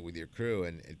last night with your crew,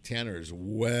 and Tanner is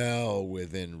well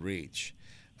within reach.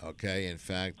 Okay, in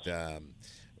fact,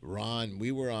 Ron,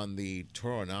 we were on the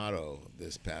Toronado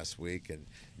this past week, and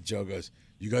Joe goes,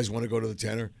 you guys want to go to the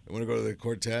Tanner? I want to go to the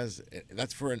Cortez?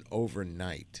 That's for an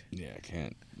overnight. Yeah, I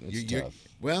can't. It's tough.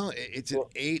 Well, it's an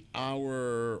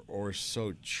 8-hour or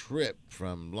so trip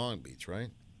from Long Beach, right?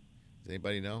 Does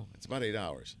anybody know? It's about 8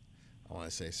 hours, I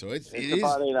want to say. So it's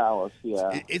about 8 hours,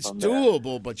 yeah. It's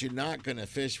doable, but you're not going to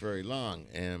fish very long.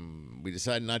 And we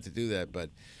decided not to do that. But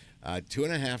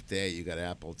 2.5 days, you got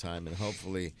ample time. And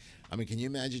hopefully, can you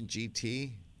imagine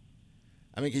GT?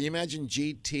 Can you imagine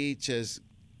GT just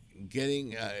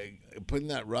getting putting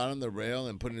that rod on the rail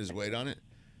and putting his weight on it?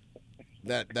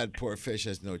 That poor fish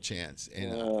has no chance.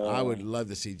 And I would love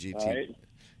to see GT. Right.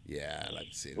 Yeah, I'd like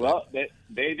to see it. Well,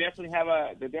 they definitely have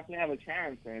a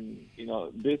chance, and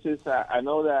this is. I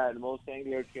know that most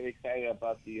anglers get excited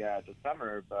about the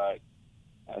summer, but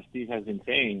Steve has been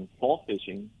saying fall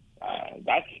fishing.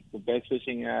 That's the best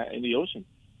fishing in the ocean.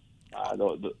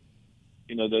 The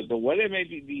weather may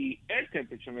be, the air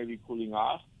temperature may be cooling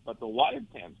off, but the water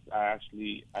temps are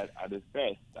actually at its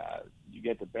best. You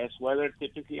get the best weather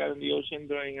typically out in the ocean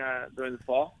during the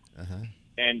fall,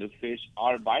 and the fish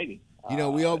are biting.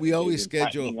 We always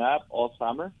schedule up all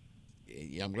summer.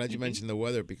 Yeah, I'm glad you mentioned the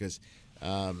weather, because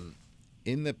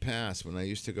in the past when I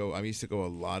used to go a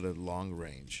lot of long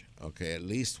range. Okay, at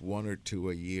least 1 or 2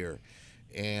 a year,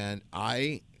 and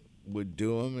I would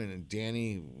do them, and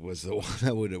Danny was the one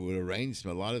that would arrange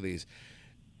a lot of these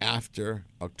after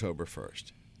October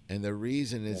 1st. And the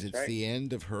reason is it's the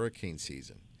end of hurricane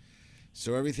season.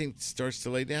 So everything starts to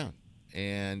lay down.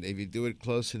 And if you do it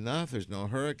close enough, there's no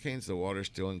hurricanes, the water's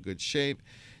still in good shape.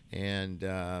 And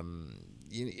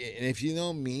and if you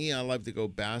know me, I love to go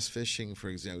bass fishing, for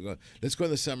example. Let's go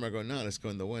in the summer. I go, no, let's go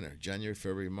in the winter. January,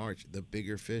 February, March. The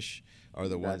bigger fish are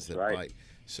the ones that bite.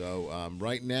 So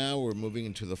right now we're moving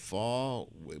into the fall.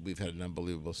 We've had an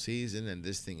unbelievable season, and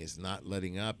this thing is not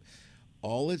letting up.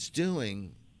 All it's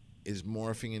doing is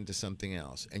morphing into something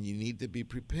else, and you need to be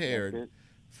prepared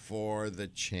for the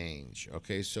change.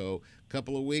 Okay, so a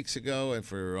couple of weeks ago, and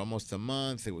for almost a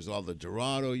month, it was all the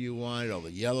Dorado you wanted, all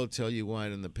the yellowtail you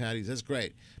wanted, and the patties. That's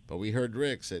great, but we heard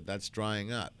Rick say that's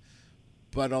drying up.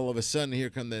 But all of a sudden, here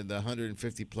come the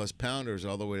 150-plus pounders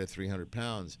all the way to 300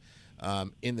 pounds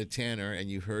in the tanner, and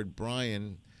you heard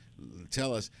Brian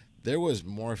tell us there was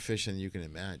more fish than you can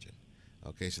imagine.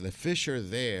 Okay, so the fish are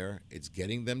there. It's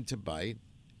getting them to bite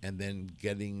and then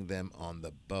getting them on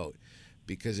the boat.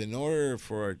 Because in order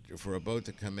for a boat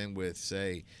to come in with,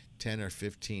 say, 10 or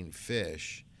 15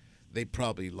 fish, they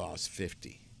probably lost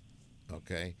 50,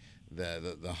 okay?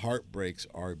 The heartbreaks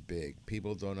are big.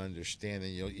 People don't understand,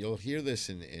 and you'll hear this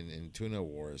in tuna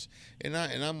wars, and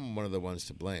I'm one of the ones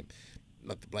to blame.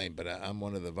 Not to blame, but I'm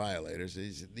one of the violators.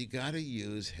 You got to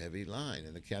use heavy line,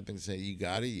 and the captain say you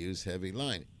got to use heavy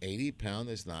line. 80-pound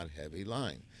is not heavy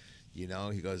line. You know,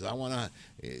 he goes, I want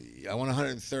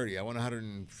 130, I want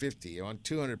 150, I want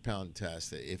 200-pound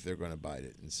test if they're going to bite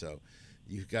it. And so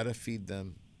you've got to feed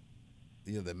them,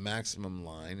 the maximum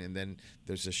line. And then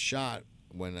there's a shot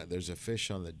when there's a fish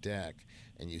on the deck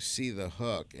and you see the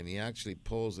hook and he actually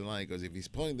pulls the line. He goes, if he's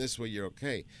pulling this way, you're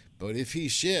okay. But if he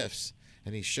shifts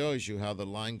and he shows you how the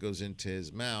line goes into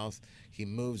his mouth, he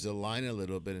moves the line a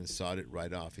little bit and sawed it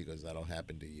right off. He goes, that'll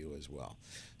happen to you as well.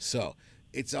 So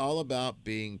it's all about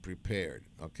being prepared,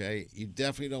 okay? You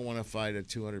definitely don't want to fight a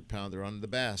 200-pounder on the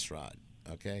bass rod,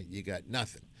 okay? You got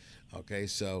nothing, okay?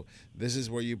 So this is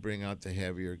where you bring out the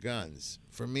heavier guns.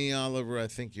 For me, Oliver, I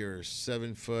think you're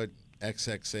 7-foot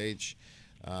XXH.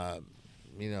 The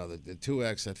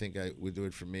 2X, I think I would do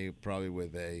it for me probably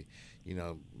with a,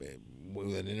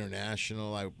 with an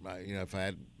international. If I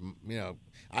had,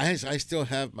 I still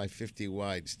have my 50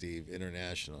 wide, Steve,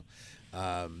 international.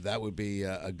 That would be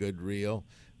a good reel.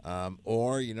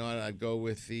 Or, I'd go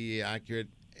with the accurate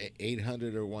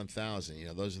 800 or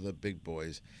 1,000. Those are the big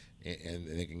boys, and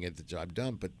they can get the job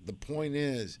done. But the point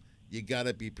is, you got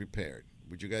to be prepared.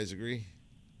 Would you guys agree?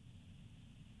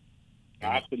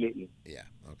 Absolutely. Yeah.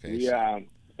 Okay. We,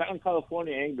 Southern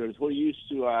California anglers, we're used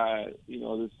to,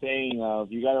 the saying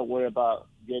of you got to worry about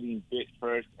getting bit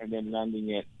first and then landing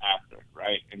it after,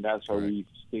 right? And that's why we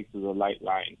stick to the light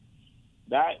line.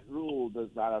 That rule does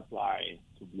not apply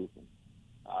to bluefin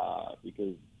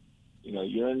because,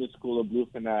 you're in the school of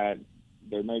bluefin that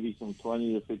there may be some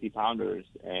 20 to 50 pounders,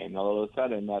 and all of a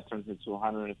sudden that turns into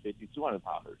 150, 200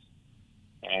 pounders,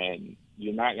 and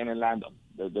you're not going to land them.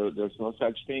 There's no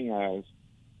such thing as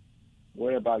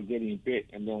worry about getting bit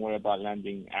and then worry about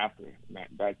landing after.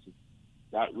 That's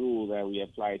that rule that we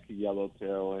apply to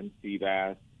yellowtail and sea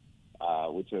bass,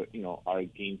 which are, our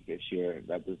game fish here.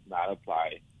 That does not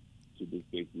apply to this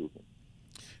big bluefin.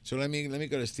 So let me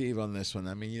go to Steve on this one.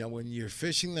 I mean, when you're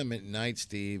fishing them at night,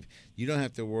 Steve, you don't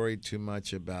have to worry too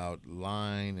much about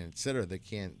line, et cetera. They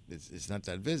can't. It's not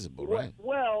that visible, right?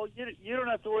 Well, you don't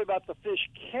have to worry about the fish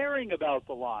caring about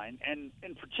the line, and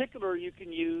in particular, you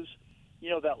can use,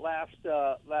 that last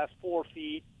 4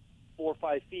 feet, 4 or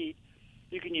 5 feet.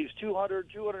 You can use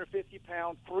 200, 250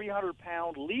 pound, 300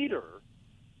 pound leader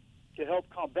to help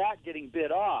combat getting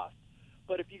bit off.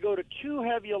 But if you go to too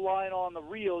heavy a line on the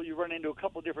reel, you run into a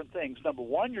couple of different things. Number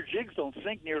one, your jigs don't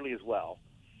sink nearly as well.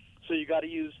 So you got to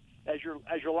use, as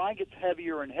your line gets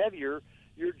heavier and heavier,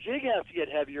 your jig has to get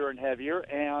heavier and heavier.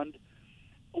 And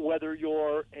whether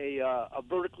you're a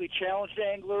vertically challenged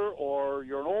angler or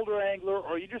you're an older angler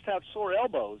or you just have sore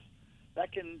elbows,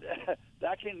 that can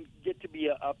get to be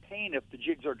a pain if the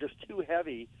jigs are just too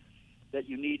heavy that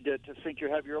you need to sink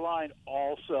your heavier line.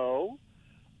 Also,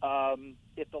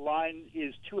 if the line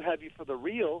is too heavy for the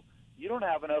reel, you don't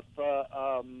have enough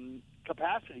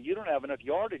capacity. You don't have enough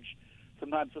yardage.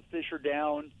 Sometimes the fish are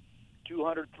down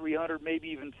 200, 300, maybe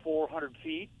even 400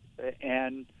 feet,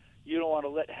 and you don't want to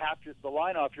let the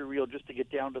line off your reel just to get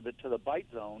down to the bite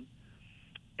zone.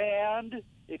 And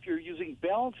if you're using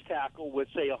balance tackle with,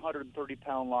 say, a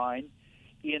 130-pound line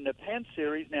in the Penn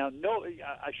series, now,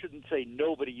 I shouldn't say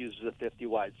nobody uses a 50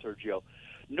 wide, Sergio.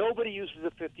 Nobody uses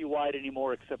a 50 wide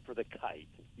anymore except for the kite.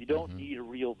 You don't need a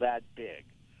reel that big.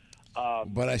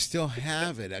 But I still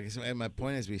have it. I guess my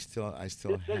point is, I still have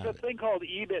it. There's a thing called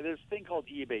eBay. There's a thing called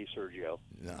eBay, Sergio.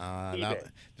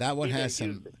 That one has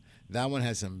some. That one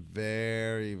has some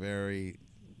very, very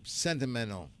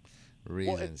sentimental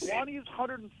reasons. Well, if 20 is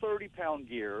 130-pound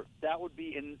gear, that would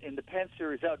be in the Penn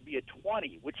series. That would be a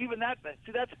 20, which even that's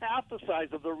half the size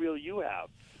of the reel you have.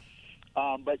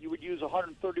 But you would use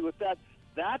 130 with that.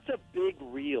 That's a big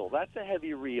reel. That's a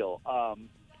heavy reel.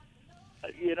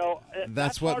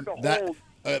 That's what hard to that. hold.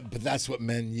 But that's what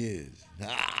men use.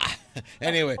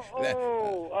 Anyway,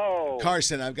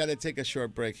 Carson, I've got to take a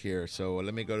short break here, so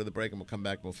let me go to the break, and we'll come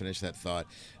back and we'll finish that thought.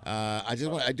 I do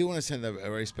want to send a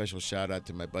very special shout out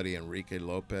to my buddy Enrique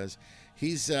Lopez.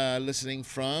 He's listening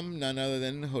from none other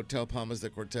than Hotel Palmas de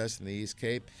Cortez in the East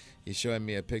Cape. He's showing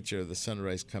me a picture of the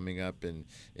sunrise coming up in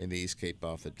the East Cape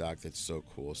off the dock. That's so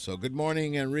cool. So good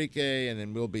morning, Enrique, and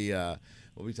then we'll be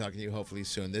talking to you hopefully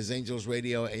soon. This is Angels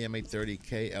Radio, AM 830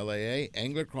 KLAA,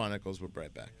 Angler Chronicles. We'll be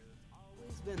right back.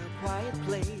 It's been a quiet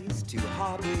place to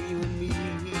harbor you and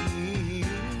me.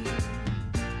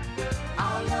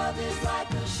 Our love is like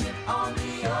a ship on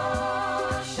the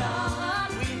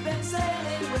ocean. We've been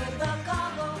sailing with a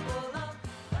cargo full of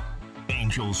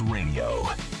Angels Radio.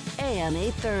 AM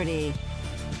 830.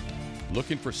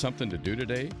 Looking for something to do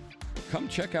today? Come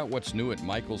check out what's new at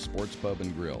Michael's Sports Pub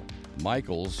and Grill.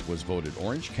 Michael's was voted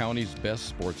Orange County's best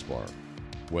sports bar.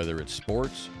 Whether it's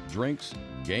sports, drinks,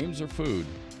 games, or food,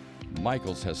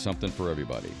 Michael's has something for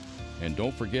everybody. And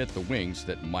don't forget the wings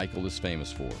that Michael is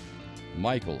famous for.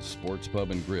 Michael's Sports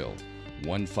Pub and Grill,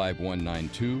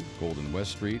 15192 Golden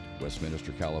West Street,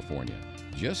 Westminster, California,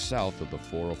 just south of the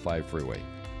 405 freeway.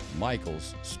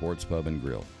 Michael's Sports Pub and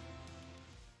Grill.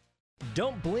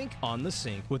 Don't blink on the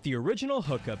sink with the original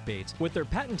hookup baits. With their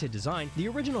patented design, the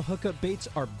original hookup baits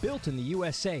are built in the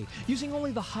USA using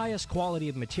only the highest quality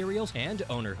of materials and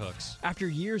owner hooks. After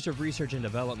years of research and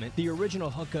development, the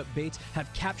original hookup baits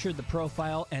have captured the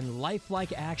profile and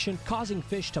lifelike action, causing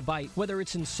fish to bite, whether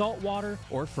it's in saltwater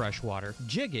or freshwater,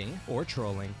 jigging or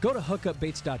trolling. Go to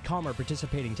hookupbaits.com or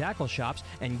participating tackle shops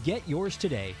and get yours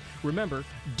today. Remember,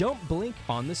 don't blink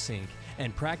on the sink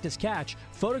and practice catch,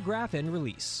 photograph, and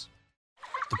release.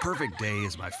 The perfect day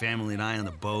is my family and I on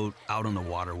the boat out on the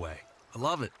waterway. I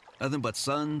love it. Nothing but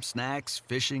sun, snacks,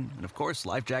 fishing, and of course,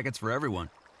 life jackets for everyone.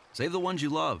 Save the ones you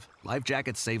love. Life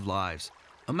jackets save lives.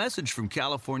 A message from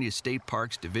California State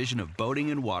Parks Division of Boating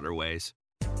and Waterways.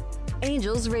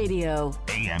 Angels Radio.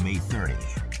 AM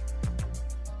 830.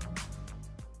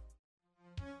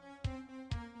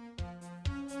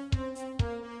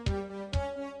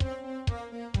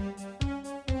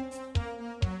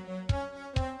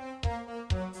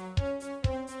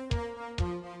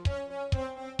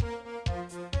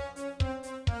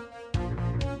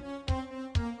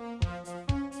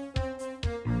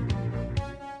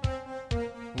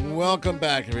 Welcome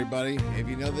back, everybody. If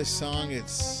you know this song,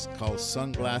 it's called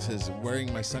Sunglasses,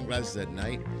 Wearing My Sunglasses at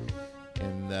Night.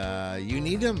 And you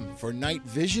need them for night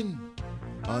vision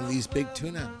on these big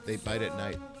tuna. They bite at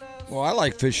night. Well, I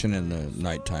like fishing in the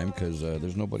nighttime because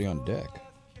there's nobody on deck.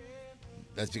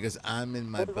 That's because I'm in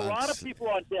my There's bunks. a lot of people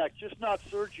on deck, just not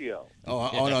Sergio.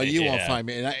 Oh no, you won't find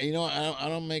me. And I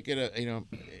don't make it a,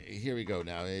 here we go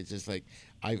now. It's just like,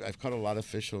 I've caught a lot of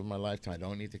fish over my lifetime. I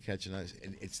don't need to catch another.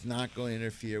 It's not going to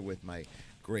interfere with my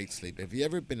great sleep. Have you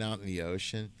ever been out in the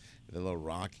ocean, the little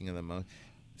rocking of the motion?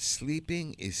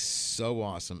 Sleeping is so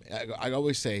awesome. I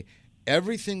always say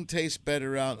everything tastes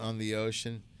better out on the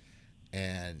ocean,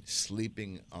 and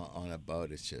sleeping on a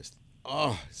boat is just,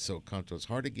 so comfortable. It's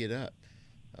hard to get up.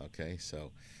 Okay,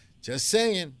 so just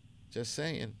saying.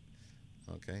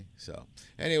 Okay, so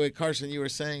anyway, Carson, you were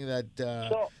saying that.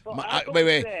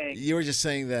 You were just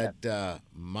saying that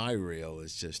my reel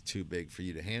is just too big for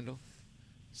you to handle.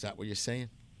 Is that what you're saying?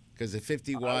 Because the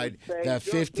 50 wide, that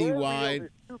 50 wide, is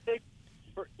too big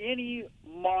for any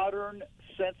modern,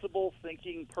 sensible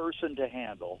thinking person to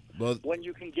handle. Well, when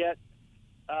you can get,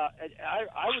 I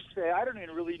would say I don't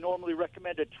even really normally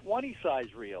recommend a 20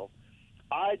 size reel.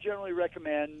 I generally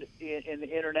recommend in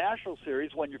the international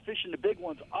series, when you're fishing the big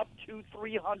ones up to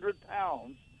 300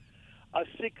 pounds, a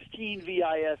 16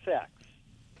 VISX,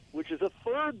 which is a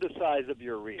third the size of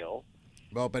your reel.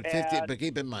 Well, but 50. But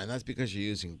keep in mind that's because you're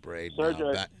using braid.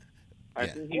 Sergio, I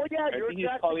think he's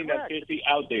calling that 50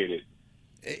 outdated.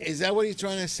 Is that what he's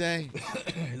trying to say?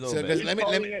 So, let me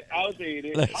it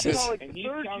outdated.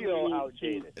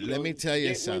 Let me tell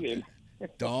you something.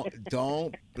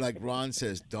 Don't like Ron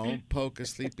says, don't poke a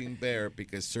sleeping bear,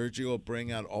 because Sergio will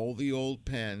bring out all the old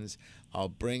pens. I'll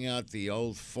bring out the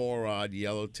old 4-rod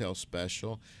yellowtail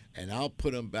special, and I'll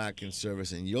put them back in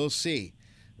service, and you'll see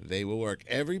they will work.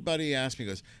 Everybody asks me,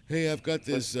 goes, hey, I've got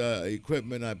this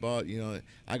equipment I bought.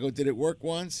 I go, did it work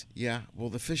once? Yeah. Well,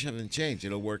 the fish haven't changed.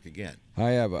 It'll work again. I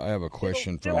have a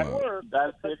question from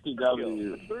That's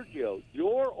 50W. Sergio,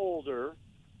 you're older.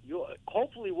 You're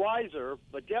hopefully wiser,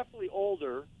 but definitely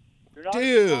older. You're not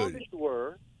Dude. as strong as you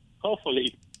were.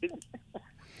 Hopefully.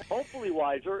 Hopefully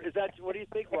wiser. Is that what do you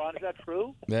think, Ron? Is that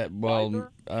true?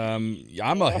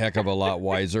 I'm a heck of a lot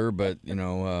wiser, but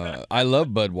I love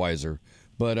Budweiser.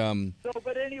 But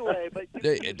But anyway,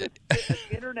 it's an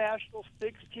international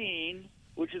 16,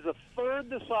 which is a third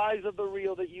the size of the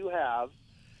reel that you have,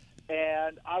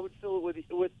 and I would fill it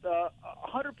with a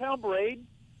 100-pound braid.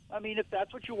 I mean, if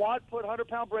that's what you want, put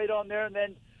 100-pound braid on there, and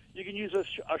then you can use a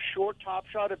short top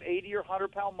shot of 80 or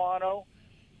 100-pound mono,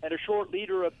 and a short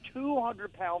leader of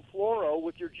 200-pound fluoro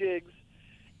with your jigs,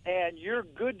 and you're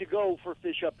good to go for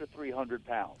fish up to 300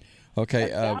 pounds. Okay.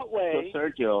 That way, So,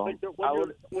 Sergio,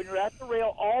 when you're at the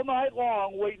rail all night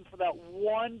long waiting for that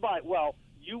one bite, well,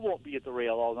 you won't be at the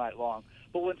rail all night long,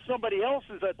 but when somebody else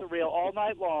is at the rail all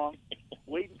night long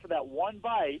waiting for that one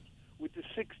bite with the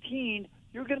 16,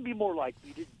 you're going to be more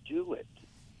likely to do it.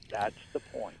 That's the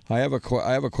point. I have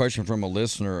a question from a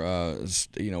listener.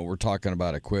 We're talking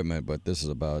about equipment, but this is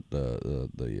about the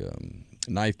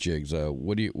knife jigs.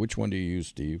 Which one do you use,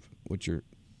 Steve? What's your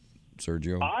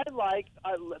Sergio?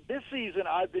 This season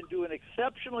I've been doing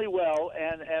exceptionally well,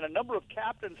 and a number of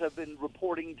captains have been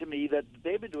reporting to me that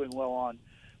they've been doing well on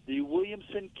the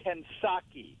Williamson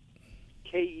Kensaki,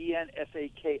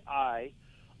 Kensaki.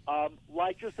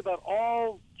 Like just about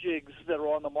all jigs that are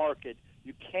on the market,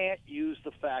 you can't use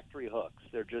the factory hooks.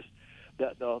 They're just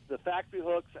the factory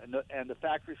hooks and the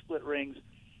factory split rings,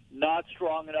 not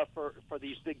strong enough for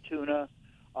these big tuna.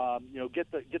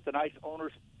 Get the nice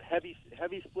owner's heavy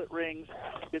split rings.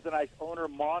 Get the nice owner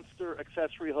monster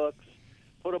accessory hooks.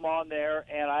 Put them on there,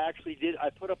 and I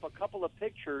put up a couple of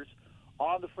pictures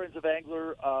on the Friends of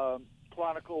Angler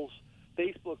Chronicles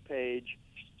Facebook page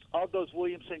of those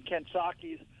Williamson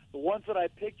Kensakis. The ones that I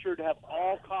pictured have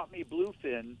all caught me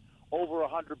bluefin over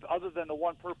 100, other than the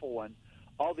one purple one.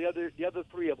 All the other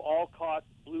three have all caught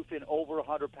bluefin over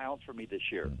 100 pounds for me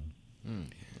this year.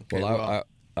 Okay,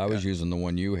 I was using the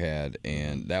one you had,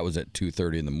 and that was at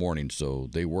 2:30 in the morning, so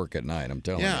they work at night. I'm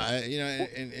telling you. Yeah,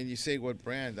 and you say what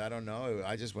brand? I don't know.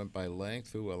 I just went by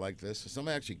length. Ooh, I like this. So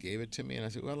somebody actually gave it to me, and I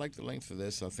said, well, I like the length of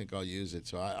this. I think I'll use it.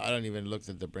 So I don't even look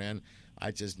at the brand. I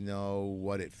just know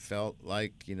what it felt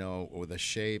like, or the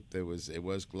shape. It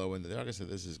was glow in the dark. I said,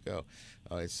 this is go.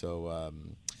 All right, so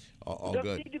all good.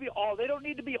 They don't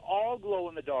need to be all glow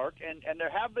in the dark, and there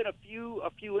have been a few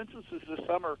instances this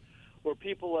summer where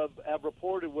people have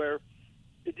reported where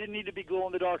it didn't need to be glow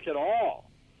in the dark at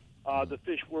all. The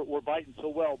fish were biting so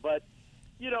well, but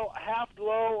half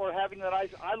glow or having the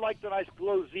nice. I like the nice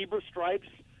glow zebra stripes.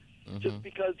 Just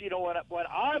because, when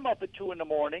I'm up at 2 in the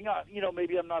morning,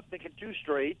 maybe I'm not thinking too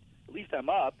straight. At least I'm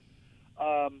up.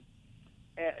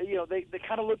 They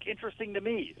kind of look interesting to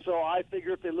me. So I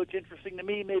figure if they look interesting to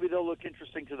me, maybe they'll look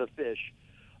interesting to the fish.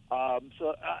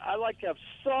 So I like to have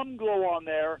some glow on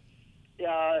there.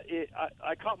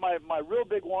 I caught my real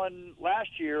big one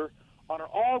last year on an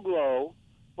all glow,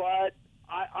 but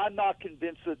I'm not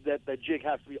convinced that the jig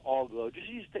has to be all glow. It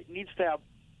just needs to have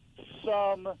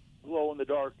some glow in the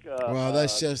dark. Well,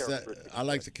 that's just that. I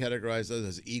like to categorize those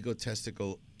as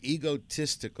egotistical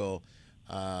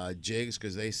jigs,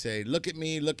 because they say, "Look at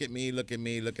me, look at me, look at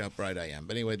me, look how bright I am."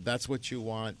 But anyway, that's what you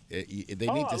want. They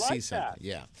need to see something.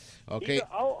 Yeah. Okay.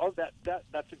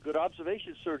 That's a good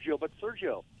observation, Sergio. But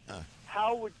Sergio,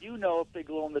 how would you know if they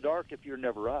glow in the dark if you're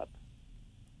never up?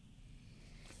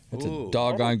 That's a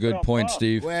doggone good point,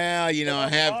 Steve. Well,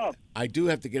 I do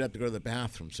have to get up to go to the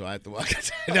bathroom, so I have to walk.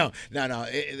 No.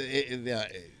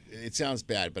 It sounds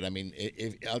bad, but I mean,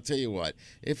 I'll tell you what.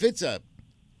 If it's a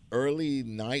early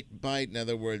night bite, in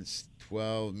other words,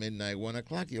 12, midnight, 1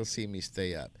 o'clock, you'll see me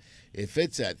stay up. If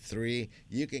it's at 3,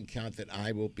 you can count that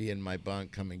I will be in my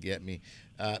bunk. Come and get me.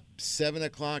 7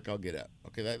 o'clock, I'll get up.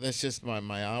 Okay, that's just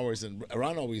my hours. And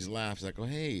Ron always laughs. I go,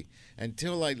 hey,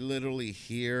 until I literally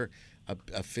hear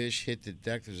a fish hit the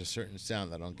deck, there's a certain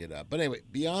sound that I don't get up. But anyway,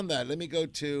 beyond that, let me go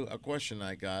to a question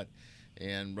I got.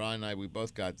 And Ron and I, we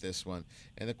both got this one.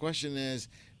 And the question is,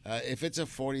 if it's a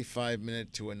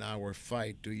 45-minute to an hour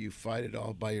fight, do you fight it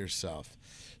all by yourself?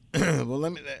 Well,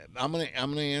 I'm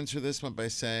gonna answer this one by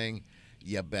saying,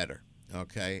 you better.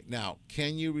 Okay. Now,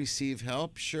 can you receive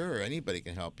help? Sure, anybody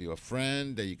can help you. A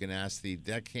friend, you can ask the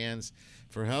deckhands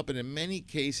for help. And in many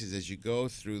cases, as you go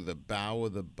through the bow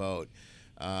of the boat,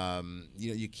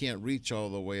 you can't reach all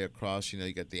the way across.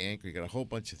 You got the anchor, you got a whole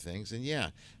bunch of things. And yeah,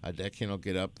 a deckhand will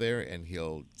get up there and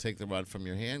he'll take the rod from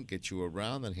your hand, get you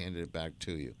around, and hand it back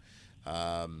to you.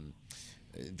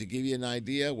 To give you an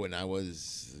idea, when I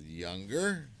was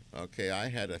younger, I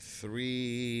had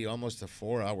almost a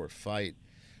 4-hour fight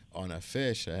on a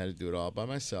fish. I had to do it all by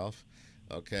myself.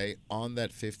 okay, on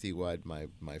that 50 wide, my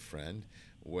friend,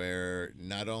 where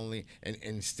not only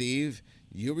and Steve,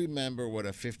 you remember what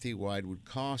a 50 wide would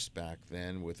cost back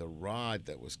then with a rod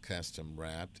that was custom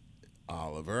wrapped,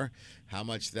 Oliver, how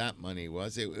much that money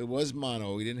was. It was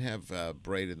mono. We didn't have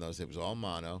braid in those. It was all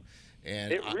mono.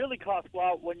 And it really costs a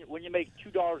lot when you make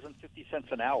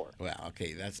 $2.50 an hour. Well,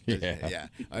 okay, that's yeah.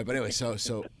 All right, but anyway, so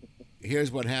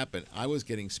here's what happened. I was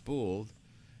getting spooled,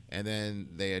 and then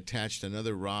they attached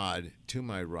another rod to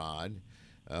my rod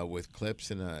with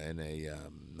clips and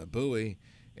a buoy,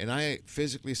 and I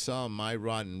physically saw my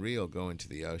rod and reel go into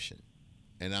the ocean,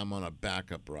 and I'm on a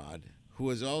backup rod who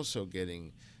was also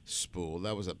getting spooled.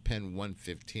 That was a Penn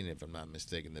 115, if I'm not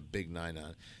mistaken, the big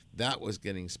 9-on. That was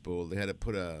getting spooled. They had to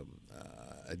put a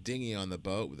dinghy on the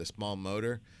boat with a small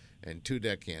motor and 2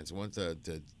 deckhands. One to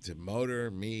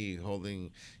motor, me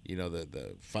holding,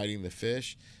 the fighting the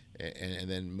fish, and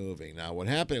then moving. Now, what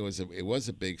happened it was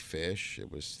a big fish. It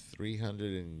was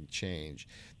 300 and change.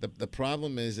 The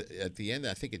problem is at the end,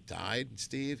 I think it died,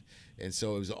 Steve, and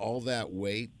so it was all that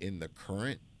weight in the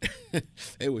current.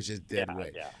 It was just dead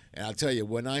weight. Yeah. And I'll tell you,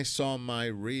 when I saw my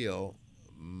reel,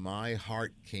 my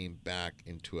heart came back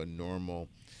into a normal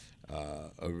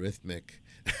arrhythmic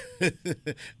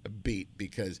beat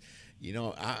because,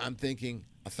 I'm thinking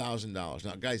 $1,000.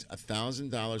 Now, guys,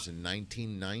 $1,000 in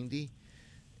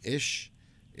 1990-ish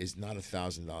is not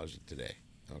 $1,000 today.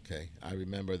 Okay, I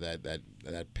remember that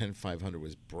Penn 500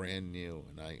 was brand new,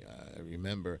 and I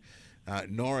remember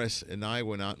Norris and I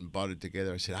went out and bought it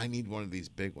together. I said, I need one of these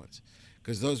big ones.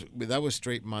 Because that was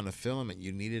straight monofilament.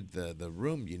 You needed the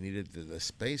room. You needed the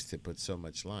space to put so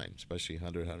much line, especially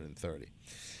 100, 130.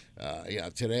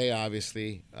 Today,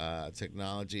 obviously,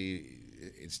 technology,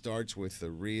 it starts with the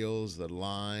reels, the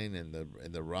line, and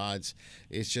the rods.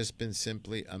 It's just been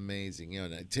simply amazing.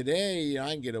 Today,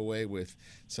 I can get away with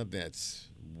something that's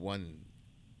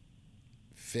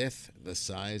 1/5 the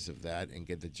size of that and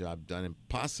get the job done, and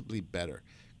possibly better,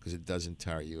 because it doesn't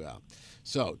tire you out.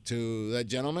 So, to that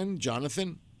gentleman,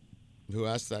 Jonathan, who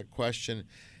asked that question,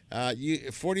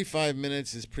 45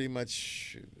 minutes is pretty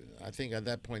much, I think at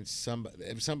that point,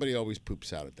 somebody always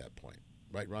poops out at that point.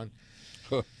 Right, Ron?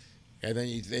 And then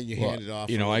you hand it off.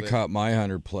 I caught my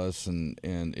 100+,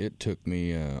 and it took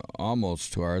me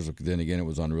almost 2 hours. Then again, it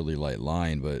was on really light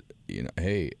line. But,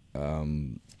 hey,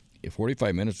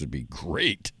 45 minutes would be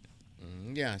great.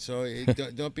 Yeah, so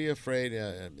don't be afraid.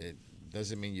 It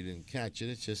doesn't mean you didn't catch it.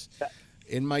 It's just,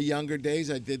 in my younger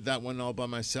days, I did that one all by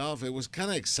myself. It was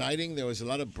kind of exciting. There was a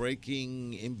lot of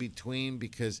breaking in between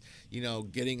because,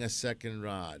 getting a second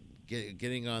rod,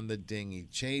 getting on the dinghy,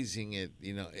 chasing it.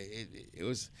 It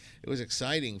was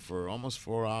exciting for almost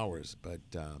 4 hours. But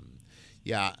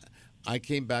I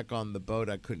came back on the boat.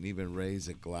 I couldn't even raise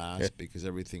a glass because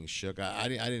everything shook. I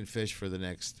didn't fish for the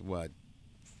next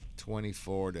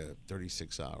 24 to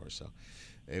 36 hours. So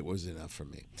it was enough for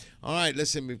me. All right,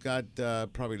 listen, we've got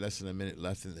probably less than a minute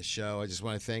left in the show. I just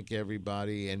want to thank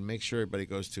everybody and make sure everybody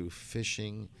goes to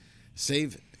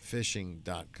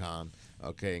savefishing.com,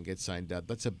 okay, and get signed up.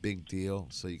 That's a big deal,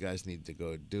 so you guys need to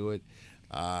go do it.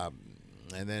 And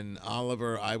then,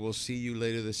 Oliver, I will see you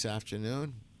later this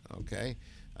afternoon, okay?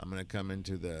 I'm going to come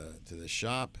into the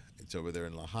shop. It's over there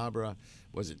in La Habra.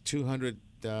 Was it 200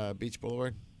 Beach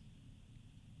Boulevard?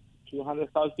 200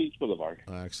 South Beach Boulevard.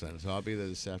 Excellent. So I'll be there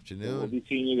this afternoon. We'll be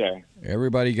seeing you there.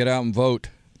 Everybody get out and vote.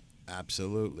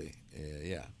 Absolutely.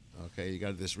 Yeah. Okay, you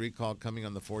got this recall coming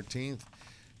on the 14th.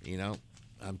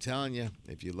 I'm telling you,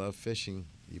 if you love fishing,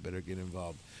 you better get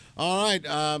involved. All right,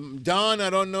 Don, I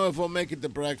don't know if we'll make it to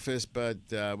breakfast, but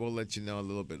we'll let you know a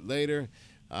little bit later.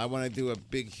 I want to do a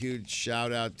big, huge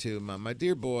shout-out to my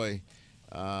dear boy,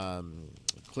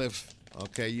 Cliff.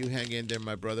 Okay, you hang in there,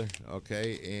 my brother.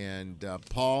 Okay, and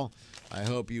Paul, I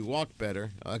hope you walk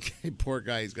better. Okay, poor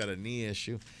guy, he's got a knee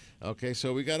issue. Okay,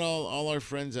 so we got all our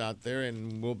friends out there,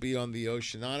 and we'll be on the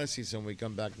Ocean Odyssey. So when we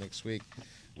come back next week,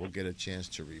 we'll get a chance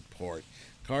to report.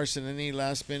 Carson, any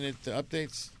last-minute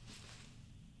updates?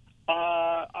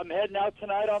 I'm heading out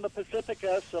tonight on the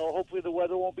Pacifica, so hopefully the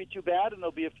weather won't be too bad, and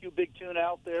there'll be a few big tuna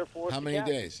out there for us. How many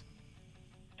days?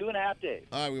 2.5 days.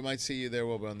 All right, we might see you there.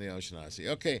 We'll be on the Ocean Odyssey.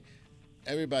 Okay.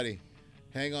 Everybody,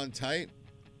 hang on tight,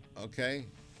 okay?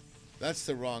 That's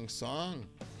the wrong song.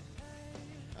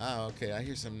 Okay, I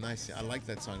hear some nice, I like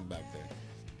that song back there.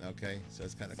 Okay, so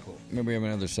it's kind of cool. Maybe we have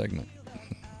another segment.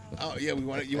 Oh, yeah, you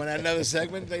want to add another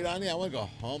segment, Leilani? I want to go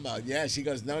home out. Yeah, she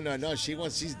goes, no,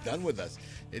 she's done with us.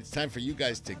 It's time for you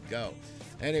guys to go.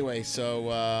 Anyway,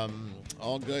 so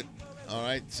all good. All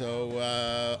right, so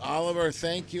Oliver,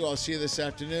 thank you. I'll see you this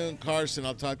afternoon. Carson,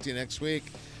 I'll talk to you next week.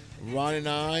 Ron and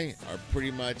I are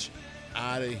pretty much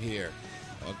out of here.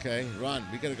 Okay, Ron,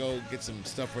 we got to go get some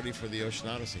stuff ready for the Ocean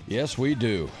Odyssey. Yes, we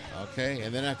do. Okay,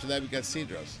 and then after that, we got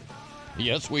Cedros.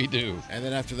 Yes, we do. And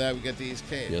then after that, we got the East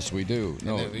Cave. Yes, we do.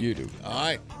 No, you do. All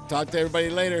right. Talk to everybody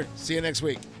later. See you next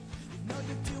week.